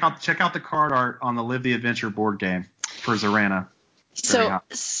 Check out the card art on the Live the Adventure board game for Zorana.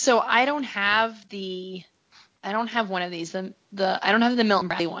 So I don't have one of these. I don't have the Milton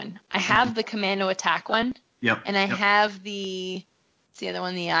Bradley one. I have the Commando Attack one. Yep. And I have what's the other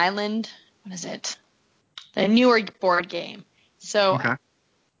one? The Island. What is it? The newer board game. So Okay.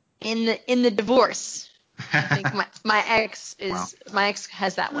 in the divorce, I think my ex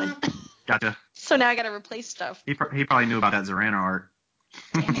has that one. Gotcha. So now I got to replace stuff. He probably knew about that Zorana art.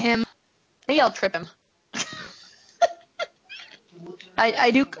 Damn him. Maybe I'll trip him.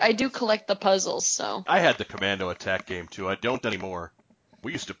 I do collect the puzzles, so. I had the Commando Attack game too. I don't anymore.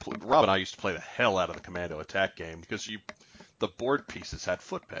 Rob and I used to play the hell out of the Commando Attack game because the board pieces had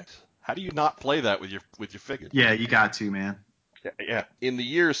foot pegs. How do you not play that with your figures? Yeah, you got to, man. Yeah. In the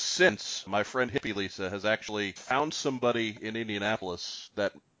years since, my friend Hippie Lisa has actually found somebody in Indianapolis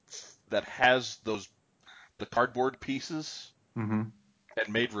that has the cardboard pieces Mm-hmm.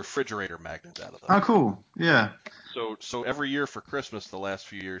 and made refrigerator magnets out of them. Oh, cool. Yeah. So every year for Christmas, the last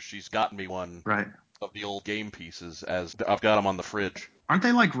few years, she's gotten me one Right. of the old game pieces. As I've got them on the fridge. Aren't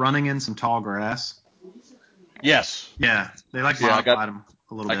they like running in some tall grass? Yes. Yeah, they like Yeah, modified them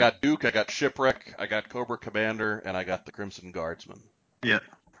a little bit. I got Duke, I got Shipwreck, I got Cobra Commander, and I got the Crimson Guardsman. Yeah.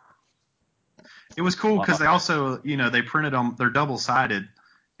 It was cool because they also, they printed them. They're double-sided,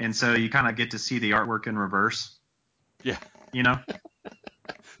 and so you kind of get to see the artwork in reverse. Yeah.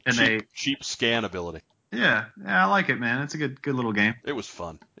 And cheap scan ability. Yeah, I like it, man. It's a good little game. It was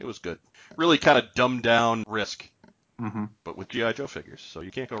fun. It was good. Really kind of dumbed down Risk, but with G.I. Joe figures, so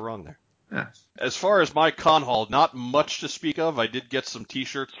you can't go wrong there. Yeah. As far as my con haul, not much to speak of. I did get some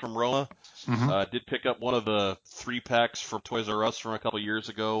T-shirts from Roma. Did pick up one of the 3-packs from Toys R Us from a couple years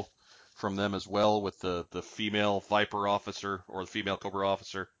ago from them as well with the female Viper officer or the female Cobra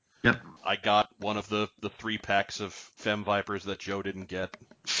officer. Yep. I got one of the 3-packs of Femme Vipers that Joe didn't get.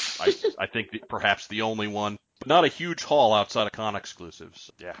 I think perhaps the only one. But not a huge haul outside of con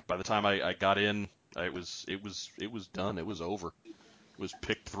exclusives. Yeah, by the time I got in, it was done. It was over. It was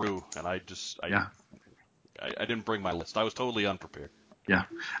picked through, and I didn't bring my list. I was totally unprepared. Yeah.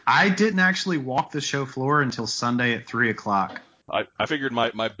 I didn't actually walk the show floor until Sunday at 3:00. I figured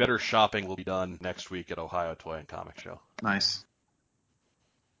my better shopping will be done next week at Ohio Toy and Comic Show. Nice.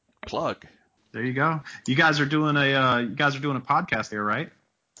 Plug. There you go. You guys are doing a podcast there, right?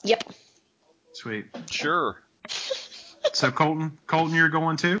 Yep. Sweet. Sure. So Colton, you're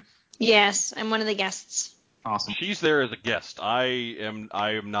going too? Yes, I'm one of the guests. Awesome. She's there as a guest. I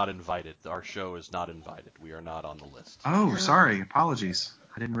am not invited. Our show is not invited. We are not on the list. Oh, sorry. Apologies.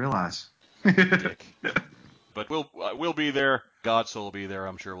 I didn't realize. Dick. But we'll be there. Godsoul will be there.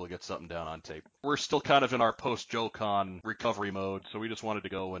 I'm sure we'll get something down on tape. We're still kind of in our post JoeCon recovery mode, so we just wanted to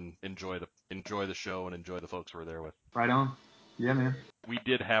go and enjoy the show and enjoy the folks we're there with. Right on. Yeah, man. We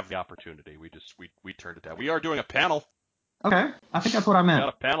did have the opportunity. We turned it down. We are doing a panel. Okay, I think that's what I meant. We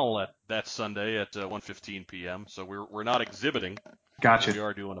got a panel that Sunday at 1:15 p.m. So we're not exhibiting. Gotcha. We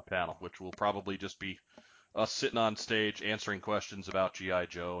are doing a panel, which will probably just be us sitting on stage answering questions about G.I.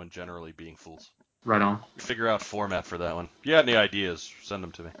 Joe and generally being fools. Right on. Figure out format for that one. If you got any ideas, send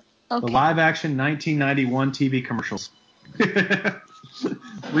them to me. Okay. The live-action 1991 TV commercials.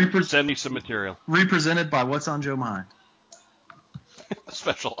 Send me some material. Represented by What's on Joe Mind.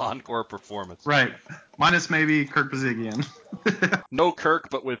 Special encore performance. Right. Minus maybe Kirk Bazigian. No Kirk,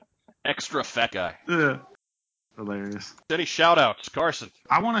 but with extra fat guy. Yeah. Hilarious. Any shout-outs, Carson?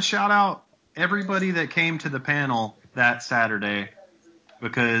 I want to shout out everybody that came to the panel that Saturday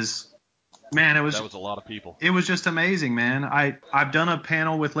because, man, that was a lot of people. It was just amazing, man. I've done a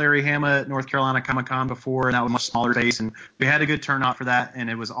panel with Larry Hama at North Carolina Comic-Con before, and that was a much smaller space, and we had a good turnout for that, and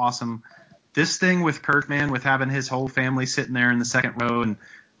it was awesome. This thing with Kirk, man, with having his whole family sitting there in the second row and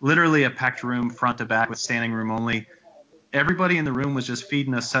literally a packed room front to back with standing room only, everybody in the room was just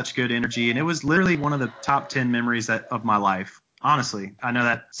feeding us such good energy, and it was literally one of the top 10 memories of my life. Honestly, I know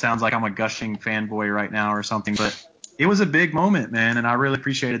that sounds like I'm a gushing fanboy right now or something, but it was a big moment, man, and I really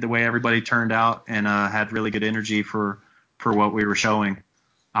appreciated the way everybody turned out and had really good energy for what we were showing.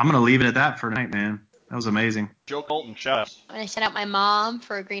 I'm going to leave it at that for tonight, man. That was amazing. Joe Colton, shout out. I want to shout out my mom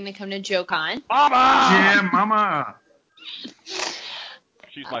for agreeing to come to JoeCon. Mama! Yeah, mama!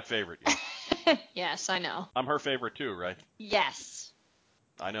 She's my favorite. Yeah. Yes, I know. I'm her favorite too, right? Yes.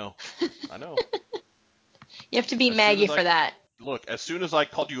 I know. You have to beat Maggie for that. Look, as soon as I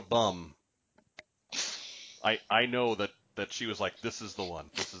called you a bum, I know that she was like, this is the one.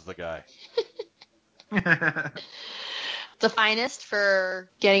 This is the guy. The finest for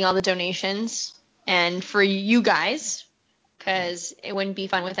getting all the donations and for you guys, because it wouldn't be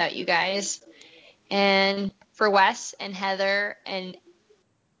fun without you guys. And for Wes and Heather and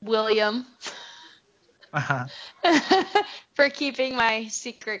William for keeping my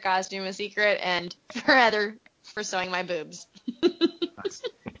secret costume a secret, and for Heather for sewing my boobs.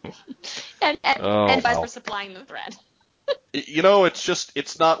 and Wes for supplying the thread.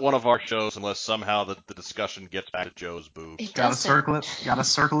 It's not one of our shows unless somehow the discussion gets back to Joe's boobs. Gotta circle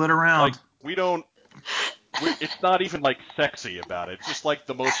it around. Like, it's not even, like, sexy about it. It's just, like,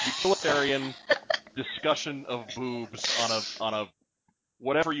 the most utilitarian discussion of boobs on a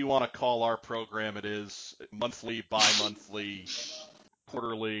whatever you want to call our program it is, monthly, bi-monthly,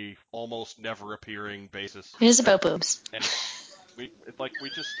 quarterly, almost never appearing basis. It is about boobs. And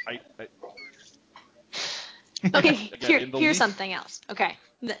Okay, again, here's something else. Okay,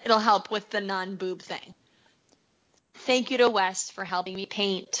 it'll help with the non-boob thing. Thank you to Wes for helping me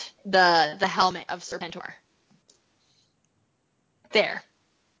paint the helmet of Serpentor. There.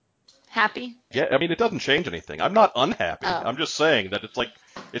 Happy? Yeah, I mean, it doesn't change anything. I'm not unhappy. Oh. I'm just saying that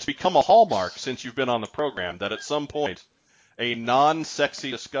it's become a hallmark since you've been on the program that at some point a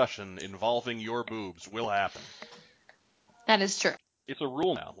non-sexy discussion involving your boobs will happen. That is true. It's a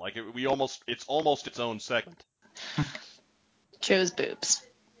rule now. Like it's almost its own segment. Joe's boobs.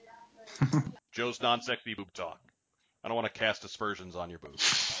 Joe's non-sexy boob talk. I don't want to cast aspersions on your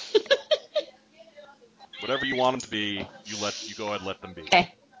boobs. Whatever you want them to be, you go ahead and let them be.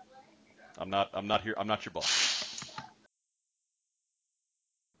 Okay. I'm not your boss.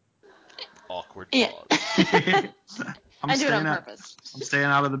 Awkward pause. I do it on purpose. I'm staying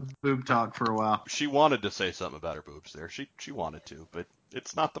out of the boob talk for a while. She wanted to say something about her boobs there. She wanted to, but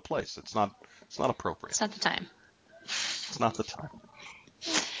it's not the place. It's not appropriate. It's not the time. It's not the time.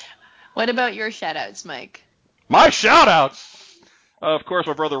 What about your shout-outs, Mike? My shout-outs! Of course,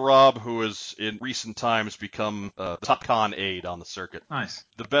 my brother Rob, who has in recent times become the top con aide on the circuit. Nice.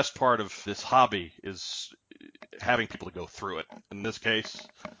 The best part of this hobby is having people to go through it. In this case,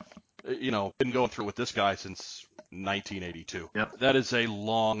 been going through it with this guy since 1982. Yep. That is a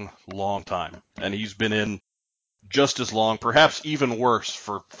long, long time. And he's been in just as long, perhaps even worse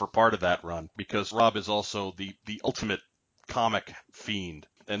for part of that run, because Rob is also the ultimate comic fiend.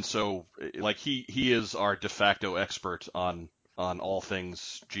 And so, like, he is our de facto expert on all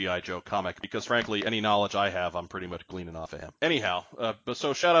things G.I. Joe comic, because frankly, any knowledge I have, I'm pretty much gleaning off of him. Anyhow,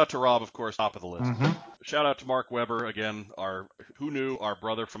 so shout out to Rob, of course, top of the list. Mm-hmm. Shout out to Mark Weber, again, our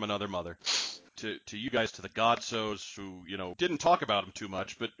brother from another mother. To you guys, to the Godsos, who, didn't talk about him too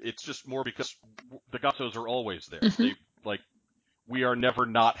much, but it's just more because the Godsos are always there. Mm-hmm. We are never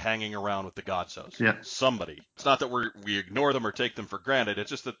not hanging around with the Godsos. Yeah. Somebody. It's not that we ignore them or take them for granted. It's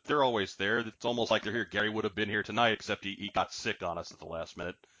just that they're always there. It's almost like they're here. Gary would have been here tonight, except he got sick on us at the last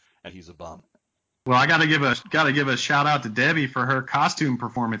minute, and he's a bum. Well, I gotta give a shout out to Debbie for her costume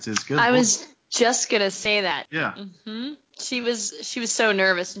performances. Good. I was just gonna say that. Yeah. Mm-hmm. She was so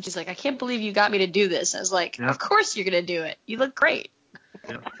nervous, and she's like, "I can't believe you got me to do this." I was like, Yep. "Of course you're gonna do it. You look great."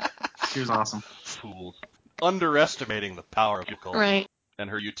 Yep. She was awesome. Fools. Underestimating the power of Nicole Right. and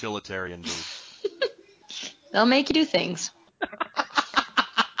her utilitarian moves. They'll make you do things.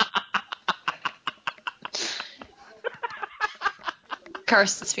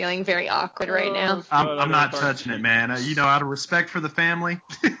 Carson's feeling very awkward right now. I'm not touching it, man. Out of respect for the family.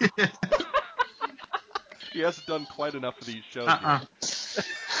 He hasn't done quite enough of these shows yet.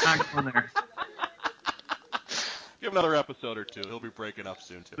 Not going there. Give him another episode or two. He'll be breaking up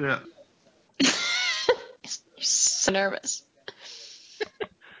soon, too. Yeah. You're so nervous.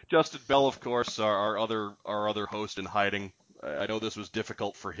 Justin Bell, of course, our other host in hiding. I know this was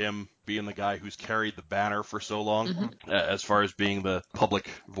difficult for him, being the guy who's carried the banner for so long, as far as being the public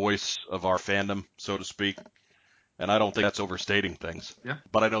voice of our fandom, so to speak. And I don't think that's overstating things. Yeah.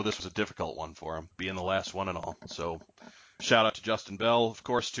 But I know this was a difficult one for him, being the last one and all. So shout out to Justin Bell, of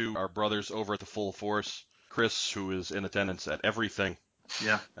course, to our brothers over at the Full Force, Chris, who is in attendance at everything.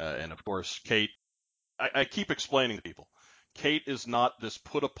 Yeah. And of course, Kate. I keep explaining to people, Kate is not this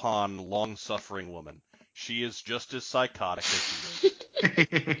put-upon, long-suffering woman. She is just as psychotic as he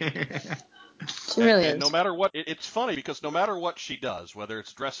is. She really is. And no matter what, it's funny because no matter what she does, whether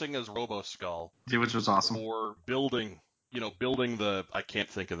it's dressing as Robo-Skull, which was awesome, or building the, I can't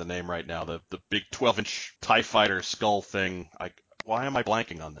think of the name right now, the big 12-inch TIE Fighter skull thing. Why am I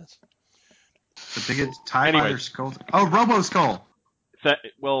blanking on this? The biggest TIE Fighter skull. Oh, Robo Skull.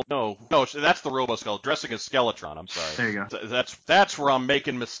 No, that's the Robo-Skull. Dressing as Skeletron, I'm sorry. There you go. That's where I'm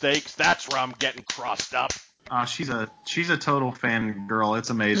making mistakes. That's where I'm getting crossed up. She's a total fan girl.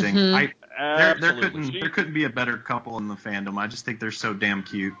 It's amazing. Mm-hmm. There couldn't be a better couple in the fandom. I just think they're so damn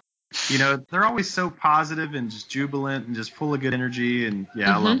cute. They're always so positive and just jubilant and just full of good energy. And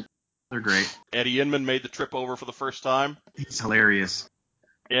I love them. They're great. Eddie Inman made the trip over for the first time. He's hilarious.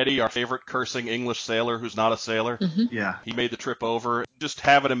 Eddie, our favorite cursing English sailor who's not a sailor. Mm-hmm. Yeah. He made the trip over. Just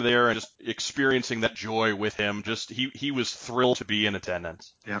having him there and just experiencing that joy with him, he was thrilled to be in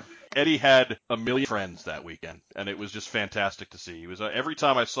attendance. Yep. Eddie had a million friends that weekend, and it was just fantastic to see. He was every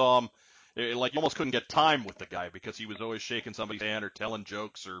time I saw him, you almost couldn't get time with the guy because he was always shaking somebody's hand or telling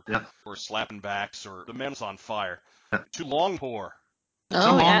jokes or slapping backs, or the man was on fire. Yep. To Longpour.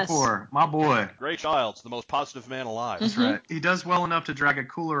 Oh, yes. Longpour, my boy. Gray Childs, the most positive man alive. That's right. He does well enough to drag a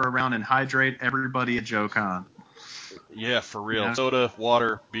cooler around and hydrate everybody at JoeCon. Yeah, for real. Yeah. Soda,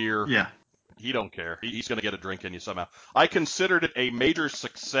 water, beer. Yeah. He don't care. He's going to get a drink in you somehow. I considered it a major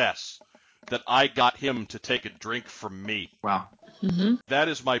success that I got him to take a drink from me. Wow. Mm-hmm. That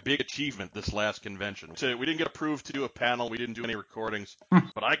is my big achievement this last convention. So we didn't get approved to do a panel. We didn't do any recordings.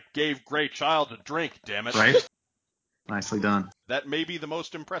 But I gave Gray Childs a drink, damn it. Right? Nicely done. That may be the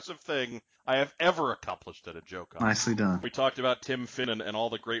most impressive thing I have ever accomplished at a JoeCon. Nicely done. We talked about Tim Finn and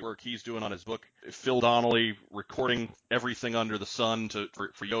all the great work he's doing on his book. Phil Donnelly recording everything under the sun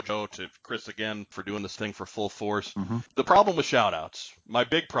for Yojo, to Chris again for doing this thing for Full Force. Mm-hmm. The problem with shout-outs, my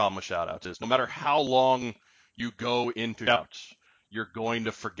big problem with shout-outs is no matter how long you go into shout-outs, you're going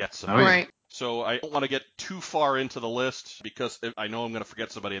to forget somebody. Oh, yeah. Right. So I don't want to get too far into the list because I know I'm going to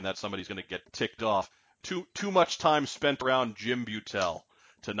forget somebody and that somebody's going to get ticked off. Too much time spent around Jim Buttel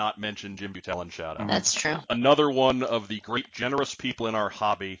to not mention Jim Buttel in shout-out. That's true. Another one of the great generous people in our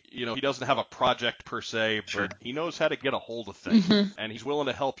hobby. You know, he doesn't have a project per se, Sure. but he knows how to get a hold of things. Mm-hmm. And he's willing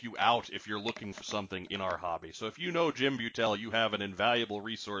to help you out if you're looking for something in our hobby. So if you know Jim Buttel, you have an invaluable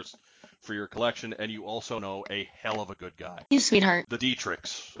resource for your collection, and you also know a hell of a good guy. He's a sweetheart. The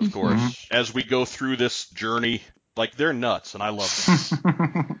Dietrichs, of course. As we go through this journey, they're nuts, and I love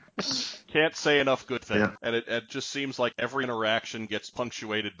them. Can't say enough good things. Yeah. And it just seems like every interaction gets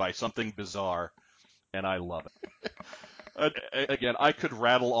punctuated by something bizarre, and I love it. Again, I could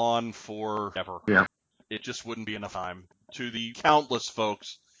rattle on forever. Yeah. It just wouldn't be enough time. To the countless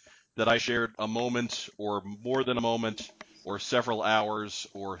folks that I shared a moment or more than a moment or several hours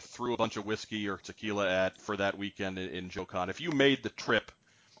or threw a bunch of whiskey or tequila at for that weekend in JoeCon, if you made the trip,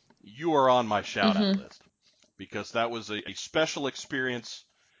 you are on my shout-out list, because that was a special experience,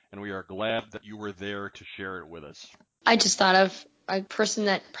 and we are glad that you were there to share it with us. I just thought of a person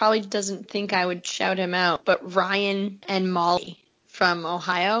that probably doesn't think I would shout him out, but Ryan and Molly from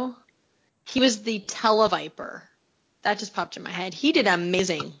Ohio. He was the Televiper. That just popped in my head. He did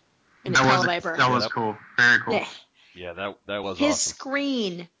amazing in the Televiper. That was cool. Very cool. Yeah. Yeah, that was His awesome.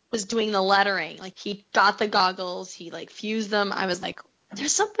 screen was doing the lettering. He got the goggles. He fused them. I was like,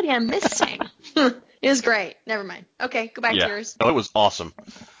 there's somebody I'm missing. It was great. Never mind. Okay, go back to yours. No, it was awesome.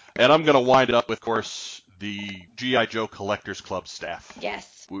 And I'm going to wind it up with, of course, the G.I. Joe Collectors Club staff.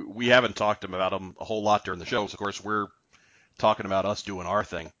 Yes. We haven't talked about them a whole lot during the shows. Of course, we're talking about us doing our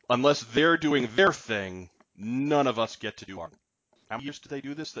thing. Unless they're doing their thing, none of us get to do our thing. How many years did they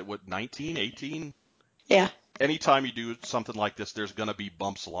do this? 19, 18? Yeah. Anytime you do something like this, there's going to be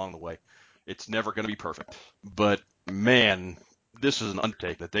bumps along the way. It's never going to be perfect. But, man, this is an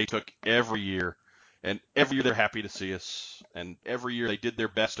undertaking that they took every year. And every year they're happy to see us. And every year they did their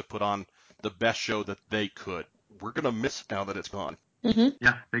best to put on the best show that they could. We're going to miss now that it's gone. Mm-hmm.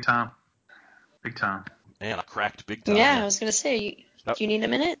 Yeah, big time. Big time. Man, I cracked big time. Yeah, I was going to say, do you need a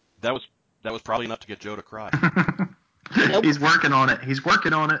minute? That was probably enough to get Joe to cry. Nope. He's working on it. He's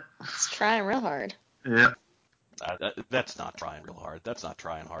trying real hard. Yeah. That's not trying real hard. That's not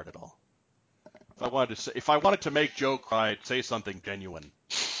trying hard at all. If I wanted to make Joe cry, I'd say something genuine.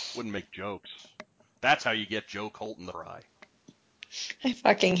 Wouldn't make jokes. That's how you get Joe Colton to cry. I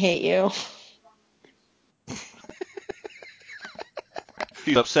fucking hate you.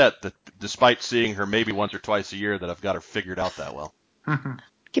 She's upset that despite seeing her maybe once or twice a year, that I've got her figured out that well.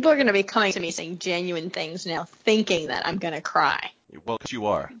 People are going to be coming to me saying genuine things now, thinking that I'm going to cry. Well, 'cause you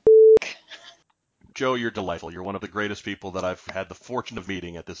are. Joe, you're delightful. You're one of the greatest people that I've had the fortune of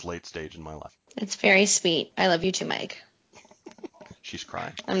meeting at this late stage in my life. It's very sweet. I love you too, Mike. She's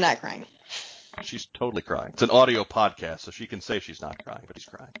crying. I'm not crying. She's totally crying. It's an audio podcast, so she can say she's not crying, but she's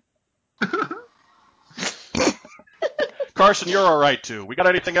crying. Carson, you're all right, too. We got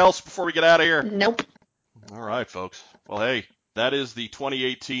anything else before we get out of here? Nope. All right, folks. Well, hey, that is the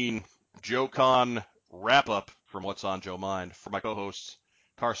 2018 JoeCon wrap-up from What's on Joe Mind. For my co-hosts,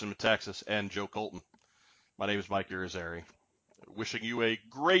 Carson Metaxas and Joe Colton, my name is Mike Irizarry. Wishing you a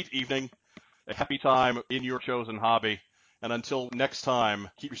great evening, a happy time in your chosen hobby, and until next time,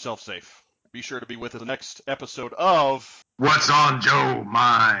 keep yourself safe. Be sure to be with us the next episode of What's on Joe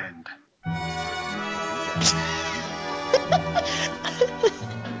Mind?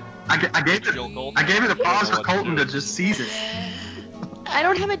 I gave it a pause for Colton to just seize it. I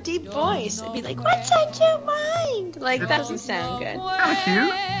don't have a deep voice. I'd be like, what's on your mind? Like, that doesn't sound good. Kind of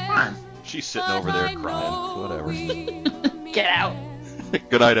cute. Fine. She's sitting over there crying. Whatever. Get out.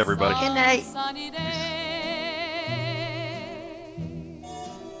 Good night, everybody. Good night.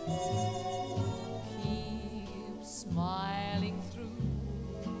 Keep smiling through,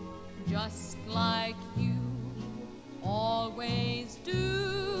 just like you always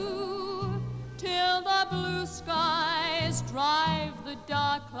do, till the blue skies drive the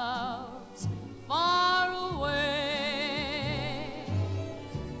dark clouds far away.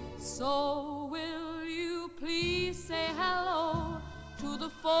 So will you please say hello to the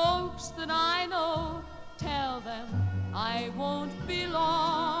folks that I know? Tell them I won't be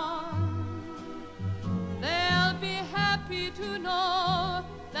long. They'll be happy to know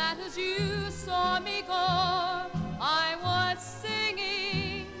that as you saw me go,